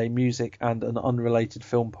is a music and an unrelated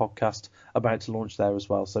film podcast about to launch there as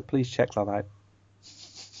well. So please check that out.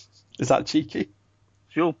 Is that cheeky?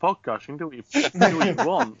 It's your podcast. You can do what you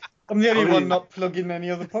want. I'm the only one not plugging any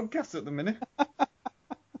other podcasts at the minute.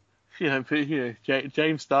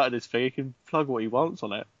 James started this thing. He can plug what he wants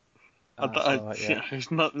on it. It's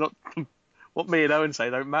not what me and Owen say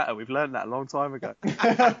don't matter. We've learned that a long time ago.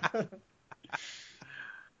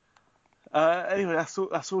 Anyway,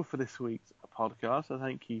 that's all for this week's podcast. I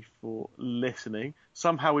thank you for listening.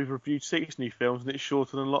 Somehow we've reviewed 6 new films, and it's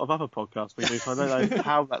shorter than a lot of other podcasts we do, so I don't know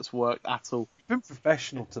how that's worked at all. You've been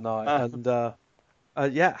professional tonight, and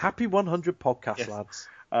happy 100 podcast, lads.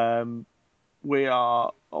 We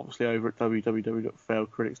are obviously over at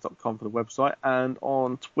www.failedcritics.com for the website, and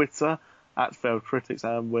on Twitter at Failed Critics,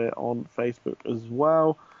 and we're on Facebook as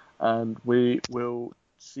well. And we will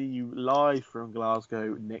see you live from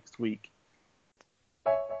Glasgow next week.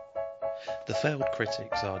 The Failed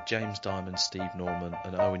Critics are James Diamond, Steve Norman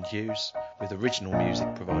and Owen Hughes, with original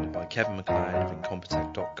music provided by Kevin MacLeod of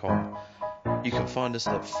Incompetech.com. You can find us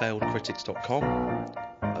at failedcritics.com,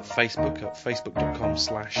 at Facebook at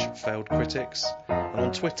facebook.com/failedcritics, and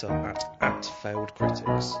on Twitter at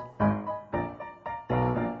failedcritics.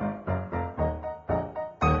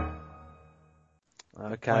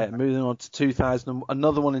 Okay, moving on to 2000,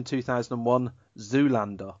 another one in 2001,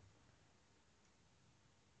 Zoolander.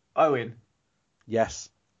 Owen. Yes.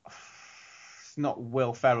 It's not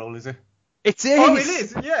Will Ferrell, is it? It is. Oh, it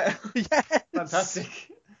is. Yeah. Yes. Fantastic.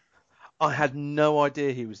 I had no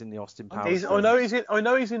idea he was in the Austin Powers. I know he's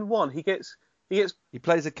in one. He plays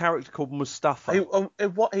a character called Mustafa.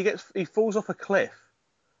 He falls off a cliff.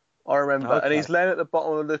 I remember, and he's laying at the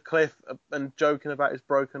bottom of the cliff and joking about his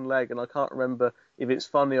broken leg, and I can't remember if it's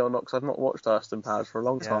funny or not because I've not watched Austin Powers for a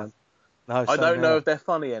long time. No, I don't know if they're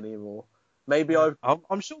funny anymore. Maybe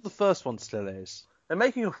I'm sure the first one still is. They're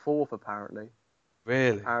making a 4th apparently.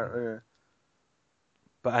 Really? Apparently, yeah.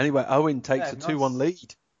 But anyway, Owen takes a nice. 2-1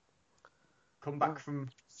 lead. Come back from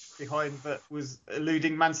behind that was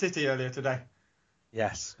eluding Man City earlier today.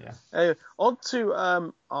 Yes. Yeah. On to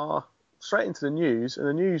our straight into the news,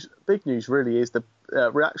 and big news really is the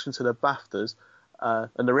reaction to the BAFTAs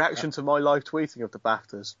and the reaction to my live tweeting of the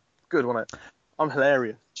BAFTAs. Good, wasn't it? I'm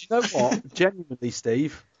hilarious. Do you know what? Genuinely,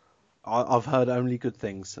 Steve, I've heard only good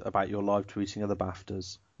things about your live tweeting of the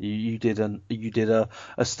BAFTAs. You did a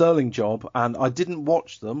sterling job, and I didn't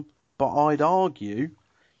watch them, but I'd argue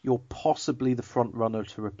you're possibly the front runner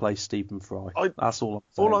to replace Stephen Fry. That's all I'm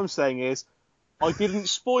saying. All I'm saying is I didn't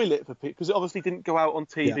spoil it for people because it obviously didn't go out on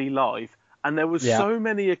TV live, and there was so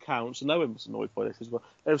many accounts, and Owen was annoyed by this as well.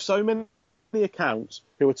 There were so many accounts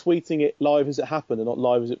who were tweeting it live as it happened and not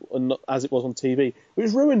live as it was on TV,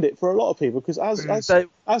 which ruined it for a lot of people because as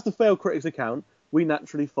the Failed Critics account, we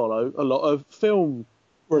naturally follow a lot of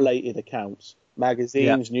film-related accounts,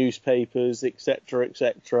 magazines, newspapers,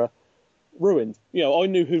 etc. Ruined. You know, I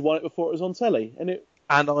knew who'd won it before it was on telly,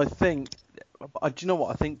 and I think, do you know what?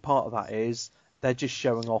 I think part of that is they're just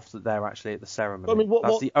showing off that they're actually at the ceremony. I mean,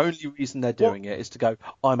 that's the only reason they're doing it is to go,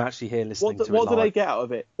 I'm actually here listening to it. What do they get out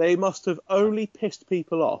of it? They must have only pissed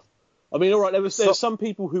people off. I mean, all right, there was some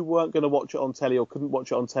people who weren't going to watch it on telly or couldn't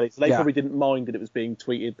watch it on telly, so they probably didn't mind that it was being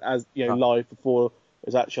tweeted as live before it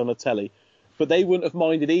was actually on the telly. But they wouldn't have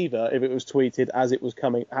minded either if it was tweeted as it was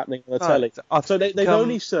happening on the telly. So they've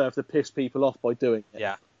only served to piss people off by doing it.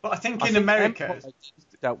 Yeah. But I think in America... Empire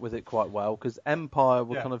dealt with it quite well, because Empire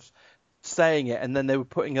were kind of saying it, and then they were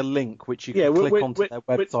putting a link which you could click onto their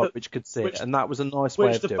website, which could see it, and that was a nice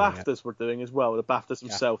way of doing it. Which the BAFTAs were doing as well. The BAFTAs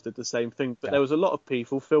themselves did the same thing. But there was a lot of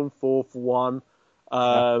people, Film 4 for one,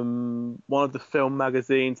 one of the film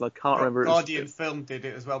magazines, I can't remember. Guardian Film did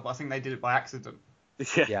it as well, but I think they did it by accident.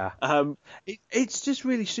 Yeah. It's just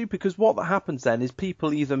really stupid because what happens then is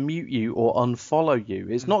people either mute you or unfollow you.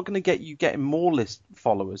 It's not going to get you getting more list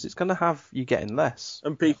followers. It's going to have you getting less.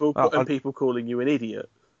 And people calling you an idiot.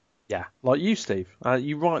 Yeah, like you, Steve.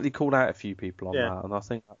 You rightly called out a few people on that, and I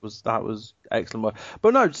think that was excellent work.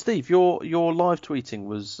 But no, Steve, your live tweeting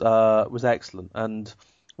was excellent, and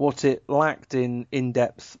what it lacked in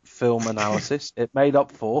in-depth film analysis, it made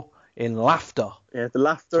up for in laughter. Yeah, the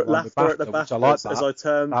laughter at the BAFTAs,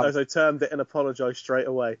 as I termed it, and apologised straight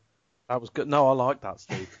away. That was good. No, I like that,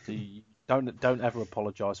 Steve. Don't ever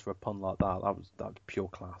apologise for a pun like that. That was pure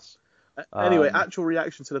class. Anyway, actual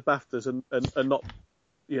reaction to the BAFTAs and not,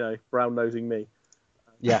 brown nosing me.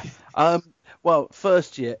 Yeah. Well,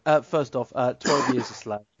 first off, 12 Years a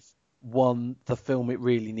Slave won the film it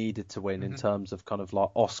really needed to win in terms of kind of like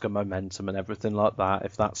Oscar momentum and everything like that,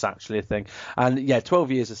 if that's actually a thing. And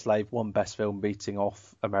 12 Years a Slave won Best Film, beating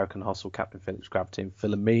off American Hustle, Captain Phillips, Gravity, and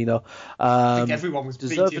Philomena. I think everyone was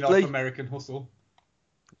beating off American Hustle.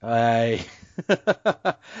 Hey.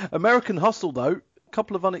 American Hustle, though, a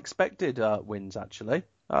couple of unexpected wins, actually,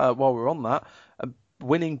 while we're on that.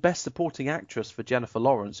 Winning Best Supporting Actress for Jennifer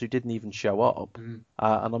Lawrence, who didn't even show up. And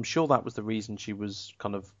I'm sure that was the reason she was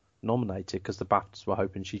kind of nominated, because the BAFTAs were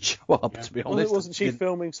hoping she'd show up, to be honest. Wasn't she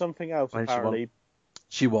filming something else, apparently?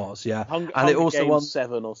 She was, yeah. And it also won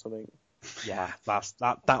 7 or something. Yeah,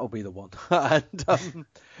 that'll be the one. And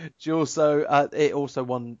she also it also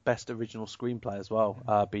won Best Original Screenplay as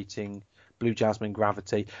well, beating Blue Jasmine,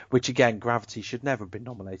 Gravity, which again, Gravity should never have been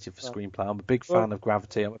nominated for screenplay. I'm a big fan of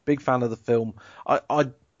Gravity. I'm a big fan of the film. I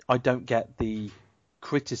don't get the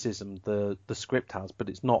criticism the script has, but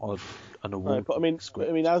it's not an award. No, but I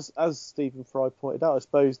mean, as Stephen Fry pointed out, I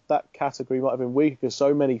suppose that category might have been weaker because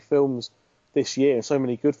so many films this year, so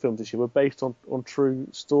many good films this year, were based on true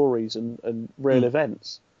stories and real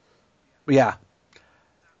events. Yeah.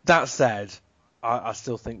 That said, I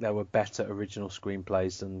still think there were better original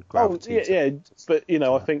screenplays than Gravity. But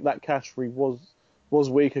I think that category was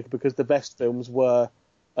weaker because the best films were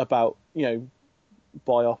about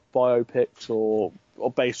biopics or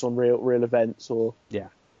based on real events or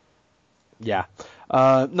No,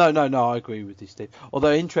 I agree with you, Steve.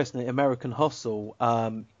 Although interestingly, American Hustle,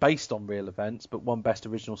 based on real events, but won Best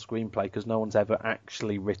Original Screenplay because no one's ever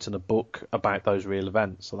actually written a book about those real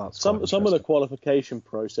events. So that's some of the qualification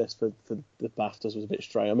process for the BAFTAs was a bit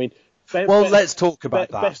strange. I mean, let's talk about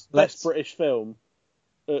that. Best British film,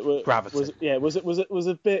 Gravity. Was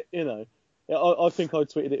a bit, I think I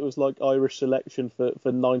tweeted it was like Irish selection for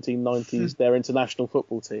 1990s their international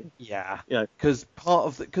football team. Yeah, because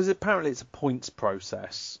apparently it's a points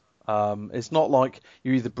process. It's not like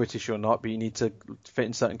you're either British or not, but you need to fit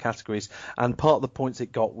in certain categories. And part of the points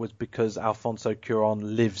it got was because Alfonso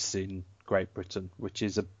Cuarón lives in Great Britain, which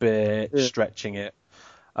is a bit stretching it,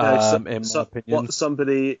 in my opinion.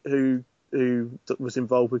 Somebody who was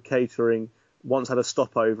involved with catering once had a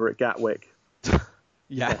stopover at Gatwick.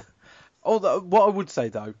 Yeah. Although, what I would say,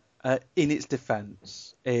 though, in its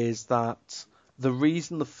defence, is that the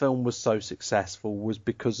reason the film was so successful was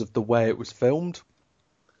because of the way it was filmed.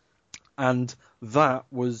 And that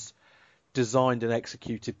was designed and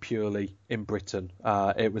executed purely in Britain.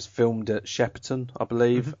 It was filmed at Shepperton, I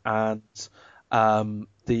believe, and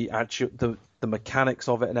the mechanics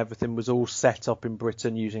of it and everything was all set up in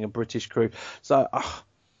Britain using a British crew. So,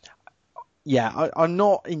 I'm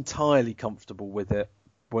not entirely comfortable with it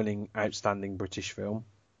winning Outstanding British Film,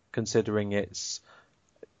 considering it's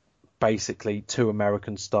basically 2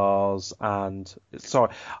 American stars and...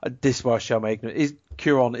 Sorry, this is where I show my ignorance. Is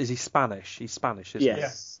Cuarón, is he Spanish? He's Spanish, isn't he?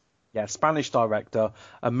 Yes. Yeah, Spanish director,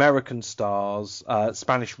 American stars,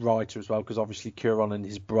 Spanish writer as well, because obviously Cuarón and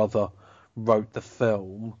his brother wrote the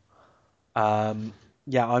film. I'm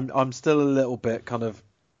still a little bit kind of...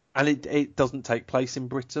 And it doesn't take place in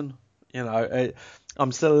Britain, you know.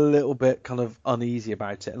 I'm still a little bit kind of uneasy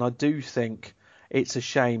about it. And I do think it's a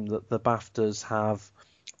shame that the BAFTAs have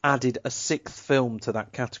added a 6th film to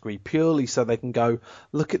that category, purely so they can go,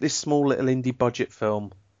 look at this small little indie budget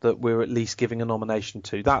film that we're at least giving a nomination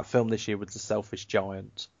to. That film this year was The Selfish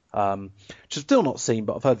Giant, which I've still not seen,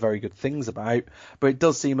 but I've heard very good things about. But it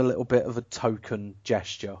does seem a little bit of a token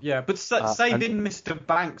gesture. Yeah, but Saving Mr.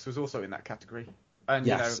 Banks was also in that category. And,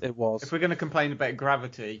 yes, it was. If we're going to complain about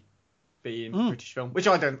Gravity being British film, which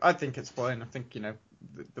I don't, I think it's fine. I think,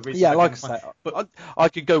 the reason... Yeah, like I say, but I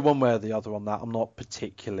could go one way or the other on that. I'm not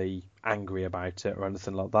particularly angry about it or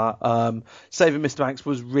anything like that. Saving Mr. Banks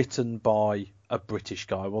was written by a British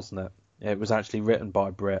guy, wasn't it? It was actually written by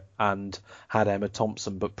a Brit and had Emma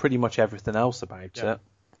Thompson, but pretty much everything else about it,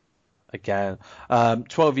 again.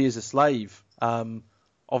 12 Years a Slave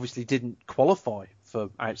obviously didn't qualify for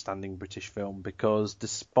Outstanding British Film because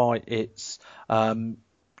despite its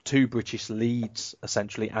 2 British leads,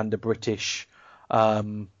 essentially, and a British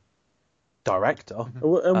director. And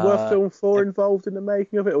were Film 4 involved in the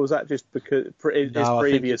making of it, or was that just because his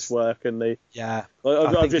previous work and the? Yeah,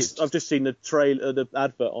 I've just seen the trailer, the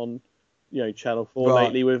advert on, Channel 4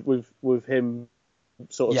 lately with him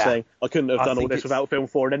sort of saying, I couldn't have done all this without Film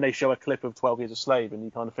 4, and then they show a clip of 12 Years a Slave, and you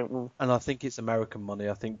kind of think, And I think it's American money.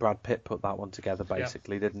 I think Brad Pitt put that one together,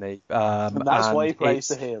 basically, didn't he? And that's why he plays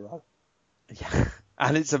the hero. Yeah,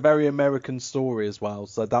 and it's a very American story as well,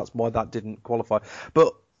 so that's why that didn't qualify.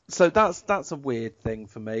 But so that's a weird thing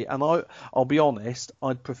for me, and I'll be honest,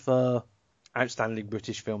 I'd prefer Outstanding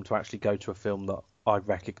British Film to actually go to a film that I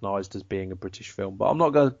recognised as being a British film, but I'm not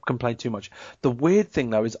going to complain too much. The weird thing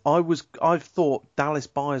though is I've thought Dallas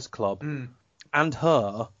Buyers Club and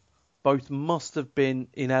Her both must have been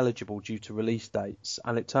ineligible due to release dates,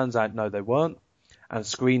 and it turns out no, they weren't, and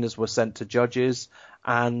screeners were sent to judges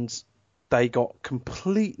and they got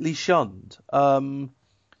completely shunned.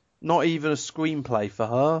 Not even a screenplay for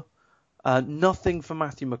Her. Nothing for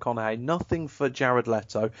Matthew McConaughey, nothing for Jared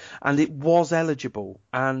Leto, and it was eligible,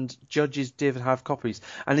 and judges did have copies.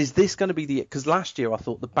 And is this going to be because last year I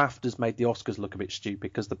thought the BAFTAs made the Oscars look a bit stupid,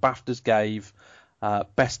 because the BAFTAs gave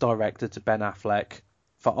Best Director to Ben Affleck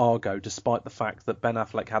for Argo, despite the fact that Ben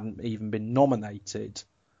Affleck hadn't even been nominated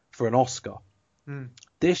for an Oscar.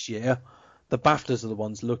 This year, the BAFTAs are the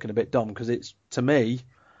ones looking a bit dumb, because it's, to me,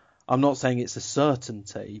 I'm not saying it's a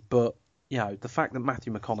certainty, but the fact that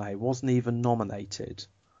Matthew McConaughey wasn't even nominated,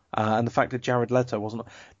 and the fact that Jared Leto wasn't,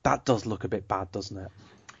 that does look a bit bad, doesn't it?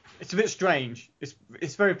 It's a bit strange.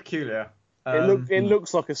 It's very peculiar. It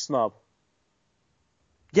looks like a snub.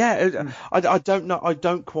 Yeah, I don't know. I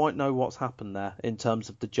don't quite know what's happened there in terms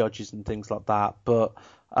of the judges and things like that. But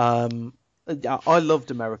I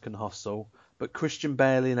loved American Hustle, but Christian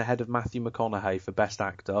Bale in ahead of Matthew McConaughey for Best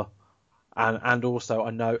Actor. And also,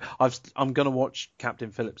 I know I'm going to watch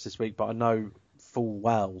Captain Phillips this week, but I know full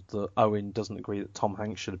well that Owen doesn't agree that Tom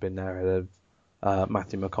Hanks should have been there ahead of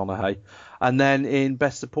Matthew McConaughey. And then in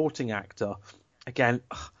Best Supporting Actor, again,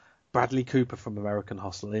 Bradley Cooper from American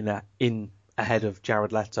Hustle in ahead of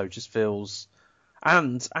Jared Leto just feels.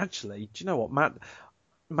 And actually, do you know what?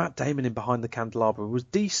 Matt Damon in Behind the Candelabra was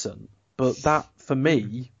decent, but that, for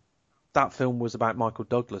me, that film was about Michael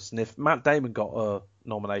Douglas, and if Matt Damon got a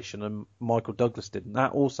nomination and Michael Douglas didn't,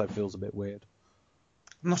 that also feels a bit weird.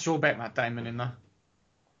 I'm not sure about Matt Damon in there.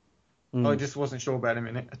 I just wasn't sure about him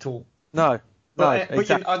in it at all. No,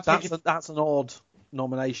 exactly. That's an odd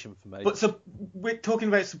nomination for me. But so we're talking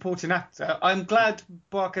about supporting actor. I'm glad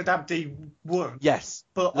Barkhad Abdi won. Yes,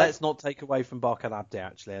 but let's not take away from Barkhad Abdi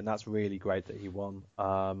actually, and that's really great that he won.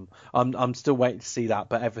 I'm still waiting to see that,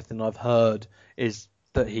 but everything I've heard is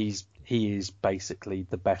that he is basically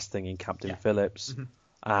the best thing in Captain Phillips.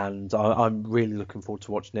 and I'm really looking forward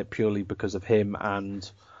to watching it purely because of him and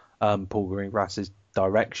Paul Greengrass's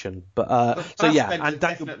direction. But so yeah, and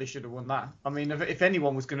definitely should have won that. I mean, if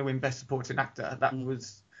anyone was going to win Best Supporting Actor, that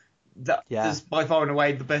was by far and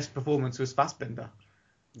away the best performance was Fassbender.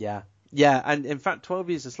 Yeah, and in fact, 12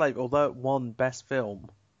 Years a Slave, although it won Best Film,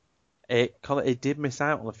 it did miss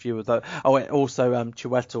out on a few of those. Oh, and also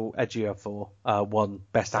Chiwetel Ejiofor won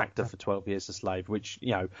Best Actor for 12 Years a Slave, which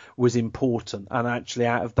was important. And actually,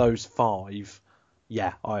 out of those 5,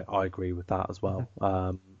 yeah, I agree with that as well.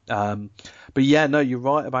 But yeah, no, you're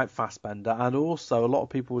right about Fassbender, and also a lot of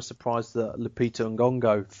people were surprised that Lupita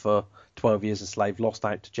Nyong'o for 12 Years a Slave lost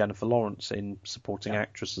out to Jennifer Lawrence in Supporting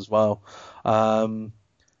Actress as well.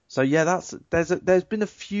 So yeah, there's been a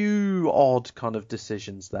few odd kind of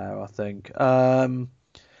decisions there, I think.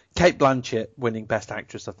 Cate Blanchett winning Best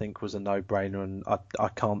Actress, I think, was a no-brainer, and I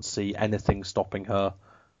can't see anything stopping her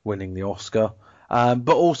winning the Oscar. But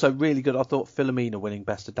also really good, I thought Philomena winning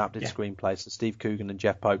Best Adapted Screenplay, so Steve Coogan and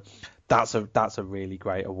Jeff Pope, that's a really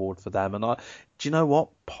great award for them. And do you know what?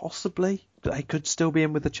 Possibly they could still be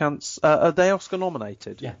in with a chance. Are they Oscar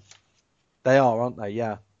nominated? Yeah, they are, aren't they?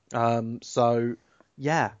 Yeah. So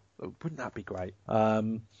yeah, wouldn't that be great?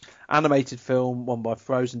 Animated film won by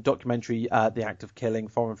Frozen, documentary The Act of Killing,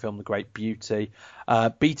 foreign film The Great Beauty,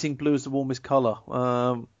 Beating Blue is the Warmest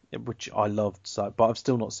Colour, which I loved, but I've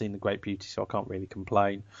still not seen The Great Beauty, so I can't really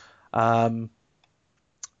complain. Yeah,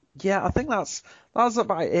 I think that's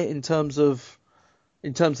about it in terms of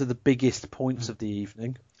the biggest points of the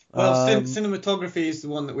evening. Well, cinematography is the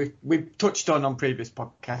one that we've touched on previous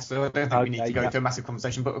podcasts, so I don't think we need to go into a massive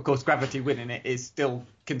conversation. But of course, Gravity winning it is still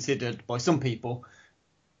considered by some people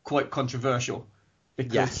quite controversial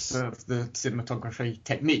because of the cinematography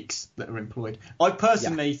techniques that are employed. I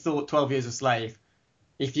personally thought 12 Years a Slave,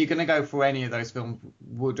 if you're going to go for any of those films,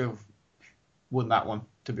 would have won that one,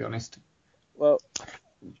 to be honest. Well,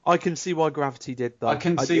 I can see why Gravity did that. I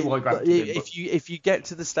can see why Gravity did. If you get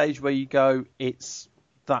to the stage where you go, it's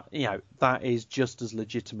that that is just as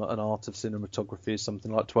legitimate an art of cinematography as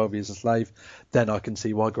something like 12 Years a Slave, then I can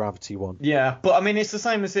see why Gravity won. Yeah, but I mean, it's the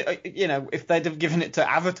same as if they'd have given it to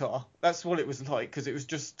Avatar, that's what it was like, because it was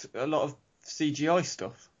just a lot of CGI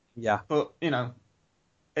stuff. Yeah. But there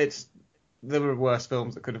were worse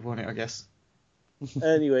films that could have won it, I guess.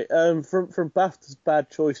 Anyway, from BAFTA's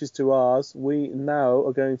bad choices to ours, we now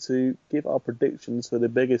are going to give our predictions for the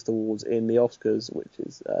biggest awards in the Oscars, which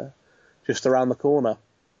is just around the corner.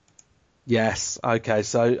 Yes. Okay.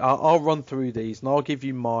 So I'll run through these and I'll give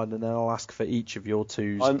you mine, and then I'll ask for each of your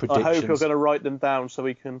two's predictions. I hope you're going to write them down so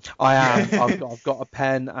we can. I am. I've got a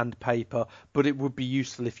pen and paper, but it would be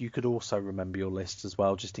useful if you could also remember your lists as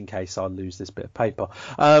well, just in case I lose this bit of paper.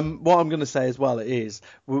 What I'm going to say as well is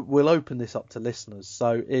we'll open this up to listeners.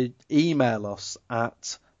 So email us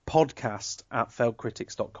at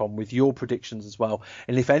podcast@failedcritics.com with your predictions as well.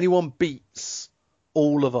 And if anyone beats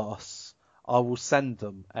all of us, I will send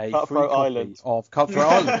them a free copy of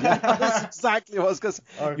Cutthroat Island. Yeah, that's exactly what I was going to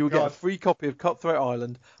say. You'll get a free copy of Cutthroat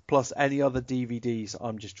Island plus any other DVDs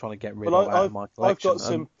I'm just trying to get rid of out of my collection. I've got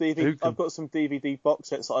some DVD box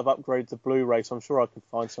sets that I've upgraded to Blu-ray, so I'm sure I could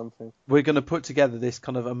find something. We're going to put together this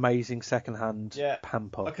kind of amazing second-hand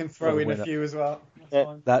pamper. I can throw in a few as well.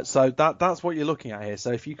 That's what you're looking at here.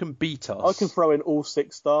 So if you can beat us, I can throw in all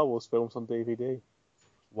 6 Star Wars films on DVD.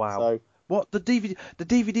 Wow. So, what the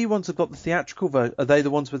DVD ones have got the theatrical version? Are they the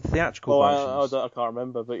ones with the theatrical versions? I can't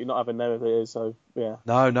remember, but you're not having them if it is. So yeah.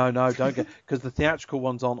 No, don't get, because the theatrical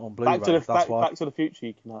ones aren't on Blu-ray. Back to the Future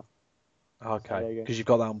you can have. Okay, because you've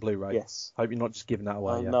got that on Blu-ray. Yes. Hope you're not just giving that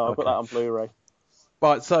away. No, I've got that on Blu-ray.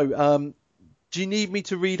 Right. So do you need me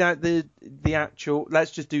to read out the actual?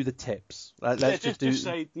 Let's just do the tips. Let's just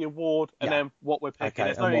say the award and then what we're picking.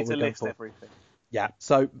 There's no need to list everything. Yeah,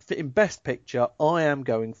 so in Best Picture, I am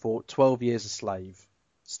going for 12 Years a Slave.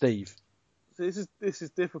 Steve? So this is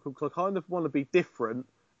difficult because I kind of want to be different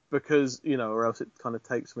because, or else it kind of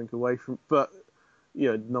takes something away from... But,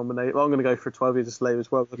 nominate... Well, I'm going to go for 12 Years a Slave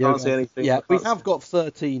as well. I can't see anything... Yeah, we have got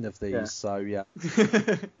 13 of these, so yeah.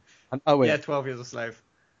 And, 12 Years a Slave.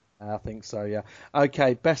 I think so, yeah.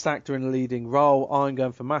 Okay, Best Actor in a Leading Role, I'm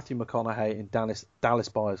going for Matthew McConaughey in Dallas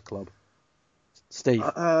Buyers Club. Steve?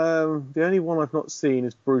 The only one I've not seen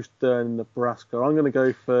is Bruce Dern in Nebraska. I'm going to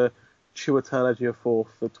go for Chiwetel Ejiofor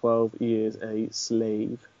for 12 Years a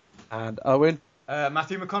Slave. And Owen?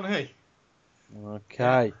 Matthew McConaughey.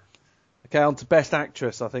 Okay. Okay, on to Best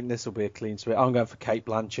Actress. I think this will be a clean sweep. I'm going for Cate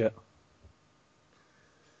Blanchett.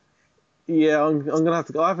 Yeah, I'm going to have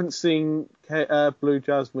to go. I haven't seen Blue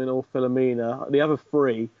Jasmine or Philomena. The other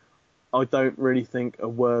 3 I don't really think are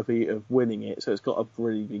worthy of winning it, so it's got to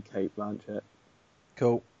really be Cate Blanchett.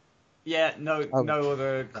 cool. Yeah, no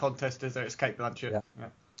other contesters. It's Kate Blanchett. Yeah.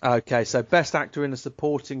 Okay, so best actor in a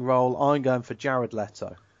supporting role, I'm going for Jared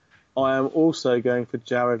Leto. I am also going for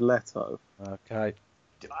Jared Leto. Okay.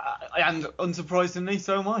 And unsurprisingly,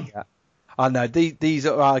 so am I. Yeah. I know, these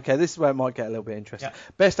are... Okay, this is where it might get a little bit interesting. Yeah.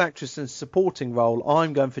 Best actress in a supporting role,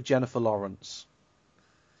 I'm going for Jennifer Lawrence.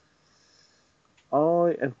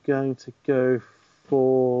 I am going to go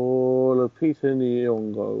for Lupita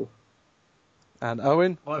Nyong'o. And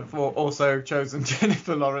Owen? I've also chosen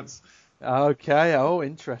Jennifer Lawrence. Okay,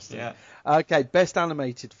 interesting. Yeah. Okay, best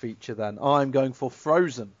animated feature then. I'm going for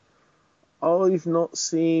Frozen. I've not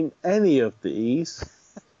seen any of these,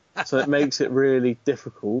 so it makes it really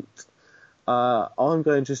difficult. I'm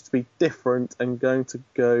going just to be different and going to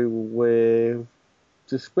go with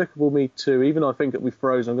Despicable Me 2. Even though I think it'll be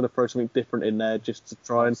Frozen, I'm going to throw something different in there just to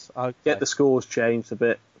try and get the scores changed a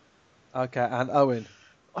bit. Okay, and Owen?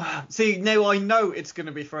 See, now I know it's going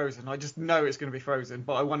to be Frozen. I just know it's going to be Frozen,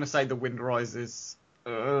 but I want to say The Wind Rises.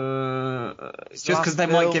 Just because they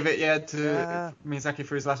might give it, to Miyazaki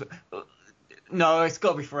for his last... No, it's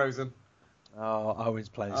got to be Frozen. Oh, Owen's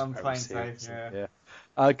playing I'm playing safe, yeah.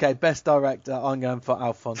 Okay, best director, I'm going for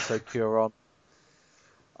Alfonso Cuarón.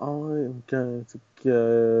 I'm going to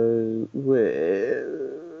go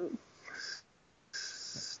with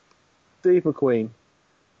Steve McQueen.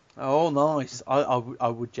 Oh, nice. I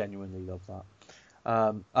would genuinely love that.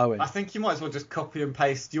 Owen? I think you might as well just copy and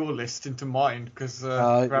paste your list into mine, because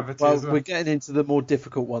Gravity as well. We're getting into the more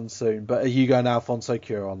difficult ones soon, but are you going Alfonso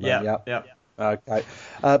Cuarón then? Yeah. Okay.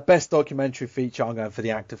 Best documentary feature, I'm going for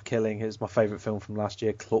The Act of Killing. It's my favourite film from last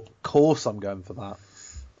year. Of course I'm going for that.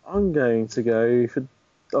 I'm going to go for...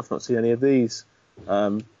 I've not seen any of these, but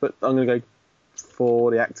I'm going to go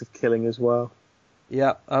for The Act of Killing as well.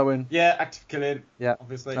 Yeah, Owen? Yeah, Act of Killing, yeah,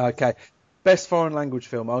 obviously. Okay. Best foreign language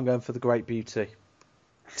film, I'm going for The Great Beauty.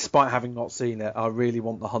 Despite having not seen it, I really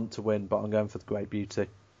want The Hunt to win, but I'm going for The Great Beauty.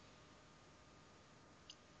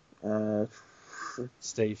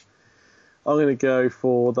 Steve? I'm going to go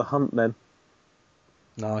for The Hunt then.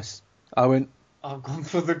 Nice. Owen? I've gone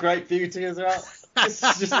for The Great Beauty as well. It's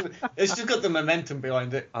just got the momentum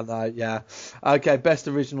behind it. I know, yeah. Okay, best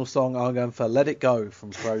original song, I'm going for Let It Go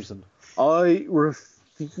from Frozen. I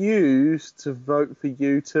refuse to vote for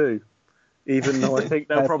U2, even though I think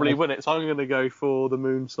they'll probably win it, so I'm going to go for the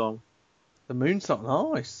Moon Song. The Moon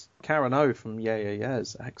Song, nice. Karen O from Yeah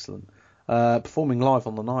is excellent. Performing live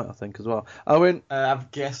on the night, I think, as well. Owen? I have a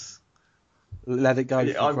guess. Let It Go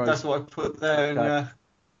from Frozen. That's what I put there.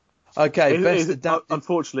 Okay,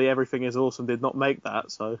 unfortunately, Everything Is Awesome did not make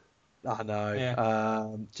that, so... I know.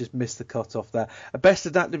 Yeah. Just missed the cut off there. Best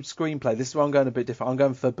adapted screenplay. This is where I'm going a bit different. I'm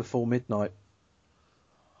going for Before Midnight.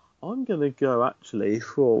 I'm going to go, actually,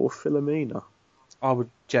 for Philomena. I would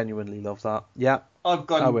genuinely love that. Yeah. I've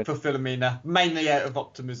gone for Philomena, mainly out of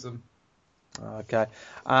optimism. Okay.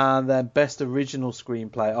 And then best original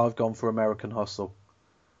screenplay, I've gone for American Hustle.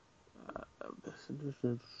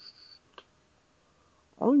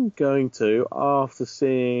 I'm going to, after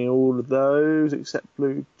seeing all of those, except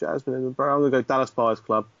Blue Jasmine and Brown, I'm going to go Dallas Buyers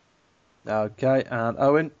Club. Okay, and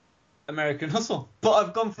Owen? American Hustle. But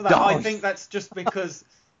I've gone for that. I think that's just because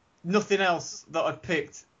nothing else that I've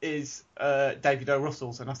picked is David O.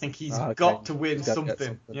 Russell's, and I think he's got to win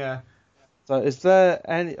something. Yeah. So is there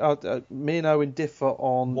any... me and Owen differ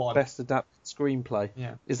on best adapted screenplay.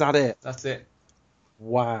 Yeah. Is that it? That's it.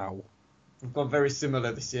 Wow. We've gone very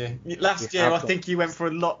similar this year. Last year, I think you went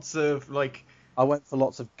for lots of, I went for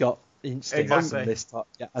lots of gut instincts this time,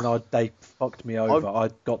 and they fucked me over. I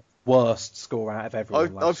got worst score out of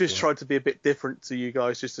everyone I've just tried to be a bit different to you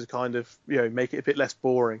guys, just to kind of, make it a bit less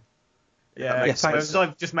boring. Yeah,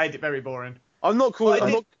 I've just made it very boring. I'm not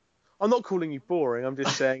calling you boring. I'm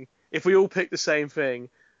just saying, if we all pick the same thing,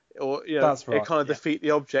 or, That's right, it kind of defeat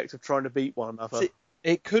the object of trying to beat one another. See,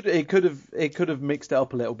 It could have mixed it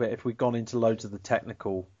up a little bit if we'd gone into loads of the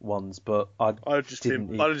technical ones, but I'd just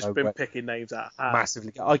been picking names out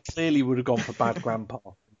massively. I clearly would have gone for Bad Grandpa,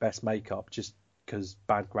 best makeup, just because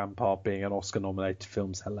Bad Grandpa being an Oscar-nominated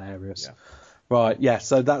film's hilarious. Yeah. Right, yeah.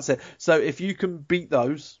 So that's it. So if you can beat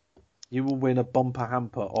those, you will win a bumper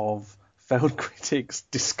hamper of Failed Critics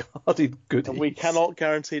discarded goodies. And we cannot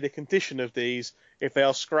guarantee the condition of these. If they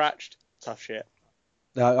are scratched, tough shit.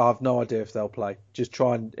 No, I have no idea if they'll play. Just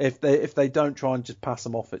try and if they don't, try and just pass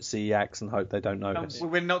them off at CEX and hope they don't notice.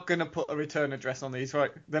 We're not going to put a return address on these,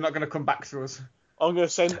 right? They're not going to come back to us. I'm going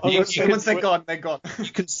to send. Once they're gone, they're gone.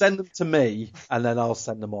 You can send them to me, and then I'll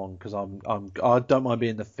send them on because I don't mind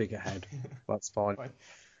being the figurehead. That's fine.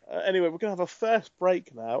 Anyway, we're going to have a first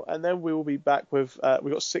break now, and then we will be back with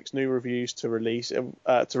we've got 6 new reviews to release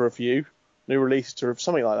to review. new releases or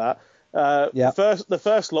something like that. The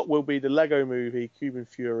first lot will be the Lego Movie, Cuban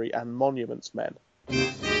Fury, and Monuments Men.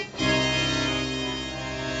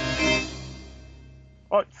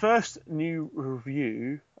 Right, first new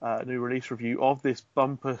release review of this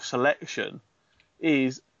bumper selection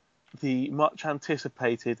is the much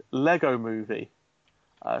anticipated Lego Movie,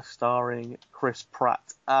 starring Chris Pratt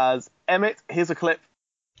as Emmett. Here's a clip.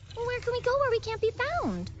 Well, where can we go where we can't be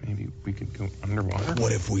found? Maybe we could go underwater?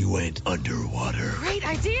 What if we went underwater? Great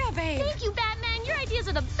idea, babe. Thank you, Batman. Your ideas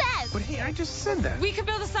are the best. But hey, I just said that. We could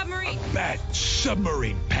build a submarine. Bat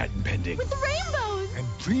submarine patent pending. With the rainbows. And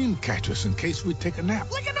dream catchers in case we take a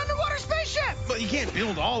nap. Like an underwater spaceship. But you can't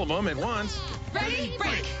build all of them at once. Ready?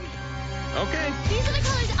 Break. Okay. These are the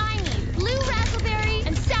colors I need. Blue raspberry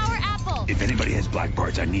and sour apple. If anybody has black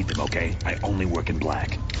parts, I need them, okay? I only work in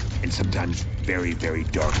black. And sometimes very, very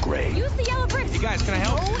dark gray. Use the yellow bricks. You guys, can I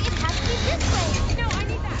help? Oh, it has to be this way. No, I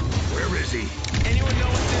need that. Where is he? Anyone know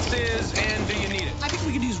what this is, and do you need it? I think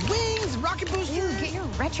we could use wings, rocket boosters. Ooh, get your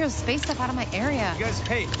retro space stuff out of my area. You guys,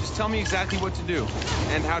 hey, just tell me exactly what to do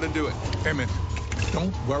and how to do it. Emmett,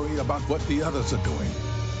 don't worry about what the others are doing.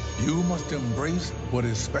 You must embrace what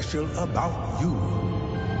is special about you.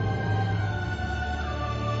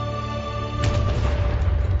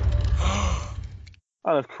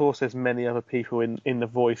 And of course, there's many other people in the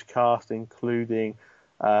voice cast, including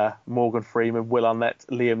Morgan Freeman, Will Arnett,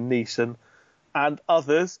 Liam Neeson, and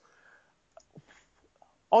others.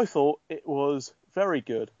 I thought it was very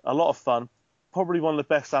good, a lot of fun. Probably one of the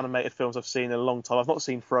best animated films I've seen in a long time. I've not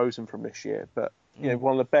seen Frozen from this year, but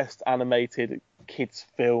one of the best animated kids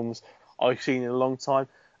films I've seen in a long time.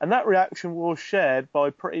 And that reaction was shared by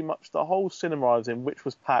pretty much the whole cinema I was in, which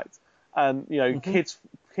was packed. And kids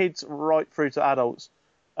right through to adults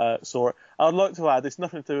saw it. I'd like to add, it's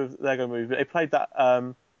nothing to do with Lego Movie. They played that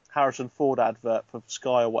Harrison Ford advert for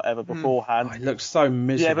Sky or whatever beforehand. Oh, it looks so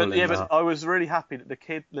miserable. But I was really happy that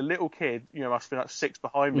the little kid, must be like 6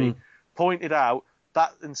 behind me, pointed out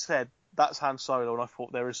that and said, "That's Han Solo," and I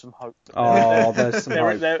thought there is some hope. Oh, there's some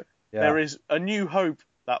hope. There is a new hope.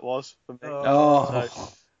 That was for me.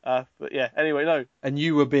 But yeah. Anyway, no. And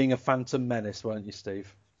you were being a Phantom Menace, weren't you,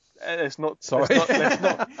 Steve? Let's not. Sorry.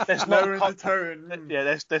 Let's not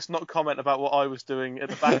comment about what I was doing at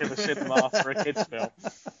the back of the cinema for a kids' film.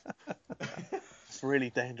 It's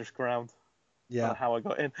really dangerous ground. Yeah. I don't know how I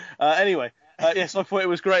got in. Anyway, yes, I thought it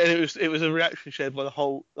was great, and it was a reaction shared by the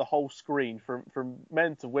whole screen, from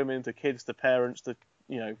men to women to kids to parents to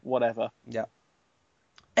whatever. Yeah.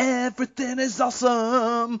 Everything is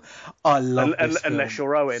awesome. I love this film. Unless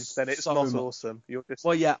you're Owen, then it's so not awesome. You're just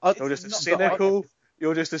You're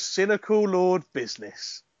just a cynical Lord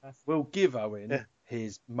Business. We'll give Owen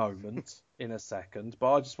his moment in a second,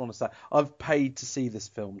 but I just want to say I've paid to see this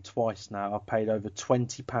film twice now. I've paid over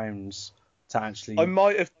 £20 to actually. I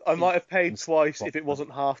might have paid twice if it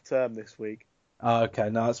wasn't half term this week. Okay,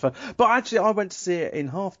 no, that's fine. But actually, I went to see it in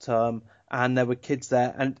half term, and there were kids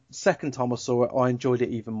there. And second time I saw it, I enjoyed it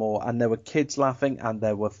even more. And there were kids laughing, and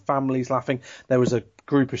there were families laughing. There was a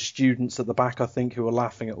group of students at the back, I think, who were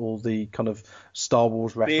laughing at all the kind of Star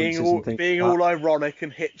Wars references and things. Being all ironic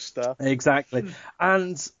and hipster. Exactly.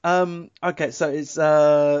 And okay,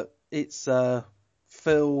 so it's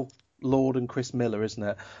Phil Lord and Chris Miller, isn't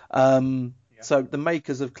it? So the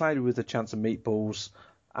makers of Cloudy with a Chance of Meatballs.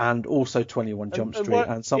 And also 21 Jump Street.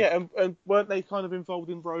 And weren't they kind of involved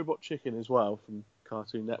in Robot Chicken as well from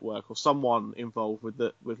Cartoon Network, or someone involved with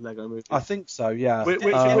Lego Movie? I think so, yeah. Which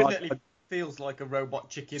definitely feels like a Robot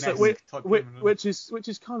Chicken type which is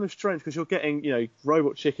kind of strange, because you're getting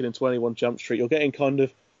Robot Chicken and 21 Jump Street. You're getting kind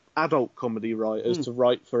of adult comedy writers to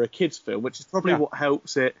write for a kids film, which is probably what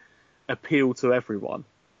helps it appeal to everyone.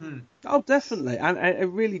 Oh, definitely, and it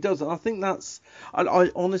really does. And I think I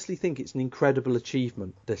honestly think it's an incredible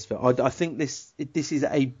achievement. This film, I think this is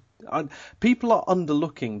people are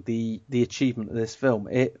underlooking the achievement of this film.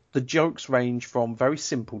 The jokes range from very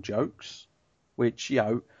simple jokes, which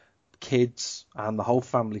kids and the whole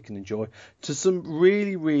family can enjoy, to some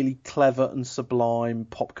really, really clever and sublime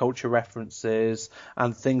pop culture references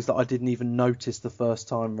and things that I didn't even notice the first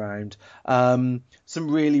time round. Some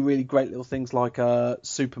really, really great little things like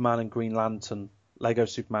Superman and Green Lantern, Lego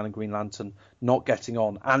Superman and Green Lantern not getting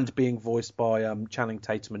on and being voiced by Channing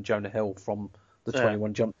Tatum and Jonah Hill from the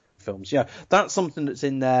 21 Jump films. Yeah, that's something that's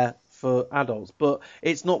in there for adults, but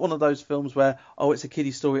it's not one of those films where it's a kiddie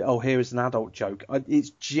story, here is an adult joke. It's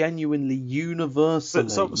genuinely universally.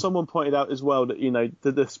 But someone pointed out as well that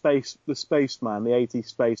the spaceman, the 80s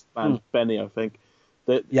spaceman Benny, I think,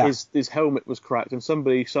 that his helmet was cracked, and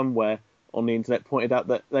somebody somewhere on the internet pointed out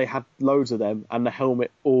that they had loads of them and the helmet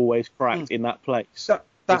always cracked in that place.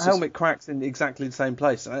 That helmet cracks in exactly the same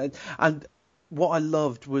place. And what I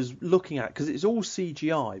loved was looking at, because it's all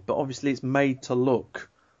CGI, but obviously it's made to look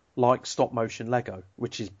like stop motion Lego,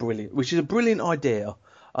 which is brilliant, which is a brilliant idea.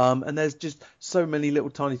 And there's just so many little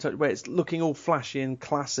tiny touches where it's looking all flashy and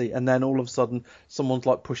classy, and then all of a sudden someone's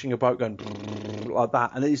like pushing a boat going like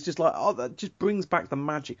that, and it's just like, oh, that just brings back the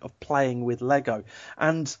magic of playing with Lego.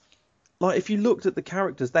 And like, if you looked at the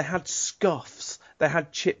characters, they had scuffs, they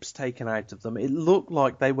had chips taken out of them. It looked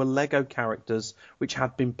like they were Lego characters which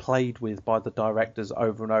had been played with by the directors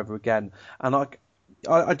over and over again. And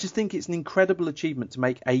I just think it's an incredible achievement to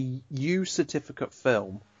make a U certificate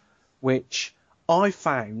film, which I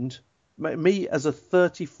found, me as a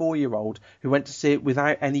 34-year-old who went to see it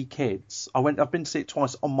without any kids, I've been to see it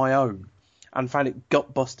twice on my own and found it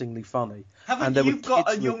gut-bustingly funny. Haven't you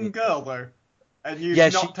got a young girl though? And you've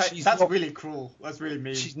that's really cruel. That's really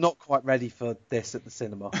mean. She's not quite ready for this at the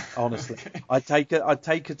cinema, honestly. Okay. I'd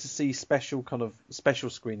take her to see special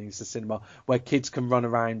screenings at the cinema where kids can run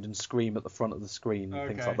around and scream at the front of the screen and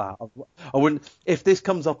things like that. I wouldn't. If this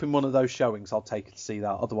comes up in one of those showings, I'll take her to see that.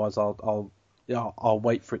 Otherwise, I'll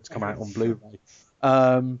wait for it to come out on Blu-ray.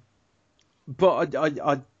 But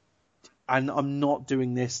and I'm not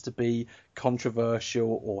doing this to be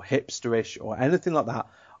controversial or hipsterish or anything like that.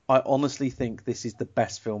 I honestly think this is the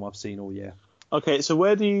best film I've seen all year. Okay, so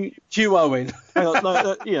where do you... Hugh Owen. Hang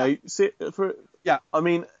on, yeah. I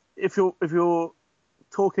mean, if you're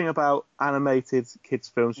talking about animated kids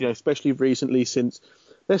films, especially recently since...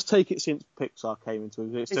 Let's take it since Pixar came into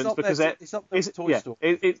existence, it's up there with Toy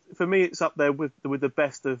Story. For me, it's up there with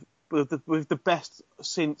the best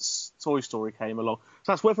since Toy Story came along.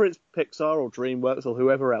 So that's whether it's Pixar or DreamWorks or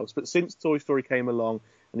whoever else. But since Toy Story came along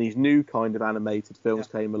and these new kind of animated films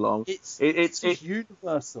came along, it's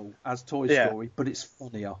universal as Toy Story, but it's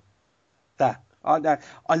funnier. I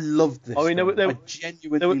loved this. I mean,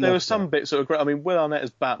 there were some bits that were great. I mean, Will Arnett as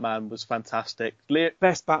Batman was fantastic.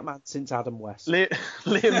 Best Batman since Adam West. Liam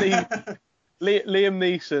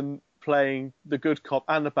Neeson playing the good cop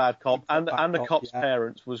and the bad cop and the cop's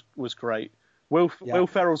parents was great. Will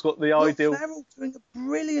Ferrell's got the ideal. Will Ferrell doing a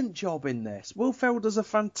brilliant job in this. Will Ferrell does a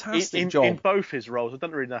fantastic job in both his roles. I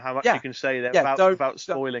don't really know how much you can say there without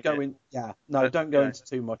spoiling it. Don't go into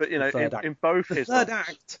too much. But in both his third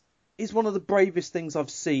act is one of the bravest things I've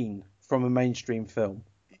seen from a mainstream film.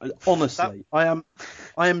 Honestly,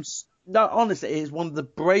 honestly, it is one of the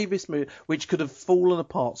bravest movies which could have fallen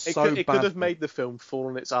apart It could have made the film fall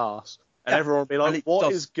on its arse. And everyone would be like,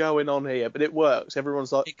 what is going on here? But it works.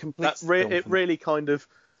 Everyone's like, it really kind of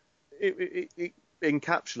it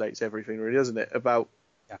encapsulates everything, really, doesn't it? About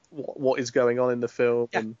what is going on in the film.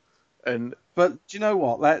 And but do you know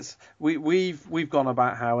what? We've gone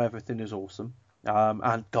about how everything is awesome.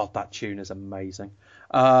 And God, that tune is amazing.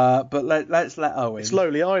 But let's let Owen. It's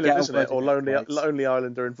Lonely Island, isn't it? Or Lonely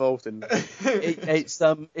Island are involved in.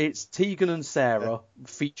 It's Tegan and Sarah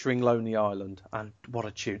featuring Lonely Island, and what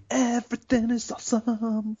a tune! Everything is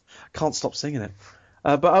awesome. Can't stop singing it.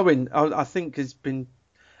 But Owen, I think has been.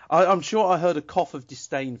 I'm sure I heard a cough of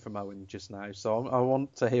disdain from Owen just now, so I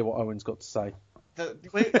want to hear what Owen's got to say.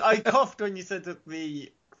 I coughed when you said that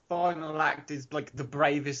the final act is like the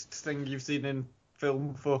bravest thing you've seen in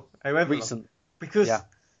film for however recent. Because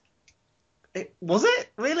was it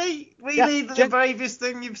really the bravest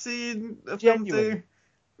thing you've seen a film do?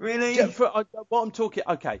 Really? What I'm talking,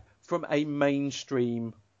 from a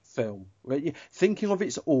mainstream film, right? Thinking of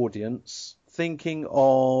its audience, thinking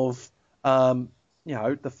of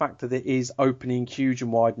the fact that it is opening huge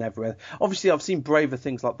and wide and everywhere. Obviously, I've seen braver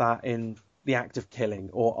things like that in The Act of Killing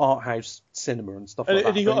or art house cinema and stuff like that.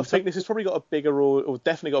 And you got to think this has probably got a bigger or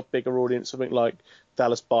definitely got a bigger audience, something like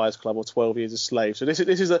Dallas Buyers Club or 12 Years a Slave. So this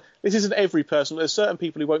isn't every person. There's certain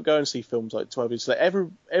people who won't go and see films like 12 Years a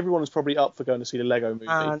Slave. Everyone is probably up for going to see the Lego Movie.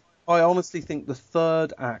 And I honestly think the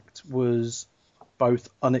third act was both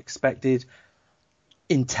unexpected,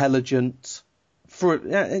 intelligent,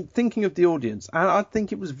 thinking of the audience, and I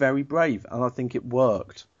think it was very brave, and I think it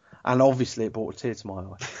worked, and obviously it brought a tear to my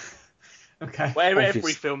eye. Okay. Well,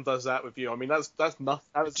 every film does that with you. I mean, that's nothing.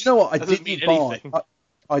 Do you know what?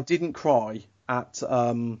 I didn't cry at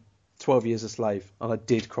 12 Years a Slave, and I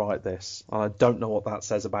did cry at this. And I don't know what that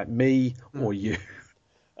says about me or you.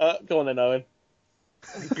 Go on then, Owen.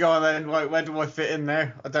 Go on then. Where do I fit in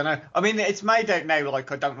there? I don't know. I mean, it's made out now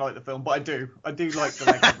like I don't like the film, but I do. I do like the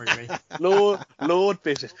Lego Movie. Lord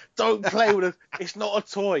business. Don't play with it. It's not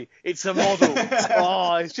a toy. It's a model.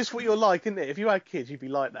 It's just what you're like, isn't it? If you had kids, you'd be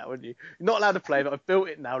like that, wouldn't you? You're not allowed to play with it. I've built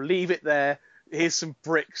it now. Leave it there. here's some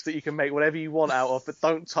bricks that you can make whatever you want out of, but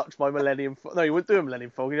don't touch my Millennium Falcon. No, you wouldn't do a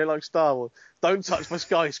Millennium Falcon, you know, like Star Wars. Don't touch my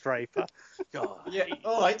skyscraper. God. Yeah,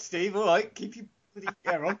 all right, Steve, all right. Keep your bloody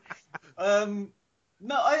hair on.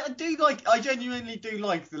 No, I genuinely do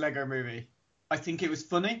like the Lego movie. I think it was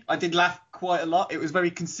funny. I did laugh quite a lot. It was very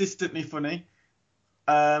consistently funny.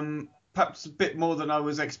 Perhaps a bit more than I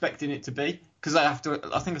was expecting it to be. Because I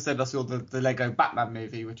think I said I saw the Lego Batman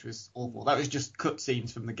movie, which was awful. That was just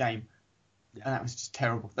cutscenes from the game. And that was just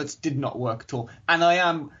terrible. That just did not work at all. And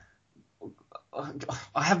I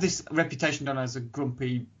have this reputation done as a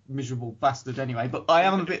grumpy, miserable bastard anyway, but I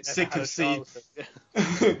am a bit sick of seeing...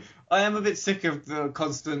 I am a bit sick of the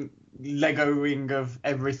constant Legoing of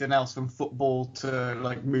everything else from football to,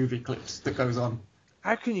 like, movie clips that goes on.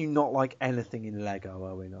 How can you not like anything in Lego,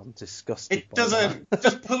 Owen? I'm disgusted. It doesn't.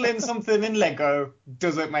 Just pulling something in Lego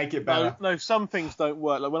doesn't make it better. No, some things don't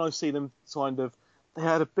work. Like when I see them kind of... They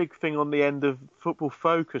had a big thing on the end of Football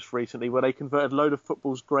Focus recently where they converted a load of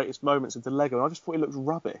football's greatest moments into Lego, and I just thought it looked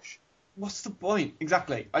rubbish. What's the point?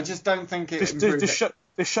 Exactly. I just don't think it improved it.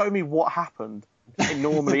 Just show me what happened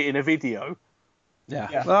normally in a video.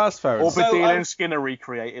 Yeah. Well, that's fair enough. Or Baddiel and Skinner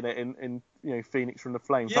recreating it in Phoenix from the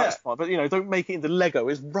Flames. Yeah. That's fine. But, don't make it into Lego.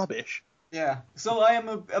 It's rubbish. Yeah. So I am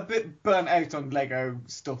a bit burnt out on Lego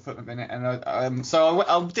stuff at the minute. And so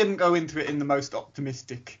I didn't go into it in the most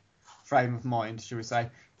optimistic frame of mind, shall we say.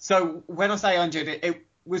 So when I say I enjoyed it, it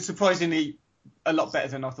was surprisingly a lot better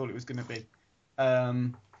than I thought it was going to be.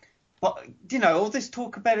 But, all this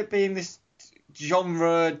talk about it being this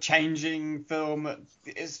genre-changing film,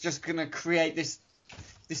 it's just going to create this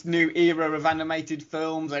new era of animated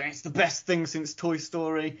films, and it's the best thing since Toy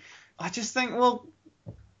Story. I just think, well,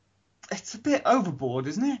 it's a bit overboard,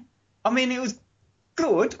 isn't it? I mean, it was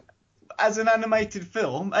good as an animated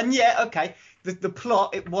film, and yeah, okay, the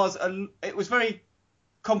plot, it was very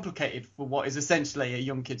complicated for what is essentially a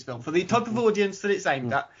young kids film, for the type of audience that it's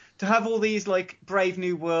aimed at, to have all these like Brave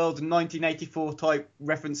New World and 1984 type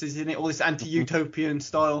references in it, all this anti-utopian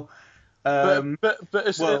style. But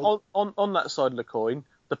on that side of the coin,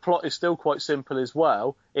 the plot is still quite simple as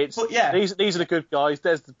well. These are the good guys,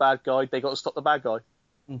 there's the bad guy, they got to stop the bad guy.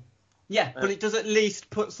 Yeah, but it does at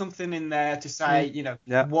least put something in there to say,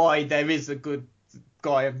 why there is a good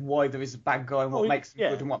guy and why there is a bad guy and what makes them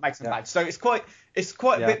good and what makes them bad. So it's quite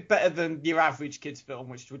a bit better than your average kids film,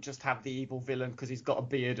 which would just have the evil villain because he's got a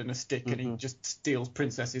beard and a stick and he just steals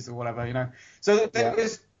princesses or whatever, So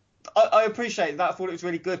I appreciate that. I thought it was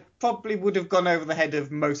really good. Probably would have gone over the head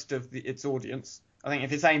of most of its audience. I think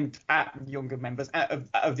if it's aimed at younger members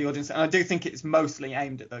of the audience, and I do think it's mostly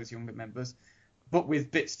aimed at those younger members, but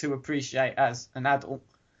with bits to appreciate as an adult.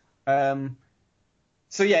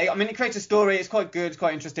 So yeah, I mean, it creates a story. It's quite good, it's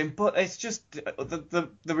quite interesting, but it's just the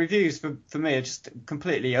reviews for me are just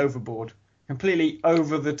completely overboard, completely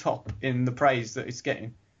over the top in the praise that it's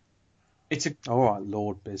getting. It's all right,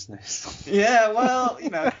 Lord business. Yeah, well,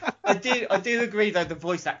 I do agree though the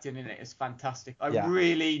voice acting in it is fantastic. I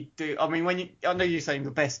really do. I mean, I know you're saying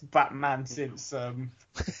the best Batman since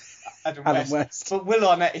Adam West. But Will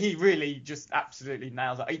Arnett, he really just absolutely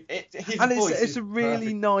nails it. It's a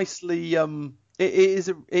really nicely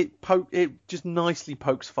it just nicely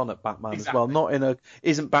pokes fun at Batman as well. Not in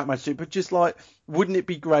isn't Batman stupid, but just like, wouldn't it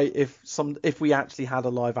be great if we actually had a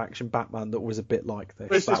live action Batman that was a bit like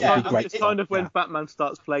this? It's kind of when Batman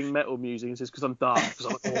starts playing metal music and says, "Because I'm dark, because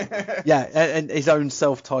I'm an orphan." Yeah, and his own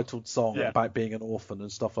self-titled song about being an orphan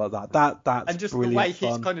and stuff like that. That's and just brilliant the way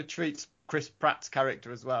fun. he kind of treats Chris Pratt's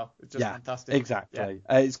character as well. It's just fantastic. Exactly.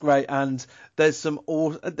 Yeah. It's great, and there's some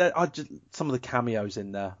of the cameos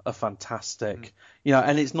in there are fantastic.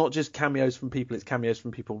 And it's not just cameos from people; it's cameos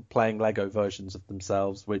from people playing Lego versions of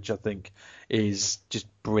themselves, which I think is just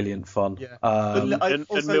brilliant fun. Yeah. And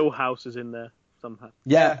Milhouse is in there somehow.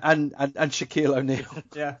 Yeah, and Shaquille O'Neal.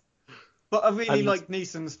 Yeah. But I really like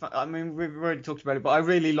Neeson's. I mean, we've already talked about it, but I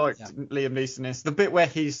really liked Liam Neeson. It's the bit where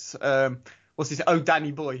he's what's he say? Oh,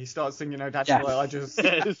 Danny Boy. He starts singing Oh, Danny Boy. I just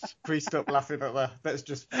creased up laughing at that. That's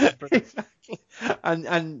just brilliant.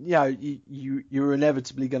 And you're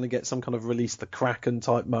inevitably going to get some kind of Release the Kraken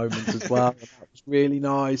type moment as well. That was really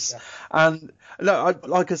nice. Yeah. And look,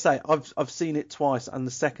 like I say, I've seen it twice, and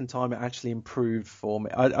the second time it actually improved for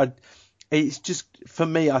me. It's just, for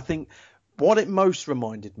me, I think what it most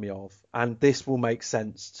reminded me of, and this will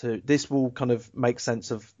kind of make sense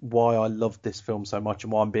of why I love this film so much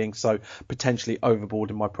and why I'm being so potentially overboard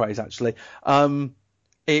in my praise, actually.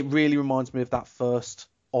 It really reminds me of that first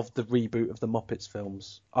of the reboot of the Muppets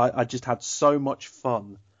films. I just had so much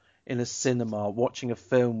fun in a cinema, watching a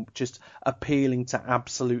film just appealing to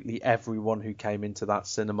absolutely everyone who came into that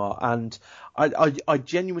cinema. And I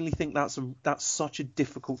genuinely think that's such a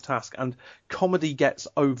difficult task, and comedy gets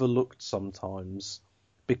overlooked sometimes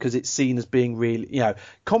because it's seen as being really,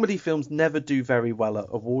 comedy films never do very well at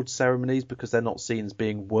awards ceremonies because they're not seen as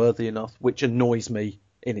being worthy enough, which annoys me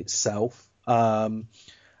in itself. And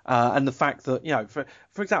the fact that,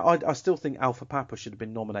 for example, I still think Alpha Papa should have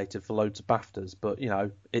been nominated for loads of BAFTAs, but,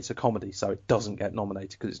 it's a comedy, so it doesn't get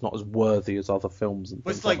nominated because it's not as worthy as other films and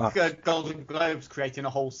things it's like that. Golden Globes creating a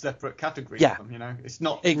whole separate category Yeah. for them, It's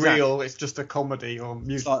not Exactly. real, it's just a comedy or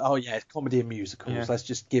musical. It's comedy and musicals. Yeah. Let's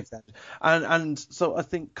just give them. And so I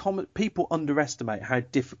think people underestimate how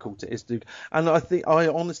difficult it is to do. And I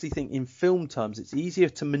honestly think in film terms, it's easier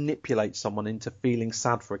to manipulate someone into feeling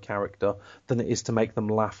sad for a character than it is to make them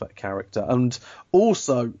laugh at a character. And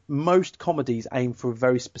also, most comedies aim for a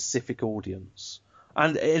very specific audience.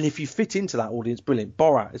 And if you fit into that audience, brilliant.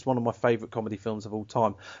 Borat is one of my favourite comedy films of all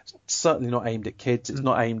time. It's certainly not aimed at kids. It's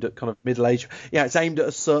not aimed at kind of middle-aged. Yeah, it's aimed at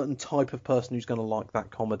a certain type of person who's going to like that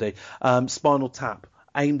comedy. Spinal Tap,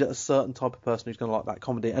 aimed at a certain type of person who's going to like that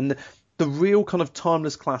comedy. And the real kind of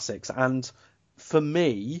timeless classics. And for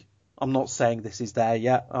me, I'm not saying this is there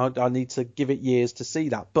yet. I need to give it years to see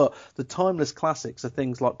that. But the timeless classics are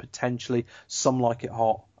things like potentially Some Like It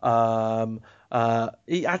Hot.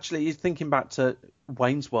 He's thinking back to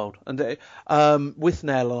Wayne's World and With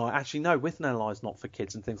Nail and I. Actually, no, With Nail and I is not for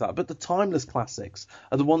kids and things like that. But the timeless classics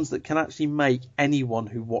are the ones that can actually make anyone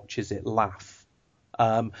who watches it laugh.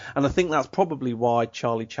 And I think that's probably why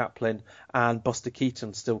Charlie Chaplin and Buster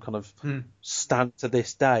Keaton still kind of stand to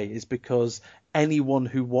this day, is because anyone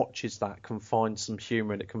who watches that can find some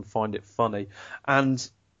humour in it, can find it funny. And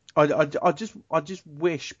I just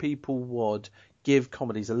wish people would give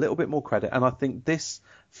comedies a little bit more credit. And I think this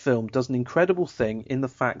film does an incredible thing in the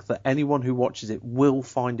fact that anyone who watches it will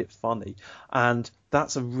find it funny. And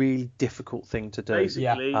that's a really difficult thing to do.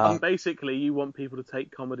 Basically, you want people to take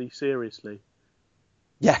comedy seriously.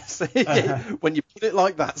 Yes, when you put it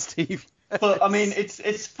like that, Steve. But I mean,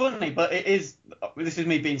 it's funny, but it is. This is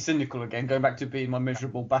me being cynical again, going back to being my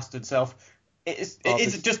miserable bastard self. It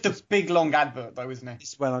is just a big long advert, though, isn't it?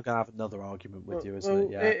 This is when I'm going to have another argument with you, isn't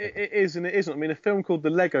it? Yeah. It is and it isn't. I mean, a film called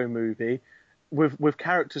The Lego Movie, with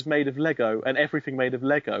characters made of Lego and everything made of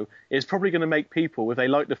Lego, is probably going to make people, if they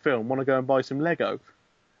like the film, want to go and buy some Lego.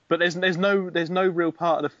 But there's no real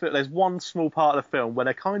part of the film. There's one small part of the film where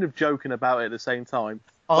they're kind of joking about it at the same time,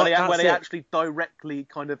 where they actually directly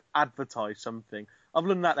kind of advertise something. Other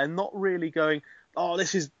than that, they're not really going, "Oh,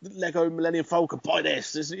 this is Lego Millennium Falcon, buy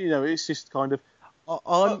this." It's just kind of.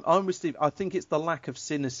 I'm with Steve. I think it's the lack of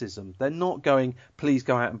cynicism. They're not going, "Please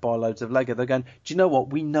go out and buy loads of Lego." They're going, "Do you know what?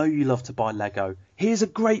 We know you love to buy Lego. Here's a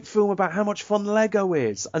great film about how much fun Lego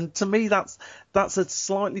is." And to me, that's a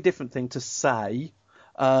slightly different thing to say.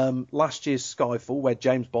 Last year's Skyfall, where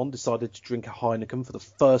James Bond decided to drink a Heineken for the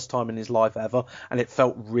first time in his life ever, and it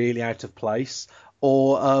felt really out of place.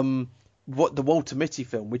 Or the Walter Mitty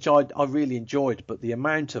film, which I really enjoyed, but the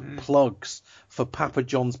amount of plugs for Papa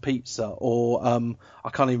John's Pizza, or I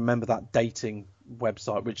can't even remember that dating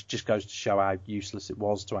website, which just goes to show how useless it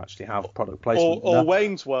was to actually have product placement. Or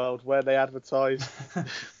Wayne's World, where they advertise.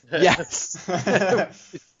 Yes.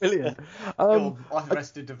 It's brilliant.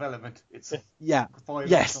 Arrested Development. It's when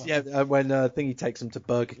Thingy takes him to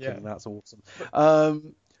Burger King, that's awesome.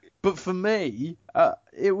 But for me,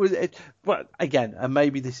 well, again, and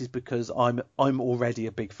maybe this is because I'm already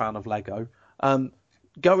a big fan of Lego.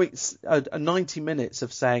 Going 90 minutes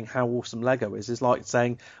of saying how awesome Lego is like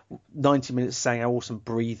saying 90 minutes saying how awesome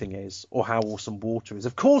breathing is or how awesome water is.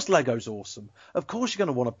 Of course Lego's awesome. Of course you're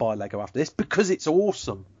going to want to buy Lego after this because it's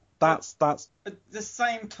awesome. That's at the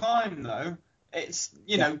same time, though, it's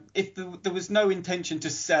if there was no intention to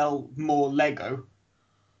sell more Lego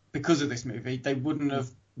because of this movie, they wouldn't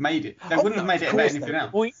have made it. They wouldn't have made it about anything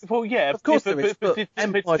else. Well, yeah, of course there is. But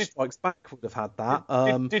Empire Strikes Back would have had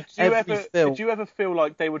that. Did you ever feel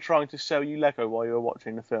like they were trying to sell you Lego while you were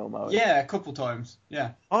watching the film, Owen? Yeah, a couple times.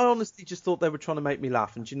 Yeah. I honestly just thought they were trying to make me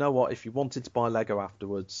laugh. And do you know what? If you wanted to buy Lego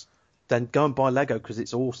afterwards, then go and buy Lego because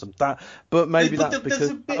it's awesome. But maybe that's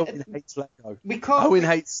because Owen hates Lego. Owen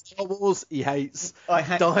hates Star Wars. He hates Die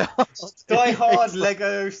Hard. Die Hard,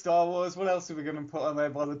 Lego, Star Wars. What else are we going to put on there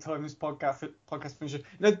by the time this podcast finishes?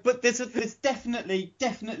 No, but there's definitely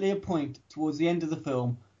a point towards the end of the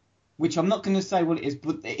film, which I'm not going to say what it is,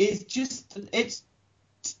 but it's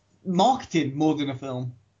marketing more than a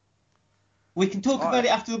film. We can talk about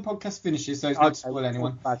it after the podcast finishes, so it's not to spoil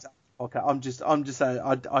anyone. Okay, I'm just saying.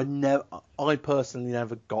 I personally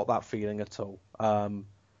never got that feeling at all.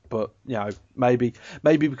 But maybe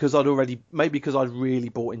because I'd really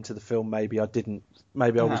bought into the film, maybe I didn't.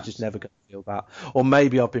 Maybe I was just never going to feel that, or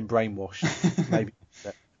maybe I've been brainwashed.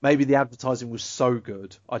 Maybe the advertising was so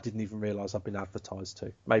good I didn't even realise I'd been advertised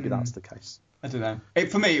to. Maybe that's the case. I don't know.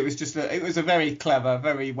 For me, it was just it was a very clever,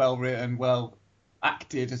 very well written, well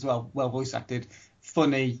acted as well, well voice acted,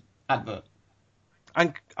 funny advert.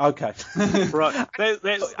 And okay, right.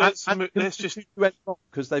 Let's just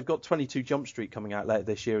because they've got 22 Jump Street coming out later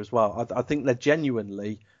this year as well. I think they're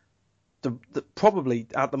genuinely probably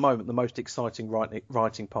at the moment the most exciting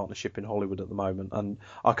writing partnership in Hollywood at the moment, and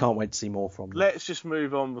I can't wait to see more from them. Let's just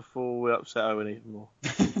move on before we upset Owen even more.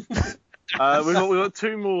 We've got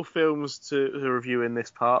 2 more films to review in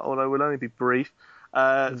this part, although we'll only be brief.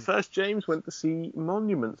 First, James went to see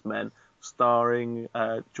Monuments Men, starring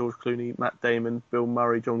George Clooney, Matt Damon, Bill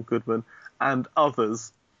Murray, John Goodman, and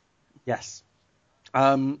others. Yes.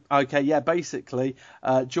 Okay, yeah, basically,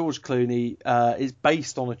 George Clooney is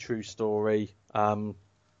based on a true story.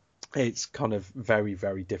 It's kind of very,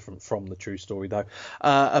 very different from the true story, though,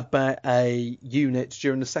 about a unit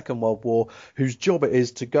during the Second World War whose job it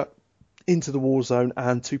is to go into the war zone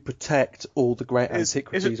and to protect all the great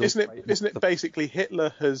antiquities. Isn't it basically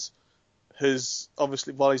Hitler has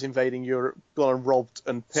obviously, while he's invading Europe, gone and robbed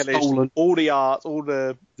and pillaged all the art, all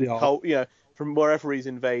the art. From wherever he's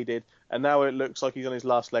invaded, and now it looks like he's on his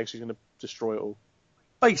last legs. He's going to destroy it all.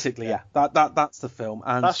 Basically, yeah. That's the film.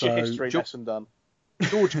 And that's your history lesson done.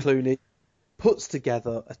 George Clooney puts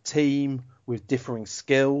together a team with differing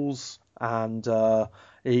skills, and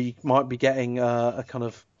he might be getting a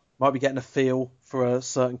feel for a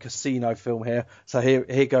certain casino film here. So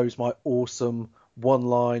here goes my awesome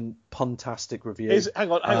one-line puntastic review.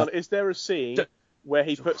 Hang on. Is there a scene where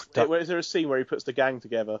he puts? Is there a scene where he puts the gang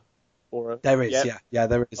together? There is, yeah,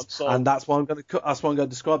 there is, and that's why I'm going to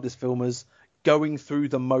describe this film as going through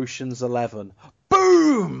the motions 11.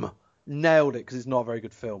 Boom! Nailed it, because it's not a very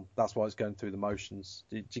good film. That's why it's going through the motions.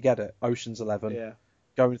 Did you get it? Ocean's 11. Yeah.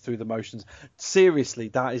 Going through the motions. Seriously,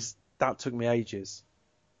 that took me ages.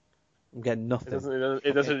 I'm getting nothing.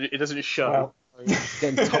 It doesn't show.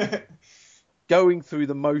 Going through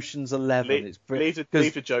the motions 11. Leave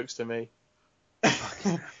the jokes to me.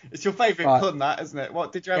 It's your favourite pun, that, isn't it?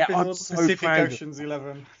 What did you have in Pacific Ocean's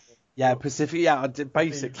 11? Yeah, Pacific. Yeah, I did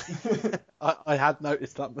basically. I had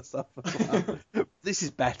noticed that myself as well. This is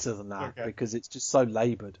better than that because it's just so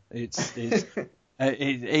laboured. But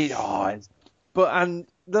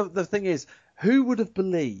the thing is, who would have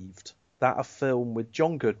believed that a film with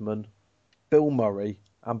John Goodman, Bill Murray,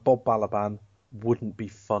 and Bob Balaban wouldn't be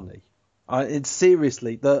funny?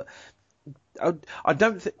 Seriously, I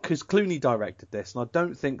don't think, because Clooney directed this, and I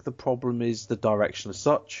don't think the problem is the direction as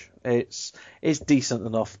such. It's decent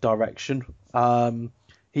enough direction.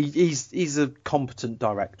 He's a competent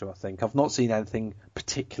director, I think. I've not seen anything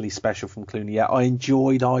particularly special from Clooney yet. I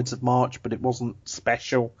enjoyed Ides of March, but it wasn't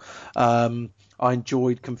special. I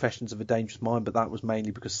enjoyed Confessions of a Dangerous Mind, but that was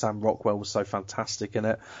mainly because Sam Rockwell was so fantastic in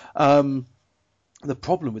it. The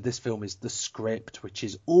problem with this film is the script, which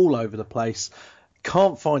is all over the place.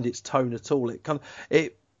 Can't find its tone at all.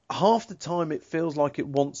 Half the time it feels like it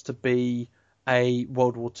wants to be a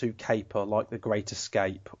World War II caper, like The Great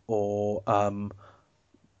Escape or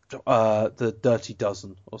The Dirty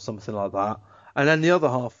Dozen or something like that. And then the other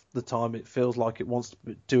half the time it feels like it wants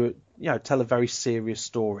to tell a very serious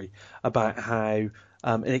story about how,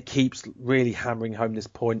 and it keeps really hammering home this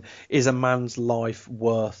point: is a man's life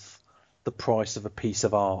worth the price of a piece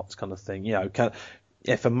of art, kind of thing?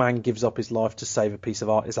 If a man gives up his life to save a piece of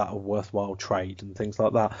art, is that a worthwhile trade, and things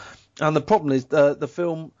like that. And the problem is the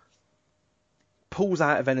film pulls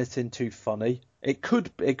out of anything too funny. It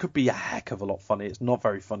could be a heck of a lot funny. It's not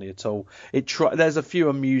very funny at all. There's a few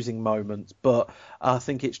amusing moments, but I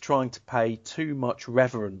think it's trying to pay too much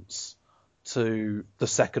reverence to the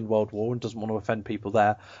Second World War and doesn't want to offend people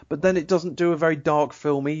there. But then it doesn't do a very dark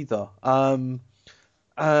film either.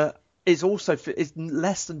 It's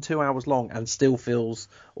less than 2 hours long and still feels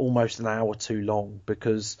almost an hour too long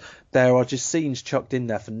because there are just scenes chucked in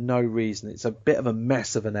there for no reason. It's a bit of a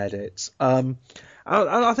mess of an edit. And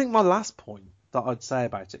I think my last point that I'd say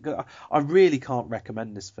about it, I really can't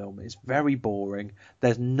recommend this film. It's very boring.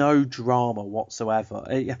 There's no drama whatsoever.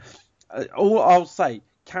 All I'll say,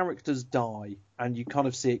 characters die and you kind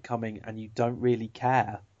of see it coming and you don't really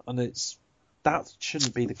care. And that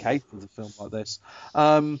shouldn't be the case with a film like this.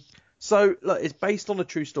 So, look, it's based on a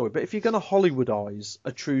true story. But if you're going to Hollywoodize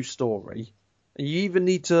a true story, you either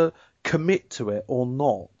need to commit to it or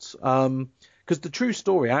not. Because the true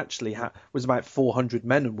story actually was about 400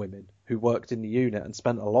 men and women who worked in the unit and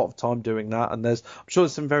spent a lot of time doing that. And I'm sure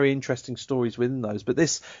there's some very interesting stories within those. But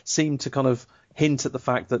this seemed to kind of hint at the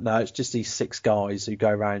fact that no, it's just these 6 guys who go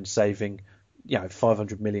around saving,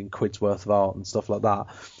 500 million quid's worth of art and stuff like that.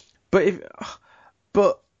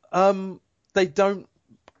 But they don't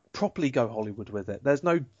properly go Hollywood with it. There's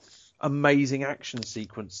no amazing action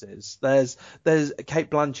sequences. There's Cate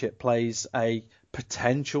Blanchett plays a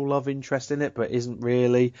potential love interest in it, but isn't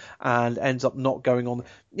really, and ends up not going on.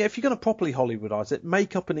 Yeah, if you're going to properly Hollywoodize it,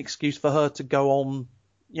 make up an excuse for her to go on,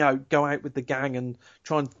 go out with the gang and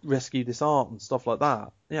try and rescue this art and stuff like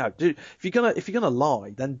that. If you're gonna lie,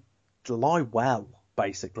 then lie well,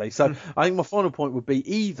 basically. So I think my final point would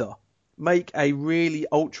be either make a really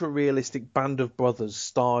ultra realistic Band of Brothers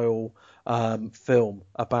style film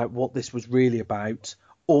about what this was really about,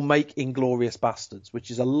 or make Inglourious Bastards,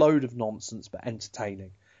 which is a load of nonsense but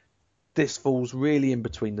entertaining. This falls really in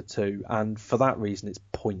between the two, and for that reason it's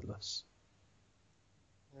pointless.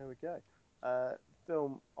 There we go. The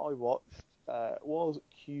film I watched was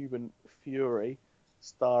Cuban Fury,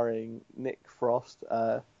 starring Nick Frost,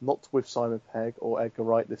 not with Simon Pegg or Edgar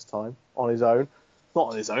Wright this time, on his own.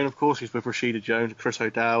 Not on his own, of course, he's with Rashida Jones, Chris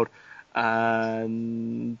O'Dowd,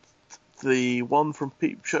 and the one from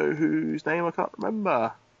Peep Show whose name I can't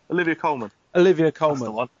remember. Olivia Colman. Olivia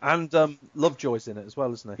Colman. And Lovejoy's in it as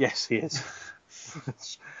well, isn't he? Yes, he is.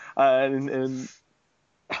 and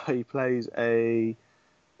he plays he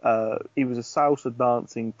was a salsa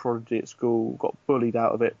dancing prodigy at school, got bullied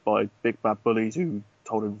out of it by big bad bullies who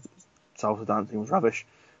told him salsa dancing was rubbish.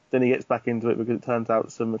 Then he gets back into it because it turns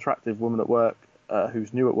out some attractive woman at work,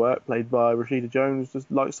 who's new at work, played by Rashida Jones,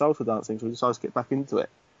 just likes salsa dancing, so he decides to get back into it.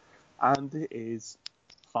 And it is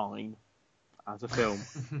fine as a film.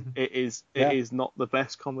 It is not the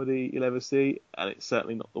best comedy you'll ever see, and it's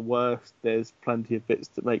certainly not the worst. There's plenty of bits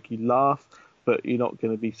that make you laugh, but you're not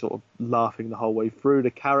going to be sort of laughing the whole way through.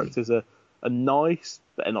 The characters are nice,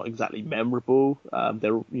 but they're not exactly memorable.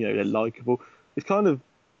 They're likable. It's kind of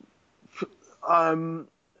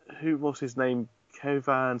who was his name?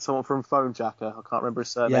 Kovan, someone from Phone Jacker. I can't remember his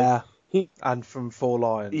surname. Yeah. And from Four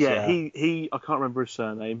Lions. Yeah, he I can't remember his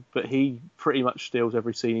surname, but he pretty much steals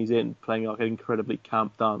every scene he's in, playing like an incredibly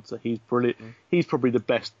camp dancer. He's brilliant. He's probably the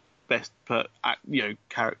best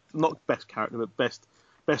character, not best character, but best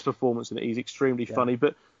performance in it. He's extremely funny,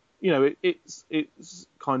 but it's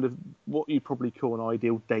kind of what you probably call an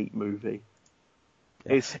ideal date movie.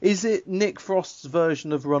 Yeah. Is it Nick Frost's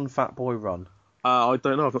version of Run Fat Boy Run? I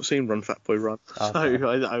don't know. I've not seen Run Fat Boy Run, okay.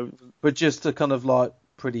 So but just a kind of like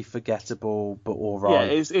pretty forgettable, but all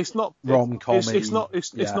right. Yeah, it's not rom-com. It's not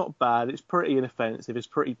bad. It's pretty inoffensive. It's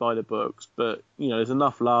pretty by the books, but there's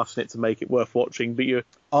enough laughs in it to make it worth watching. But you're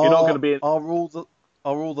not going to be. Are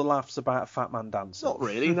all the laughs about Fat Man dancing? Not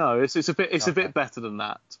really. No, it's a bit better than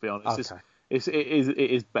that, to be honest. Okay. It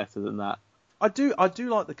is better than that. I do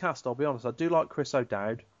like the cast. I'll be honest. I do like Chris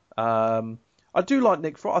O'Dowd. I do like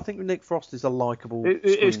Nick Frost. I think Nick Frost is a likable.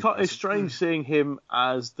 It's strange seeing him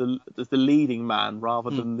as the leading man rather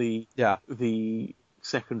than the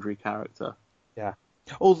secondary character. Yeah.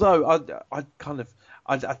 Although I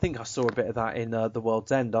think I saw a bit of that in The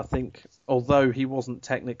World's End. I think although he wasn't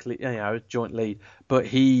technically a joint lead, but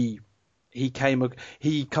he kind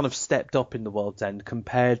of stepped up in The World's End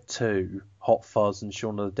compared to Hot Fuzz and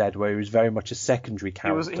Shaun of the Dead, where he was very much a secondary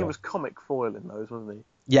character. He was comic foil in those, wasn't he?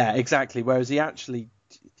 Yeah, exactly. Whereas he actually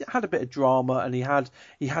had a bit of drama, and he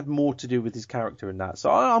had more to do with his character in that.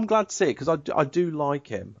 So I'm glad to see it, because I do like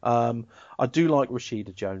him. I do like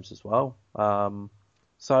Rashida Jones as well.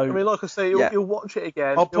 So I mean, like I say, you'll watch it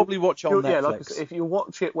again. I'll probably watch it on Netflix. Yeah, like I say, if you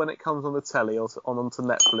watch it when it comes on the telly or onto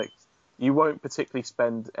Netflix, you won't particularly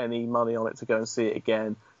spend any money on it to go and see it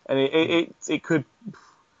again. And it could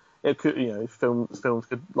films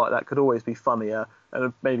could like that could always be funnier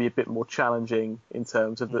and maybe a bit more challenging in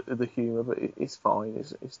terms of the humour, but it's fine.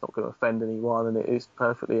 It's not going to offend anyone, and it is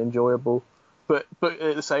perfectly enjoyable, but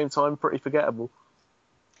at the same time pretty forgettable.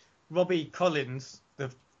 Robbie Collins, the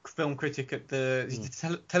film critic at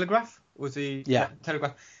the Telegraph, was he? Yeah.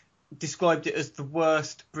 Telegraph described it as the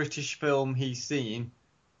worst British film he's seen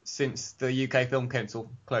since the UK Film Council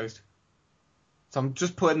closed. So I'm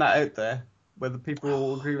just putting that out there, whether people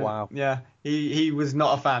will agree with. Wow. Yeah, he was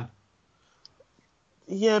not a fan.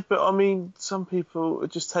 Yeah, but I mean, some people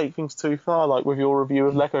just take things too far, like with your review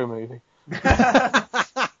of Lego Movie.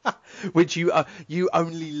 Which you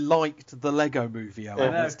only liked the Lego Movie,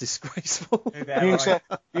 Alan. That's disgraceful. You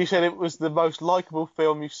said it was the most likeable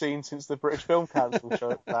film you've seen since the British Film Council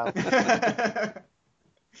shut down.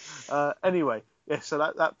 Anyway, Yeah, so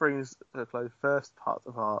that brings to a close the first part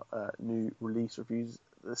of our new release reviews.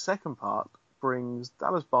 The second part brings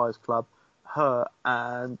Dallas Buyers Club, Her,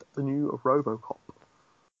 and the new RoboCop.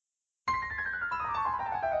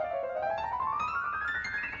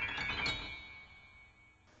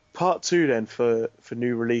 Part 2 then for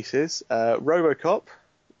new releases. RoboCop,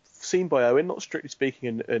 seen by Owen, not strictly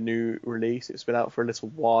speaking a new release. It's been out for a little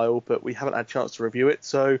while, but we haven't had a chance to review it.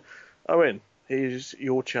 So, Owen, here's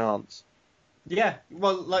your chance. Yeah,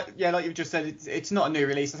 well, like you've just said, it's not a new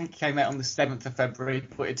release. I think it came out on the 7th of February,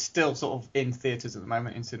 but it's still sort of in theatres at the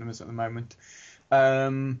moment, in cinemas at the moment.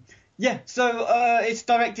 It's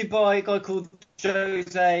directed by a guy called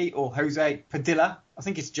Jose Padilla. I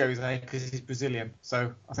think it's Jose because he's Brazilian,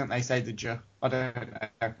 so I think they say the J. I don't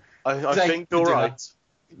know. I think you're right.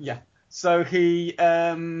 Yeah. So he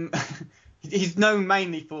he's known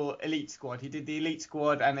mainly for Elite Squad. He did the Elite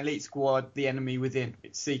Squad and Elite Squad: The Enemy Within,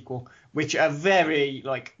 its sequel, which are very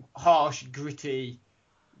harsh, gritty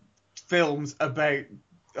films about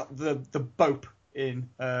the BOP in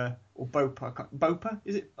or BOPA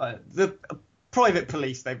is it the private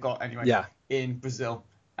police they've got anyway in Brazil,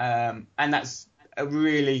 and that's a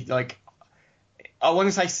really I want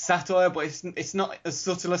to say satire, but it's not as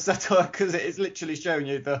subtle as satire because it is literally showing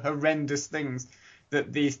you the horrendous things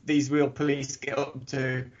that these real police get up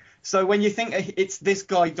to. So when you think it's this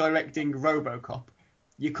guy directing RoboCop,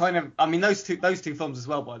 you kind of, I mean, those two films as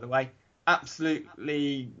well, by the way,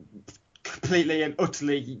 absolutely, completely and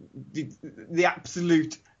utterly the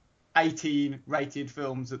absolute 18 rated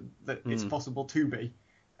films that it's possible to be.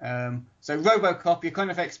 So RoboCop, you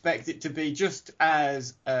kind of expect it to be just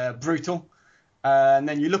as brutal. And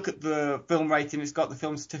then you look at the film rating, it's got the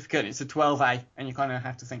film certificate, it's a 12A, and you kind of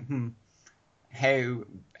have to think,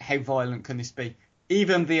 how violent can this be?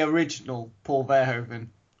 Even the original Paul Verhoeven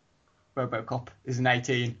RoboCop is an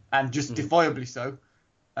 18, and justifiably so.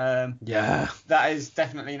 That is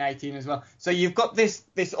definitely an 18 as well. So you've got this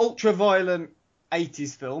ultra-violent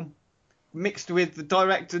 80s film mixed with the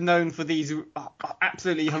director known for these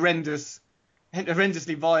absolutely horrendously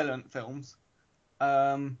violent films,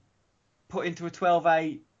 put into a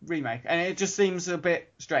 12A remake, and it just seems a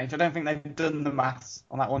bit strange. I don't think they've done the maths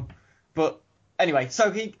on that one, but anyway,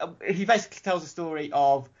 so he basically tells a story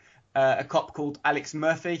of a cop called Alex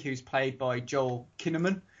Murphy, who's played by Joel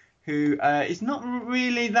Kinnaman, who is not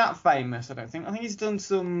really that famous, I don't think. I think he's done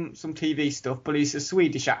some TV stuff, but he's a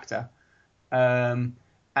Swedish actor.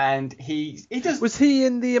 And he does. Was he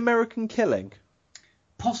in The American Killing?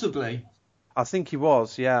 Possibly. I think he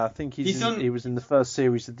was, yeah. I think he was in the first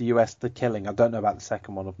series of the US, The Killing. I don't know about the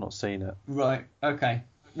second one. I've not seen it. Right, okay.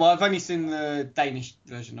 Well, I've only seen the Danish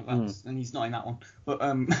version of that, and he's not in that one. But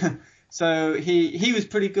so he was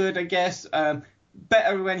pretty good, I guess.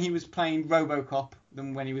 Better when he was playing RoboCop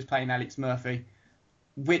than when he was playing Alex Murphy,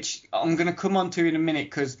 which I'm going to come on to in a minute,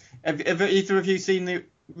 because have either of you seen the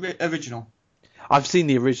original? I've seen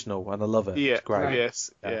the original, and I love it. Yeah, it's great. Right.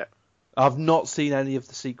 Yes, yeah. I've not seen any of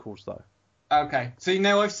the sequels, though. Okay, so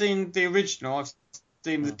I've seen the original, I've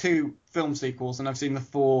seen the 2 film sequels, and I've seen the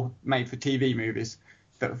 4 made-for-TV movies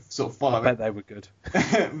that sort of follow it. I bet they were good.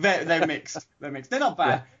 They're mixed. They're not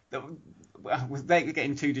bad. Yeah. They're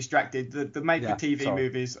getting too distracted. The made-for-TV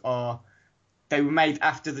movies they were made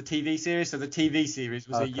after the TV series, so the TV series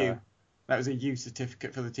was a U. That was a U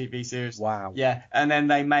certificate for the TV series. Wow. Yeah, and then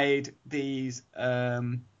they made these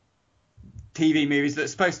TV movies that are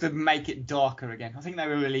supposed to make it darker again. I think they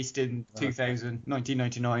were released in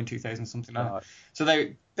 1999, 2000, something like that. So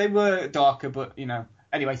they were darker, but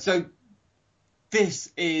anyway. So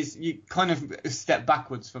this is you kind of a step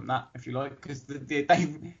backwards from that, if you like, because they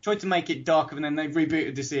tried to make it darker, and then they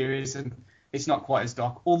rebooted the series, and it's not quite as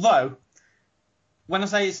dark. Although, when I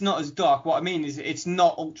say it's not as dark, what I mean is it's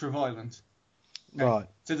not ultra violent. Okay? Right.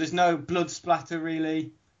 So there's no blood splatter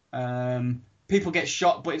really. People get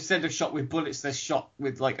shot, but instead of shot with bullets, they're shot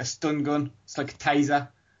with a stun gun. It's like a taser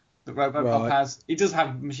that RoboCop has. He does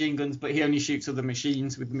have machine guns, but he only shoots other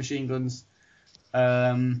machines with the machine guns.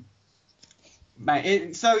 So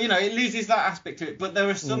it loses that aspect to it. But there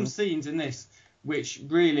are some scenes in this which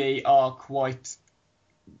really are quite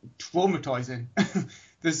traumatizing.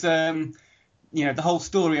 There's the whole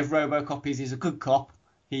story of RoboCop is he's a good cop.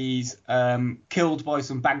 He's killed by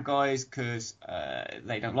some bad guys because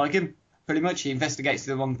they don't like him. Pretty much, he investigates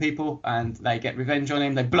the wrong people, and they get revenge on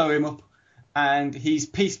him. They blow him up, and he's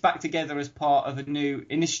pieced back together as part of a new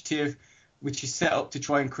initiative, which is set up to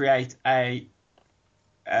try and create a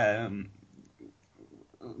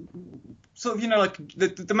sort of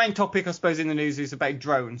the main topic, I suppose, in the news is about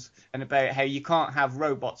drones and about how you can't have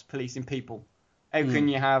robots policing people. How can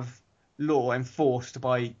you have law enforced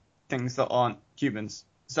by things that aren't humans.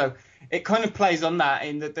 So it kind of plays on that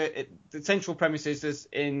in that the central premise is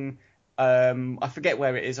in I forget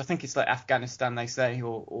where it is. I think it's like Afghanistan, they say,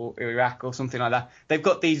 or Iraq or something like that. They've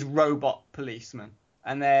got these robot policemen,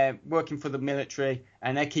 and they're working for the military,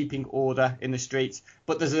 and they're keeping order in the streets.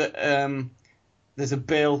 But there's a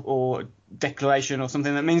bill or declaration or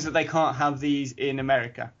something that means that they can't have these in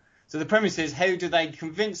America. So the premise is, how do they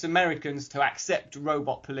convince Americans to accept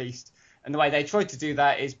robot police? And the way they try to do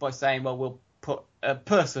that is by saying, well, we'll put a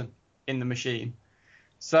person in the machine.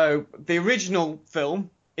 So the original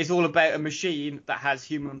film is all about a machine that has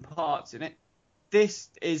human parts in it. This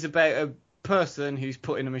is about a person who's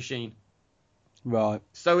put in a machine. Right.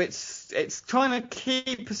 So it's trying to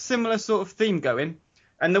keep a similar sort of theme going.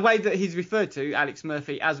 And the way that he's referred to, Alex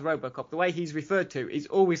Murphy, as RoboCop, the way he's referred to is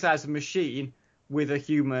always as a machine with a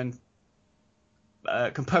human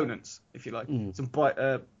components, if you like, some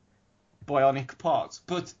bionic parts.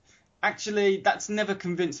 But actually, that's never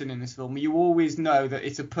convincing in this film. You always know that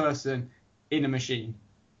it's a person in a machine.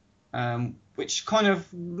 Which kind of,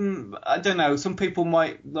 I don't know, some people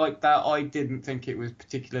might like that. I didn't think it was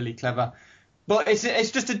particularly clever. But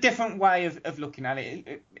it's just a different way of looking at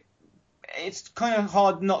it. It's kind of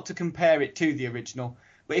hard not to compare it to the original.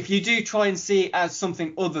 But if you do try and see it as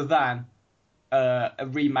something other than a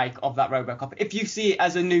remake of that RoboCop, if you see it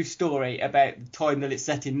as a new story about the time that it's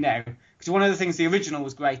set in now, because one of the things the original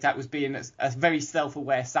was great at was being a very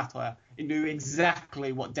self-aware satire. It knew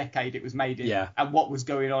exactly what decade it was made in and what was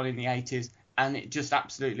going on in the 80s, and it just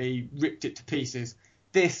absolutely ripped it to pieces.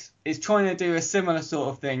 This is trying to do a similar sort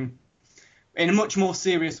of thing in a much more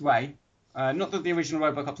serious way. Not that the original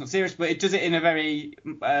RoboCop's not serious, but it does it in a very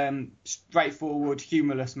straightforward,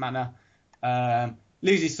 humorless manner.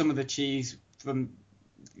 Loses some of the cheese from,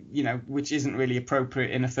 which isn't really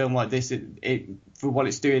appropriate in a film like this for what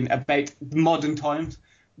it's doing about modern times,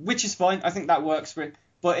 which is fine. I think that works for it.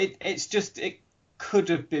 But it could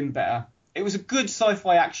have been better. It was a good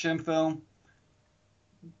sci-fi action film.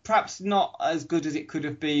 Perhaps not as good as it could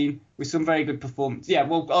have been, with some very good performance. Yeah,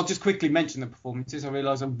 well, I'll just quickly mention the performances. I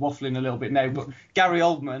realise I'm waffling a little bit now, but Gary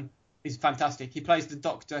Oldman is fantastic. He plays the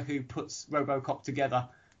doctor who puts RoboCop together.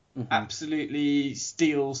 Absolutely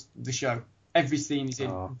steals the show. Every scene he's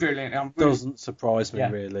in, brilliant. Doesn't surprise me,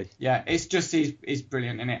 really. Yeah, it's just he's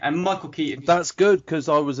brilliant in it. And Michael Keaton. That's good, because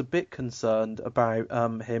I was a bit concerned about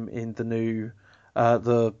him in the new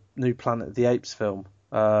Planet of the Apes film.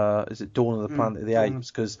 Is it Dawn of the Planet of the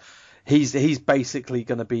Apes? Because he's basically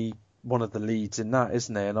going to be one of the leads in that,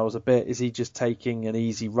 isn't he? And I was is he just taking an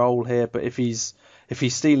easy role here? But if he's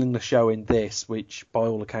stealing the show in this, which by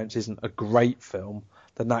all accounts isn't a great film,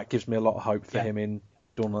 then that gives me a lot of hope for him in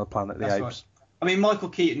Dawn of the Planet of the Apes. Right. I mean, Michael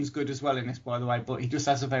Keaton's good as well in this, by the way, but he just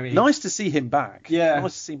has a very... Nice to see him back. Yeah.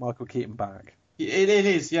 Nice to see Michael Keaton back. It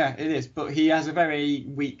is, yeah, it is. But he has a very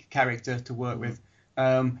weak character to work with.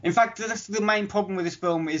 In fact, that's the main problem with this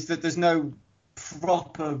film, is that there's no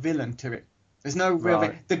proper villain to it. There's no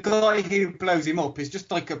real... The guy who blows him up is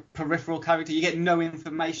just like a peripheral character. You get no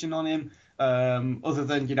information on him. Other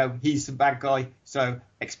than, he's a bad guy, so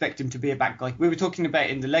expect him to be a bad guy. We were talking about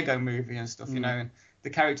in the Lego movie and stuff, and the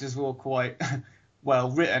characters were all quite well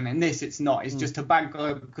written. In this, it's not. It's just a bad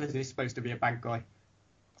guy because he's supposed to be a bad guy.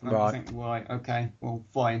 And I think, right, okay, well,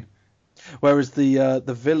 fine. Whereas the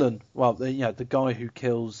villain, well, the guy who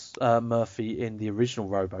kills Murphy in the original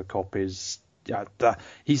RoboCop is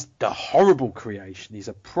he's the horrible creation. He's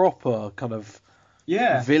a proper kind of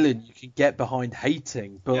villain you can get behind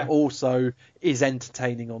hating, but also is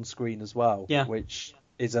entertaining on screen as well, which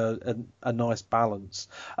is a nice balance.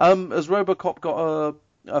 Has RoboCop got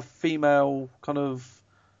a female kind of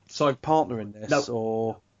side partner in this? Nope.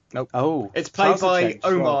 Or nope. Oh, it's played by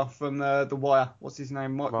Omar from The Wire. What's his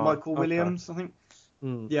name? Michael Williams, I think.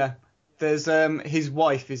 Yeah. There's his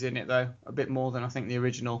wife is in it though, a bit more than I think the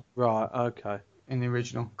original. Right. Okay. In the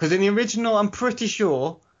original, because in the original, I'm pretty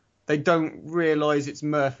sure they don't realise it's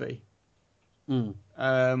Murphy.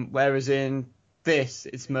 Whereas in this,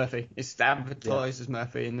 it's Murphy. It's advertised as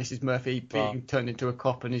Murphy, and this is Murphy being turned into a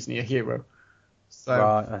cop, and isn't he a hero? So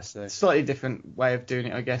I see. Slightly different way of doing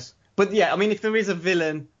it, I guess. But yeah, I mean, if there is a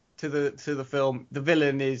villain to the film, the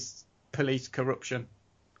villain is police corruption,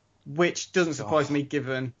 which doesn't surprise me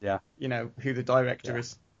given who the director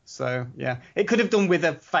is. So yeah, it could have done with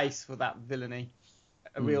a face for that villainy,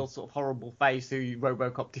 a real sort of horrible face who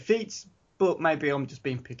RoboCop defeats. But maybe I'm just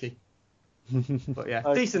being picky. But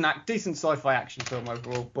yeah, decent sci-fi action film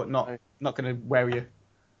overall, but not going to wear you.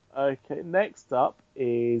 Okay, next up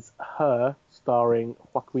is Her, starring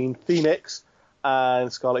Joaquin Phoenix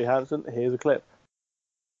and Scarlett Johansson. Here's a clip.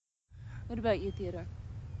 What about you, Theodore?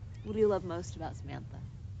 What do you love most about Samantha?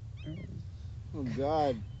 Oh,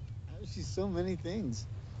 God. She's so many things.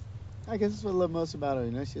 I guess that's what I love most about her.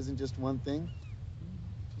 You know, she isn't just one thing.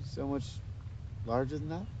 She's so much larger than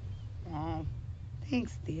that. Oh,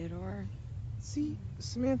 thanks, Theodore. See,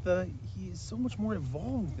 Samantha, he is so much more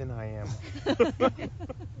evolved than I am.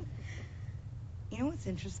 You know what's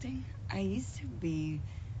interesting? I used to be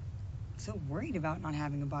so worried about not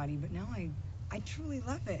having a body, but now I truly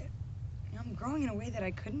love it. I'm growing in a way that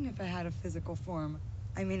I couldn't if I had a physical form.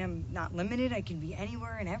 I mean, I'm not limited. I can be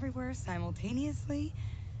anywhere and everywhere simultaneously.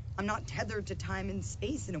 I'm not tethered to time and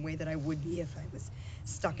space in a way that I would be if I was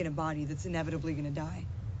stuck in a body that's inevitably going to die.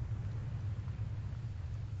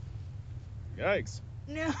 Yikes.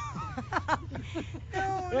 No.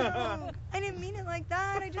 No. I didn't mean it like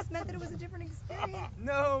that. I just meant that it was a different experience.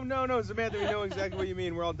 No, Samantha, we know exactly what you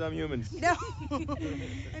mean. We're all dumb humans. No.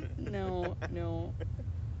 No.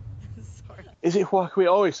 Sorry. Is it Joaquin? I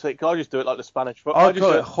always think I just do it like the Spanish footballer. I'll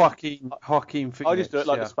call it Joaquin Phoenix. I just do it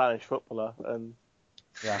like yeah. the Spanish footballer, and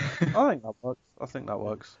yeah, I think that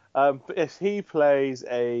works. But yes, he plays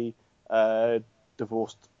a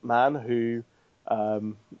divorced man who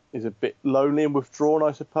is a bit lonely and withdrawn,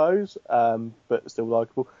 I suppose, but still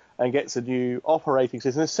likable, and gets a new operating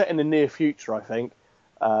system. It's set in the near future, I think,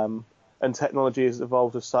 and technology has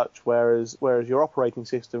evolved as such. Whereas your operating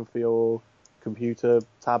system for your computer,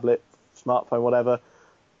 tablet, smartphone, whatever,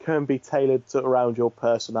 can be tailored around your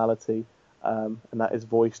personality, and that is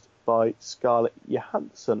voiced by Scarlett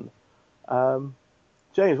Johansson.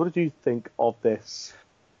 James, what did you think of this?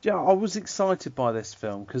 Yeah, I was excited by this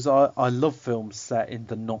film because I love films set in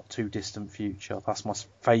the not too distant future. That's my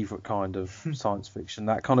favourite kind of science fiction.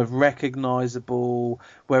 That kind of recognisable,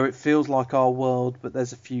 where it feels like our world, but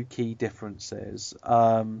there's a few key differences.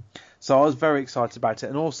 So I was very excited about it,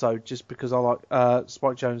 and also just because I like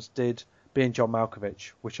Spike Jonze did Being John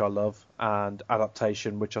Malkovich, which I love, and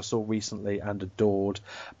Adaptation, which I saw recently and adored.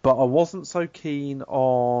 But I wasn't so keen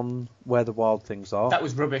on Where the Wild Things Are. That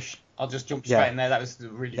was rubbish. I'll just jump straight in there. That was a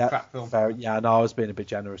really crap film. Fair. Yeah, no, I was being a bit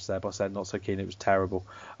generous there, but I said not so keen. It was terrible.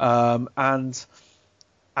 And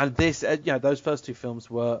this, those first two films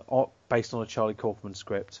were based on a Charlie Kaufman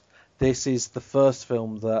script. This is the first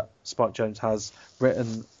film that Spike Jonze has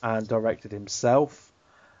written and directed himself.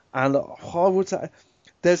 And I would say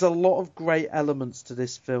there's a lot of great elements to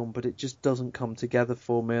this film, but it just doesn't come together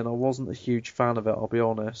for me, and I wasn't a huge fan of it, I'll be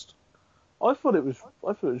honest. I thought it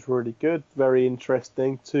was really good, very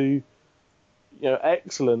interesting.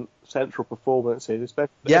 Excellent central performances,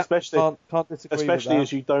 especially can't disagree with that.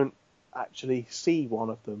 as you don't actually see one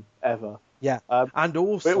of them ever. Yeah, and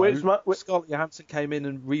also Scarlett Johansson came in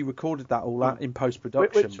and re-recorded that all out in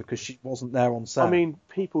post-production because she wasn't there on set. I mean,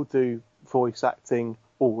 people do voice acting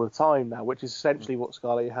all the time now, which is essentially what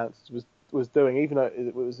Scarlett Johansson was doing, even though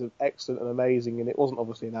it was excellent and amazing, and it wasn't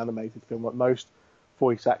obviously an animated film like most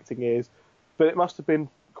voice acting is. But it must have been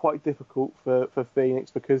quite difficult for Phoenix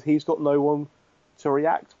because he's got no one to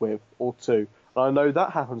react with or to. And I know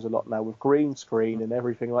that happens a lot now with green screen and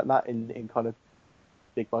everything like that in kind of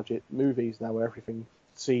big budget movies now where everything's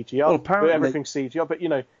CGI. Well, apparently everything's CGI. But,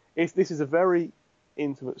 this is a very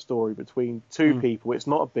intimate story between two people. It's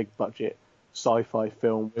not a big budget sci-fi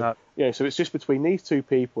film. So it's just between these two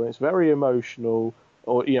people, and it's very emotional,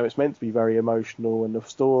 or, it's meant to be very emotional, and the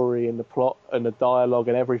story and the plot and the dialogue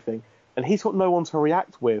and everything. And he's got no one to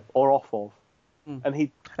react with or off of. And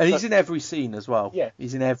he's in every scene as well. Yeah.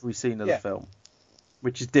 He's in every scene of the film,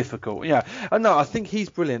 which is difficult. Yeah. And no, I think he's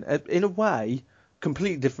brilliant. In a way,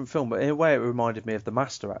 completely different film, but in a way it reminded me of The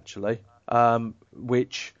Master, actually,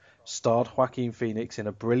 which starred Joaquin Phoenix in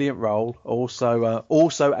a brilliant role.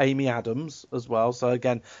 Also Amy Adams as well. So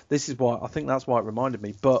again, this is why I think that's why it reminded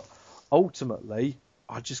me. But ultimately,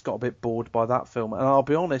 I just got a bit bored by that film, and I'll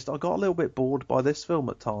be honest, I got a little bit bored by this film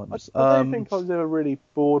at times. I don't think I was ever really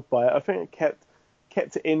bored by it. I think it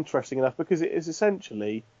kept it interesting enough because it is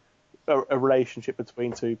essentially a relationship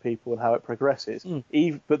between two people and how it progresses.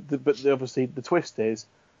 But obviously the twist is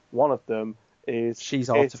one of them is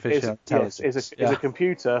artificial intelligence. Is a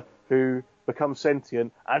computer who becomes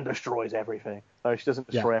sentient and destroys everything. No, she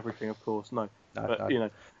doesn't destroy everything, of course. No.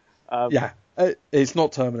 It's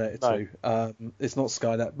not Terminator 2. It's not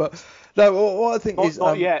Skynet. But no, what I think is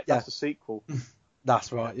not yet. That's a sequel.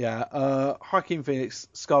 That's right. Yeah. Joaquin Phoenix,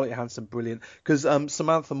 Scarlett Johansson, brilliant. Because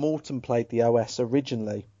Samantha Morton played the OS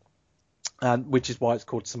originally, and which is why it's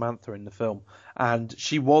called Samantha in the film. And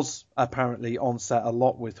she was apparently on set a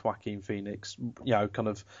lot with Joaquin Phoenix.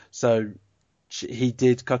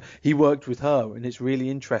 He worked with her, and it's really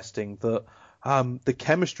interesting that the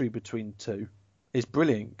chemistry between the two is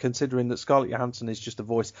brilliant, considering that Scarlett Johansson is just a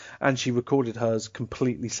voice, and she recorded hers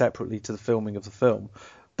completely separately to the filming of the film.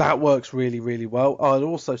 that works really, really well. I'd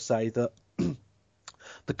also say that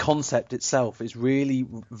the concept itself is really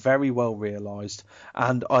very well realised,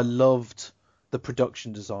 and I loved the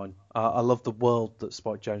production design. I love the world that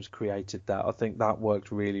Spike Jonze created there. I think that worked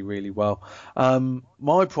really, really well.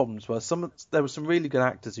 My problems were there were some really good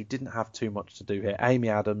actors who didn't have too much to do here. Amy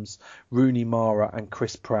Adams, Rooney Mara, and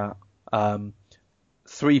Chris Pratt.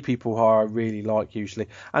 Three people who I really like usually,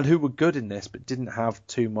 and who were good in this but didn't have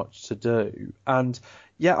too much to do. And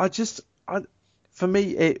yeah, for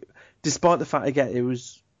me, despite the fact again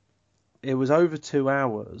it was over 2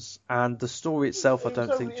 hours, and the story itself I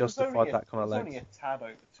don't think justified that kind of length. It was only a tad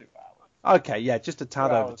over 2 hours. Okay, yeah, just a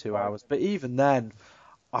tad over 2 hours. But even then,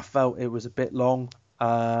 I felt it was a bit long.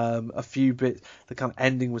 A few bits, the kind of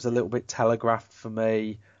ending was a little bit telegraphed for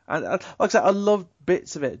me. And like I said, I loved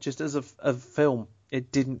bits of it just as a film.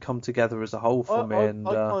 It didn't come together as a whole for me. I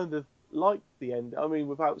kind of liked the end. I mean,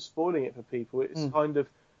 without spoiling it for people, it's kind of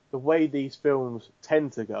the way these films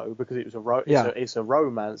tend to go, because it was it's a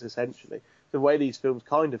romance essentially. The way these films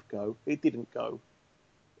kind of go, it didn't go.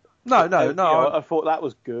 No. I thought that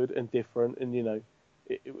was good and different, and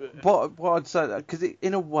what I'd say, because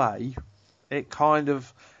in a way, it kind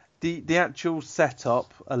of the actual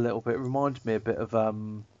setup a little bit reminded me a bit of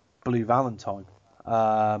Blue Valentine,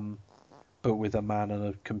 but with a man and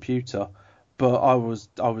a computer. But I was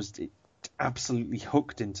absolutely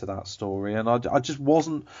hooked into that story, and I just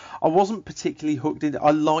wasn't particularly hooked in.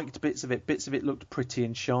 I liked bits of it. Bits of it looked pretty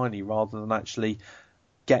and shiny rather than actually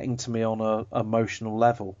getting to me on a emotional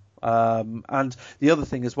level. And the other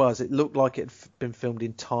thing as well is it looked like it had been filmed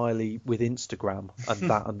entirely with Instagram, and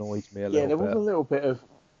that annoyed me a little bit. Yeah, there was a little bit of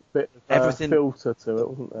filter to it,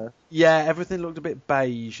 wasn't there? Yeah, everything looked a bit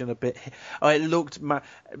beige and a bit. It looked.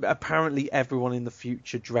 Apparently, everyone in the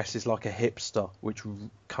future dresses like a hipster, which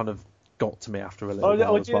kind of got to me after a little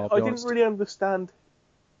while as well. I didn't really understand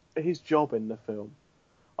his job in the film.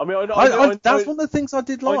 I mean, that's one of the things I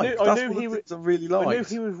did like. I really liked. I knew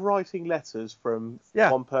he was writing letters from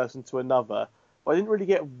one person to another, but I didn't really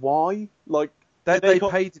get why. Like they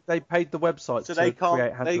paid the website so to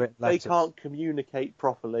create handwritten letters. They can't communicate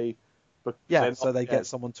properly. So they get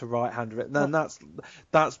someone to write handwritten. And that's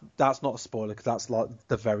not a spoiler, because that's like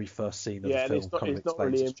the very first scene of the film. It's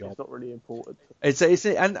not really important.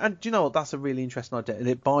 And do you know what? That's a really interesting idea, and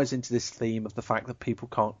it buys into this theme of the fact that people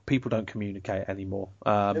don't communicate anymore.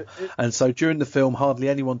 And so during the film, hardly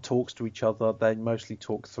anyone talks to each other. They mostly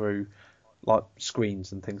talk through like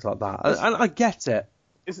screens and things like that. And I get it.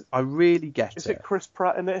 I really get it. Is it Chris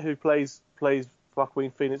Pratt in it who plays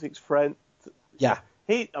Joaquin Phoenix's friend? Yeah.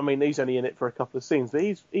 He's only in it for a couple of scenes, but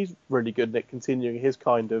he's really good at it, continuing his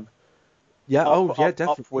kind of definitely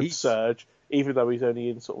upward surge, even though he's only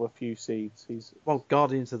in sort of a few scenes.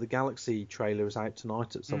 Guardians of the Galaxy trailer is out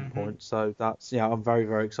tonight at some point, so that's I'm very,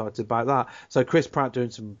 very excited about that. So Chris Pratt doing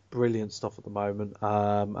some brilliant stuff at the moment,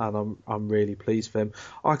 and I'm really pleased for him.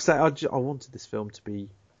 Like I say, I wanted this film to be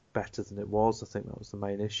better than it was. I think that was the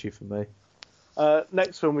main issue for me.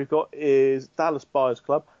 Next film we've got is Dallas Buyers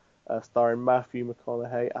Club. Starring Matthew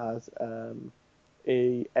McConaughey as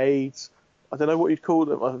a AIDS, I don't know what you'd call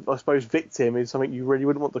them. I suppose victim is something you really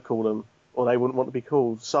wouldn't want to call them, or they wouldn't want to be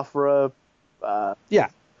called. Sufferer.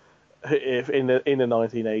 If in the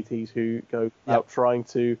 1980s, who go out trying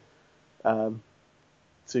to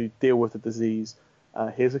deal with the disease.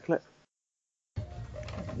 Here's a clip.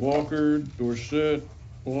 Walker, Dorsett,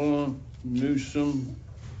 Blunt, Newsom,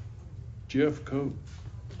 Jeffcoat.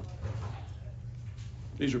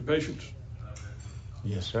 These are patients?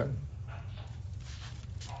 Yes, sir.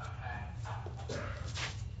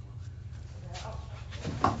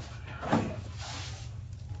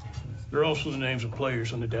 They're also the names of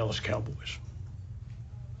players on the Dallas Cowboys.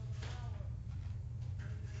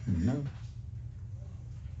 No.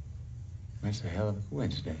 That's a hell of a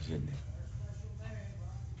coincidence, isn't it?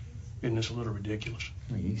 Isn't this a little ridiculous?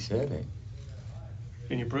 Well, you said it.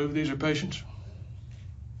 Can you prove these are patients?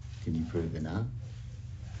 Can you prove they're not?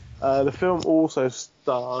 The film also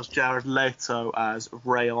stars Jared Leto as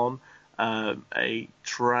Rayon, a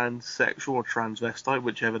transsexual or transvestite,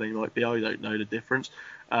 whichever they might be. I don't know the difference.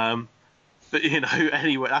 But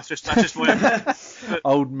anyway, that's just my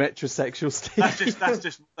old metrosexual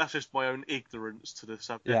Steve. That's just my own ignorance to the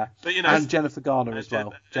subject. Yeah. But and Jennifer Garner as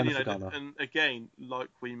well. Jennifer Garner. And again, like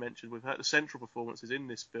we mentioned, we've heard the central performances in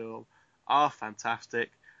this film are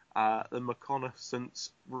fantastic. The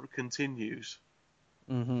reconnaissance continues.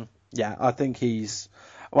 Mm-hmm. Yeah, I think he's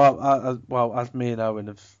well, as me and Owen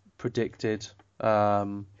have predicted,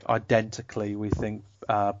 identically. We think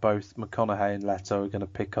both McConaughey and Leto are going to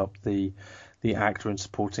pick up the actor and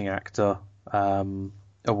supporting actor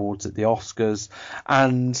awards at the Oscars.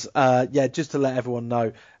 And just to let everyone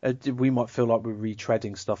know, we might feel like we're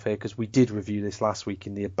retreading stuff here because we did review this last week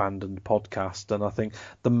in the Abandoned podcast, and I think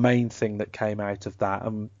the main thing that came out of that,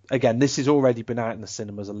 again, this has already been out in the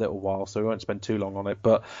cinemas a little while, so we won't spend too long on it,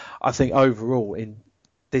 but I think overall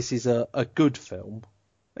this is a good film.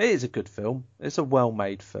 It is a good film. It's a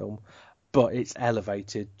well-made film, but it's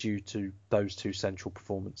elevated due to those two central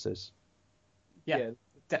performances.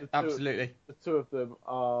 Absolutely. The two of them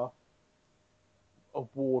are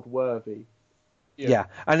award-worthy. Yeah,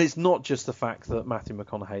 and it's not just the fact that Matthew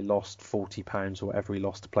McConaughey lost £40 or whatever he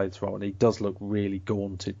lost to play this role, and he does look really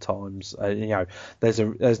gaunt at times. There's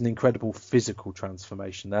an incredible physical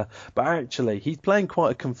transformation there, but actually he's playing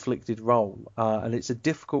quite a conflicted role, and it's a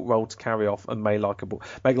difficult role to carry off and make likable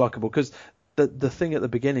because the thing at the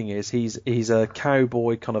beginning is he's a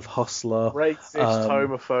cowboy kind of hustler, racist,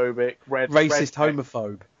 homophobic,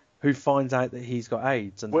 homophobe who finds out that he's got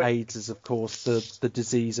AIDS, and AIDS is of course the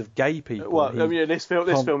disease of gay people. Well, this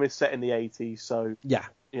film is set in the 80s, so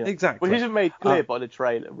exactly. Which isn't made clear by the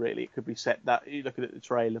trailer. Really, it could be set that you're looking at the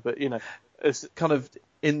trailer, but it's kind of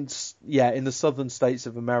in the southern states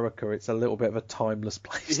of America, it's a little bit of a timeless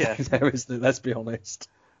place there, isn't it? Let's be honest.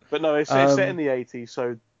 But no, it's set in the 80s,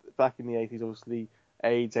 so back in the 80s, obviously,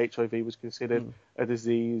 AIDS, HIV was considered a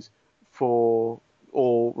disease for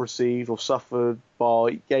or received or suffered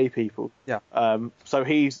by gay people. Yeah. So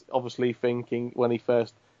he's obviously thinking when he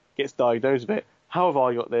first gets diagnosed with it, how have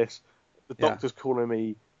I got this? The doctor's calling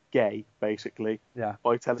me gay, basically. Yeah.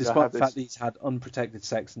 By telling Despite the fact that he's had unprotected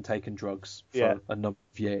sex and taken drugs for a number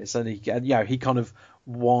of years, and he kind of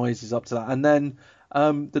wises up to that, and then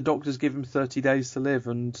the doctors give him 30 days to live,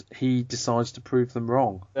 and he decides to prove them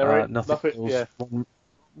wrong. Nothing kills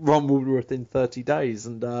Ron Woodworth in 30 days,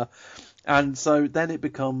 and so then it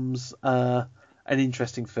becomes an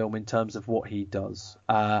interesting film in terms of what he does.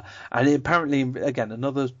 And apparently, again,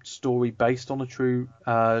 another story based on a true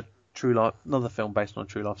life, another film based on a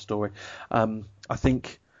true life story. I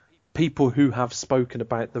think people who have spoken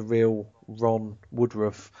about the real Ron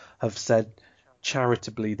Woodworth have said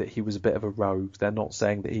charitably that he was a bit of a rogue. They're not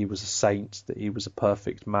saying that he was a saint, that he was a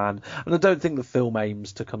perfect man. And I don't think the film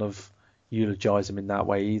aims to kind of eulogize him in that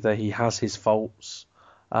way either. He has his faults.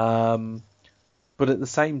 But at the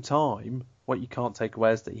same time, what you can't take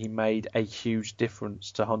away is that he made a huge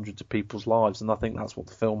difference to hundreds of people's lives, and I think that's what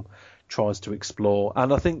the film tries to explore.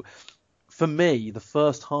 And I think, for me, the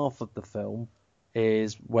first half of the film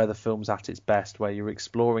is where the film's at its best, where you're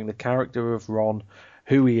exploring the character of Ron,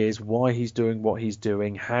 who he is, why he's doing what he's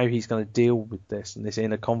doing, how he's going to deal with this and this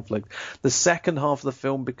inner conflict. The second half of the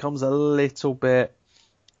film becomes a little bit...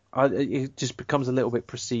 it just becomes a little bit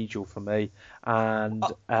procedural for me, and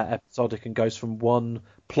episodic, and goes from one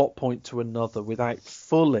plot point to another without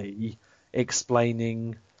fully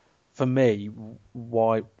explaining, for me,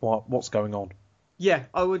 what's going on. Yeah,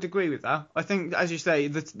 I would agree with that. I think, as you say,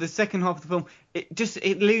 the second half of the film,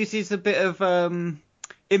 it loses a bit of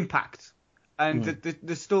impact, and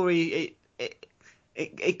the story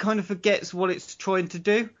it kind of forgets what it's trying to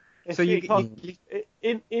do. So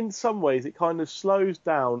in some ways it kind of slows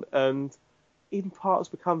down, and in parts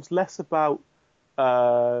becomes less about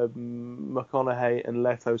McConaughey and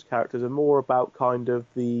Leto's characters and more about kind of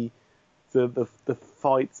the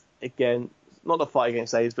fight against, not the fight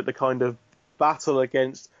against AIDS, but the kind of battle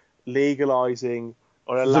against legalizing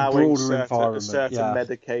or allowing certain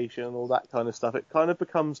medication and all that kind of stuff. It kind of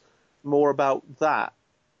becomes more about that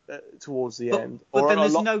towards the end. But then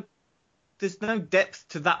there's no depth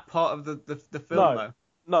to that part of the film, though.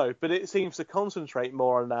 No, but it seems to concentrate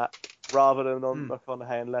more on that rather than on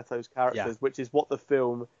McConaughey and Leto's characters, which is what the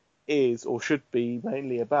film is or should be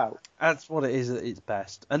mainly about. That's what it is at its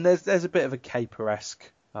best. And there's a bit of a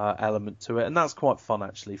caper-esque element to it, and that's quite fun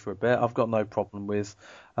actually for a bit. I've got no problem with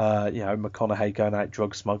McConaughey going out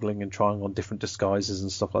drug smuggling and trying on different disguises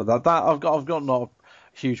and stuff like that. I've got not a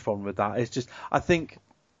huge problem with that. It's just, I think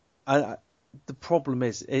the problem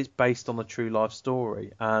is it's based on a true life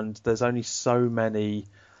story, and there's only so many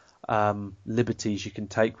liberties you can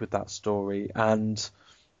take with that story. And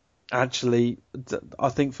actually, I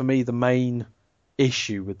think for me the main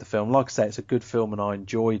issue with the film, like I say, it's a good film and I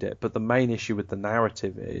enjoyed it, but the main issue with the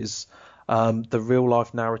narrative is the real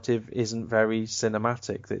life narrative isn't very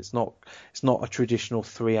cinematic. It's not a traditional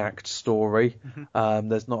 3-act story.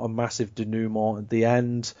 There's not a massive denouement at the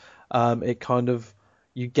end. It kind of,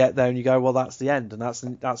 you get there and you go, well, that's the end, and that's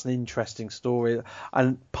an interesting story.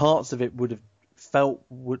 And parts of it would have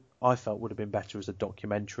would have been better as a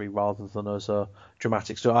documentary rather than as a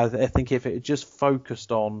dramatic story. I think if it had just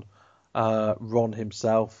focused on Ron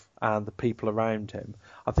himself and the people around him,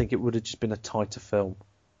 I think it would have just been a tighter film.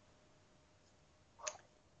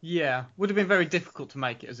 Yeah, would have been very difficult to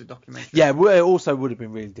make it as a documentary. Yeah, it also would have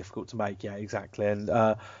been really difficult to make. Yeah, exactly. And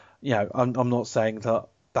I'm not saying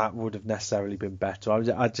that would have necessarily been better.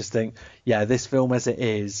 I just think, this film as it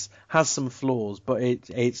is has some flaws, but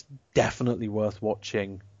it's definitely worth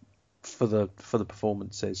watching for the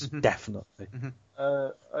performances. Mm-hmm. Definitely. Mm-hmm.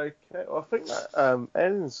 Okay, well, I think that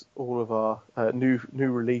ends all of our new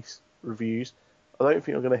release reviews. I don't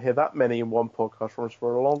think I'm going to hear that many in one podcast from us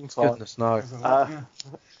for a long time. Goodness no. So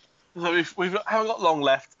we haven't got long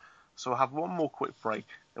left, so we'll have one more quick break,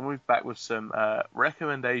 and we'll be back with some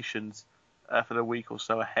recommendations for the week or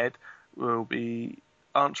so ahead. We'll be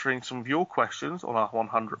answering some of your questions on our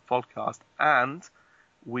 100th podcast, and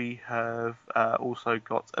we have also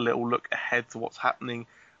got a little look ahead to what's happening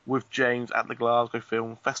with James at the Glasgow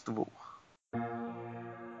Film Festival.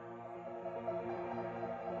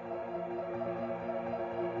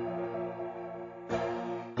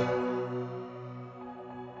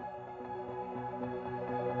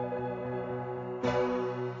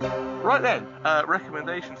 Right then,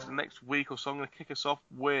 recommendations for the next week or so. I'm going to kick us off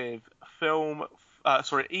with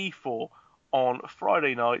E4 on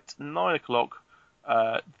Friday night, 9 o'clock.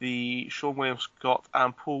 The Sean William Scott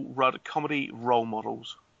and Paul Rudd comedy Role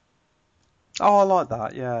Models. Oh, I like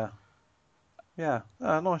that. Yeah,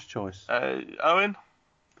 nice choice. Owen?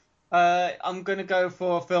 I'm going to go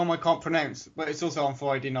for a film I can't pronounce, but it's also on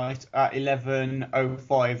Friday night at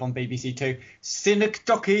 11:05 on BBC Two.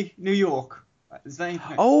 Synecdoche, New York. Is that is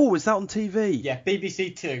that on TV? Yeah,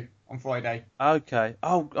 BBC Two on Friday. Okay.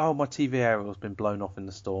 Oh, my TV aerial's been blown off in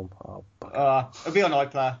the storm. Oh, it'll be on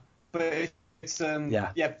iPlayer, but it's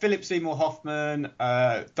Philip Seymour Hoffman,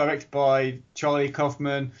 directed by Charlie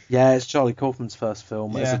Kaufman. Yeah, it's Charlie Kaufman's first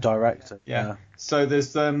film as a director. Yeah. So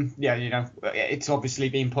there's it's obviously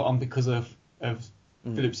been put on because of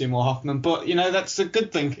Philip Seymour Hoffman, but that's a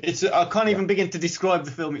good thing. I can't even begin to describe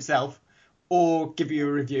the film itself or give you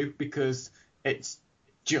a review because it's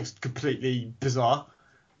just completely bizarre.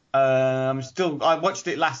 I watched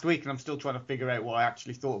it last week and I'm still trying to figure out what I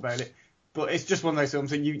actually thought about it. But it's just one of those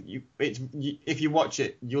films that if you watch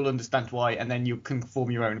it, you'll understand why, and then you can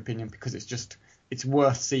form your own opinion because it's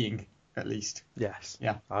worth seeing at least. Yes.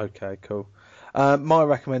 Yeah. Okay. Cool. My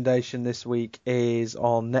recommendation this week is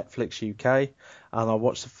on Netflix UK, and I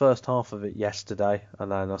watched the first half of it yesterday,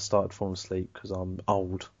 and then I started falling asleep because I'm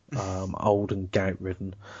old. Old and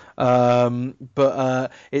gout-ridden.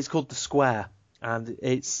 But it's called The Square, and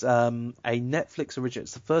it's a Netflix original.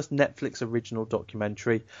 It's the first Netflix original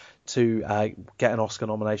documentary to get an Oscar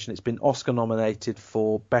nomination. It's been Oscar nominated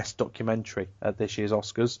for Best Documentary at this year's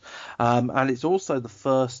Oscars, and it's also the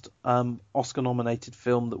first Oscar nominated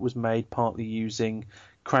film that was made partly using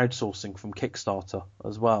crowdsourcing from Kickstarter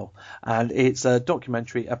as well. And it's a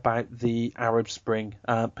documentary about the Arab Spring,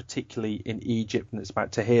 particularly in Egypt, and it's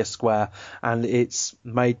about Tahrir Square, and it's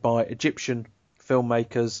made by Egyptian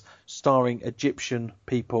filmmakers starring Egyptian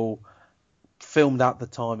people, filmed at the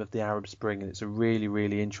time of the Arab Spring, and it's a really,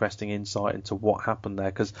 really interesting insight into what happened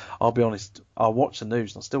there, because I'll be honest, I watched the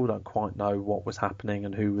news and I still don't quite know what was happening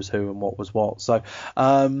and who was who and what was what. So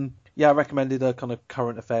I recommended a kind of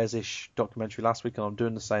current affairs-ish documentary last week, and I'm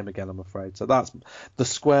doing the same again, I'm afraid. So that's The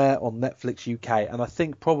Square on Netflix UK, and I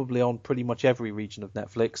think probably on pretty much every region of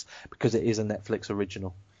Netflix because it is a Netflix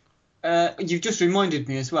original. You've just reminded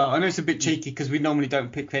me as well. I know it's a bit cheeky because we normally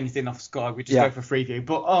don't pick anything off Sky. We just go for Freeview.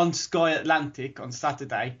 But on Sky Atlantic on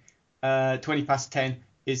Saturday, 10:20,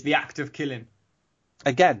 is The Act of Killing.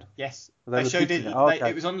 Again? Yes. They showed it. Okay.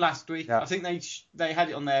 It was on last week. Yeah. I think they had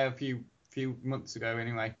it on there a few months ago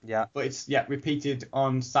anyway. Yeah. But it's repeated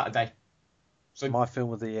on Saturday. So my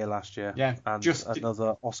film of the year last year. Yeah. And just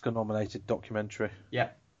another Oscar-nominated documentary. Yeah.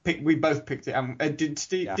 We both picked it.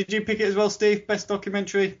 Did you pick it as well, Steve? Best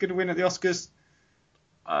documentary, going to win at the Oscars?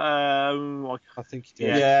 I think he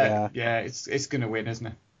did. Yeah. It's going to win, isn't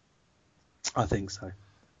it? I think so.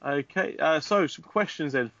 Okay. So some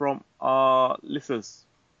questions then from our listeners.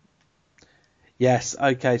 Yes.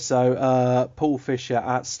 Okay. So Paul Fisher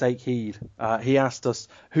at Stakeheed, he asked us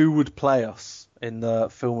who would play us in the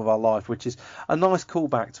film of our life, which is a nice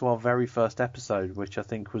callback to our very first episode, which I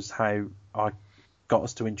think was how I got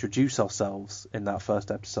us to introduce ourselves in that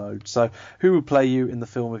first episode. So who would play you in the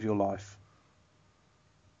film of your life?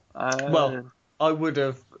 Well, I would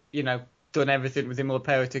have, done everything within my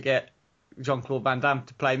power to get Jean-Claude Van Damme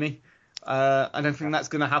to play me. I don't think that's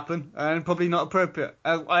going to happen, and probably not appropriate.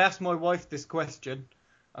 I asked my wife this question.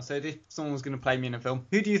 I said, if someone was going to play me in a film,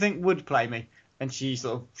 who do you think would play me? And she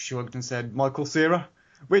sort of shrugged and said, Michael Cera.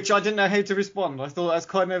 Which I didn't know how to respond. I thought that's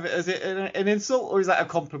kind of, is it an insult or is that a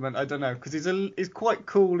compliment? I don't know, because he's quite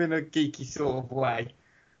cool in a geeky sort of way.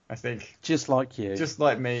 I think. Just like you. Just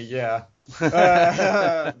like me, yeah. Don't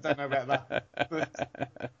know about that.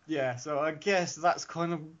 But, yeah, so I guess that's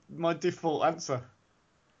kind of my default answer.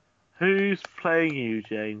 Who's playing you,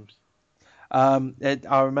 James?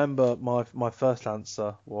 I remember my first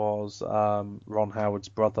answer was Ron Howard's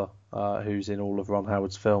brother, who's in all of Ron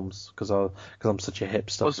Howard's films, because I'm such a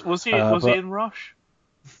hipster. Was he in Rush?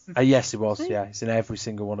 Yes, he was. Yeah, he's in every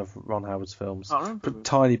single one of Ron Howard's films.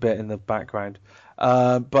 Tiny bit in the background.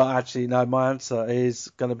 But actually, no, my answer is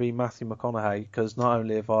going to be Matthew McConaughey, because not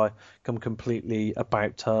only have I come completely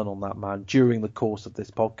about turn on that man during the course of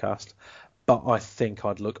this podcast, but I think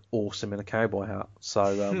I'd look awesome in a cowboy hat.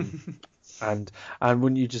 So, and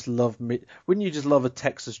wouldn't you just love me? Wouldn't you just love a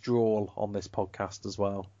Texas drawl on this podcast as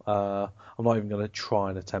well? I'm not even going to try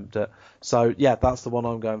and attempt it. So yeah, that's the one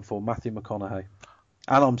I'm going for, Matthew McConaughey.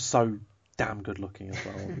 And I'm so damn good looking as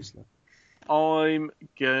well, obviously. I'm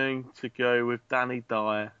going to go with Danny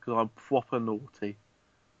Dyer because I'm proper naughty.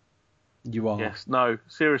 You are? Yes. No,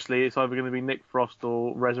 seriously, it's either going to be Nick Frost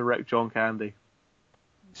or resurrect John Candy.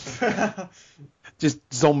 Just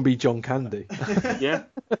zombie John Candy. Yeah,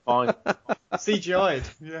 fine. CGI'd,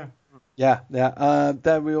 yeah. Yeah.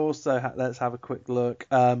 Then we also let's have a quick look.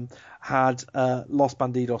 Had Los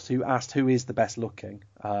Bandidos, who asked who is the best looking,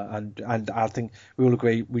 and I think we all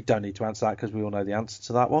agree we don't need to answer that because we all know the answer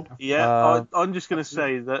to that one. Yeah, I'm just going to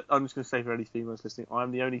say that for any females listening,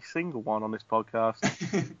 I'm the only single one on this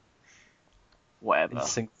podcast. Whatever.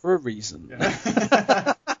 Sing for a reason.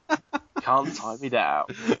 Yeah. Can't tie me down.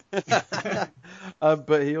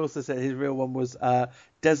 But he also said his real one was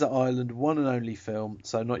Desert Island, one and only film.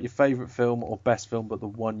 So not your favourite film or best film, but the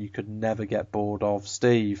one you could never get bored of.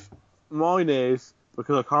 Steve? Mine is,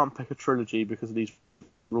 because I can't pick a trilogy because of these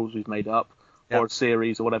rules we've made up, or a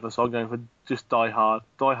series or whatever, so I'm going for just Die Hard.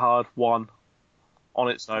 Die Hard 1 on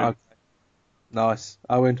its own. Okay. Nice.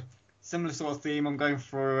 Owen? Similar sort of theme. I'm going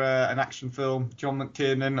for an action film. John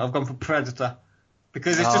McTiernan. I've gone for Predator.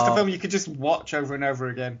 Because it's just a film you could just watch over and over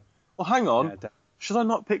again. Well, hang on. Yeah, should I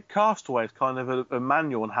not pick Castaway as kind of a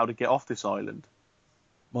manual on how to get off this island?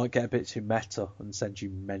 Might get a bit too meta and send you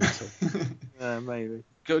mental. Yeah, maybe.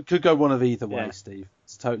 Could go one of either way, Steve.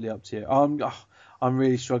 It's totally up to you. I'm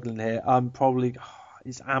really struggling here. I'm probably...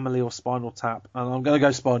 It's Amelie or Spinal Tap, and I'm going to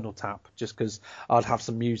go Spinal Tap just because I'd have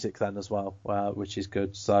some music then as well, which is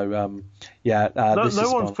good. So, no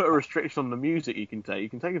one's put a restriction on the music you can take. You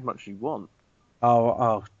can take as much as you want.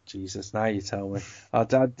 Oh, Jesus! Now you tell me. I'm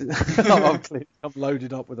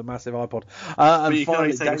loaded up with a massive iPod. But you can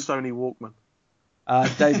only take a Sony Walkman.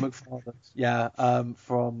 Dave McFarland,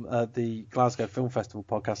 from the Glasgow Film Festival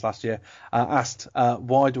podcast last year, asked,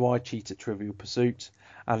 why do I cheat at Trivial Pursuit?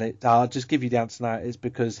 And I'll just give you the answer now. It's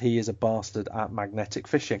because he is a bastard at magnetic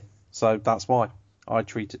fishing. So that's why I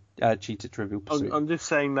cheat at Trivial Pursuit. I'm just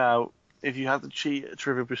saying now, if you had to cheat at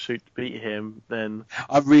Trivial Pursuit to beat him, then...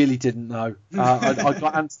 I really didn't know. I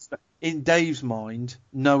got answers. In Dave's mind,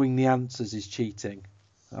 knowing the answers is cheating.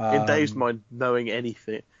 In Dave's mind, knowing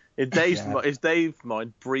anything. In Dave's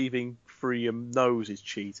mind, breathing through your nose is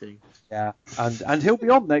cheating. Yeah, and he'll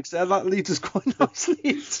be on next. That leads us quite nicely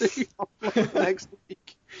into next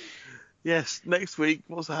week. Yes, next week.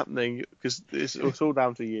 What's happening? Because it's all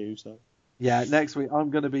down to you. So. Yeah, next week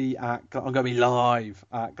I'm going to be live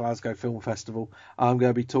at Glasgow Film Festival. I'm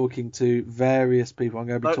going to be talking to various people. I'm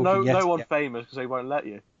going to be talking. No one famous because they won't let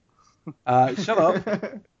you. Shut up.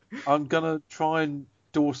 I'm going to try and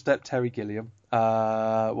doorstep Terry Gilliam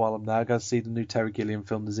while I'm there. I'm going to see the new Terry Gilliam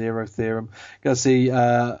film, The Zero Theorem. Going to see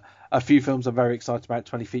a few films I'm very excited about.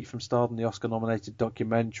 20 Feet from Stardom, the Oscar-nominated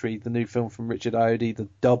documentary. The new film from Richard Ayoade, The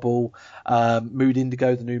Double. Mood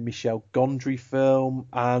Indigo, the new Michel Gondry film.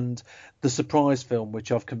 And the surprise film,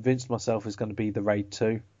 which I've convinced myself is going to be The Raid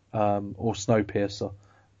 2 or Snowpiercer,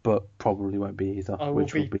 but probably won't be either. I will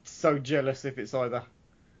be so jealous if it's either.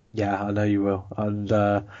 Yeah, I know you will. And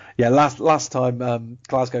last time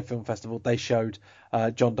Glasgow Film Festival, they showed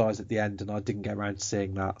John Dies at the End, and I didn't get around to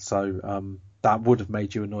seeing that. So that would have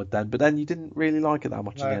made you annoyed then. But then you didn't really like it that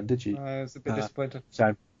much in the end, did you? I was a bit disappointed.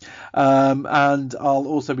 So, and I'll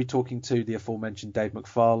also be talking to the aforementioned Dave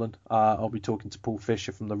McFarlane. I'll be talking to Paul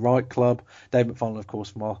Fisher from The Right Club. Dave McFarlane, of course,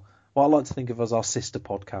 from what I like to think of as our sister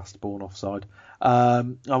podcast, Born Offside.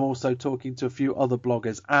 I'm also talking to a few other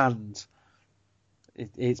bloggers, and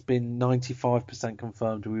it's been 95%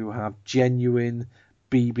 confirmed we will have genuine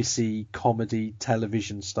BBC comedy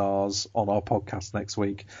television stars on our podcast next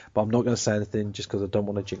week. But I'm not going to say anything just because I don't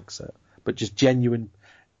want to jinx it. But just genuine,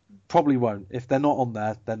 probably won't. If they're not on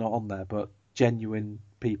there, they're not on there. But genuine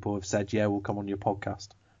people have said, yeah, we'll come on your podcast.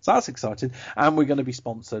 So that's exciting. And we're going to be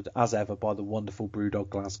sponsored, as ever, by the wonderful Brewdog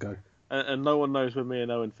Glasgow. And no one knows where me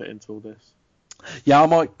and Owen fit into all this. Yeah, I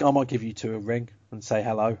might give you two a ring and say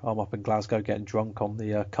hello. I'm up in Glasgow getting drunk on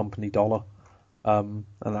the company dollar, and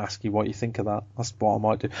ask you what you think of that. That's what I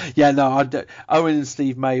might do. Yeah, no, Owen and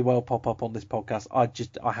Steve may well pop up on this podcast. I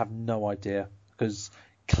have no idea, because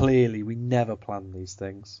clearly we never plan these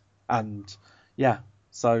things. And yeah,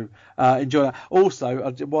 so enjoy that.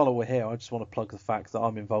 Also, while we're here, I just want to plug the fact that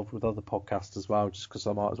I'm involved with other podcasts as well, just because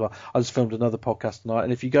I might as well. I just filmed another podcast tonight,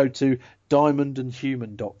 and if you go to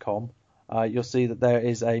diamondandhuman.com, you'll see that there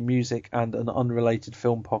is a music and an unrelated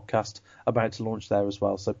film podcast about to launch there as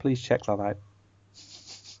well. So please check that out.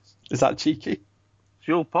 Is that cheeky? It's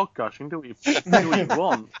your podcast. You can do what you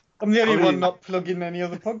want. I'm the only one not plugging any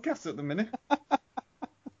other podcasts at the minute.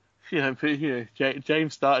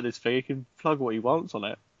 James started his thing. He can plug what he wants on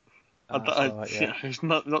it. It's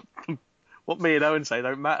not what me and Owen say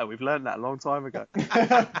don't matter. We've learned that a long time ago.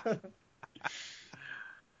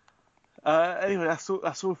 Anyway, that's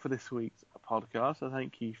all for this week's podcast. So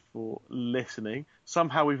thank you for listening.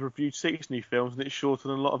 Somehow we've reviewed 6 new films and it's shorter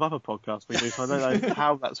than a lot of other podcasts we do. So I don't know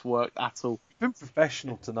how that's worked at all. Been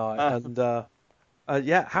professional tonight, and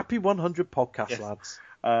happy 100 podcast, lads.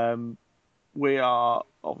 We are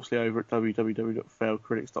obviously over at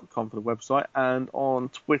www.failedcritics.com for the website, and on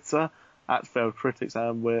Twitter at Failed Critics,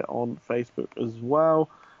 and we're on Facebook as well.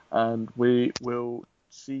 And we will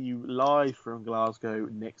see you live from Glasgow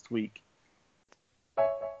next week.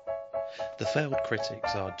 The Failed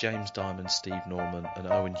Critics are James Diamond, Steve Norman and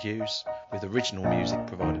Owen Hughes, with original music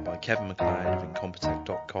provided by Kevin MacLeod of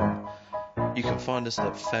Incompetech.com. You can find us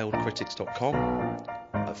at failedcritics.com,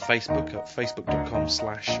 at Facebook at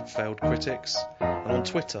facebook.com/failedcritics, and on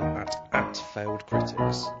Twitter at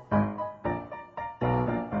failedcritics.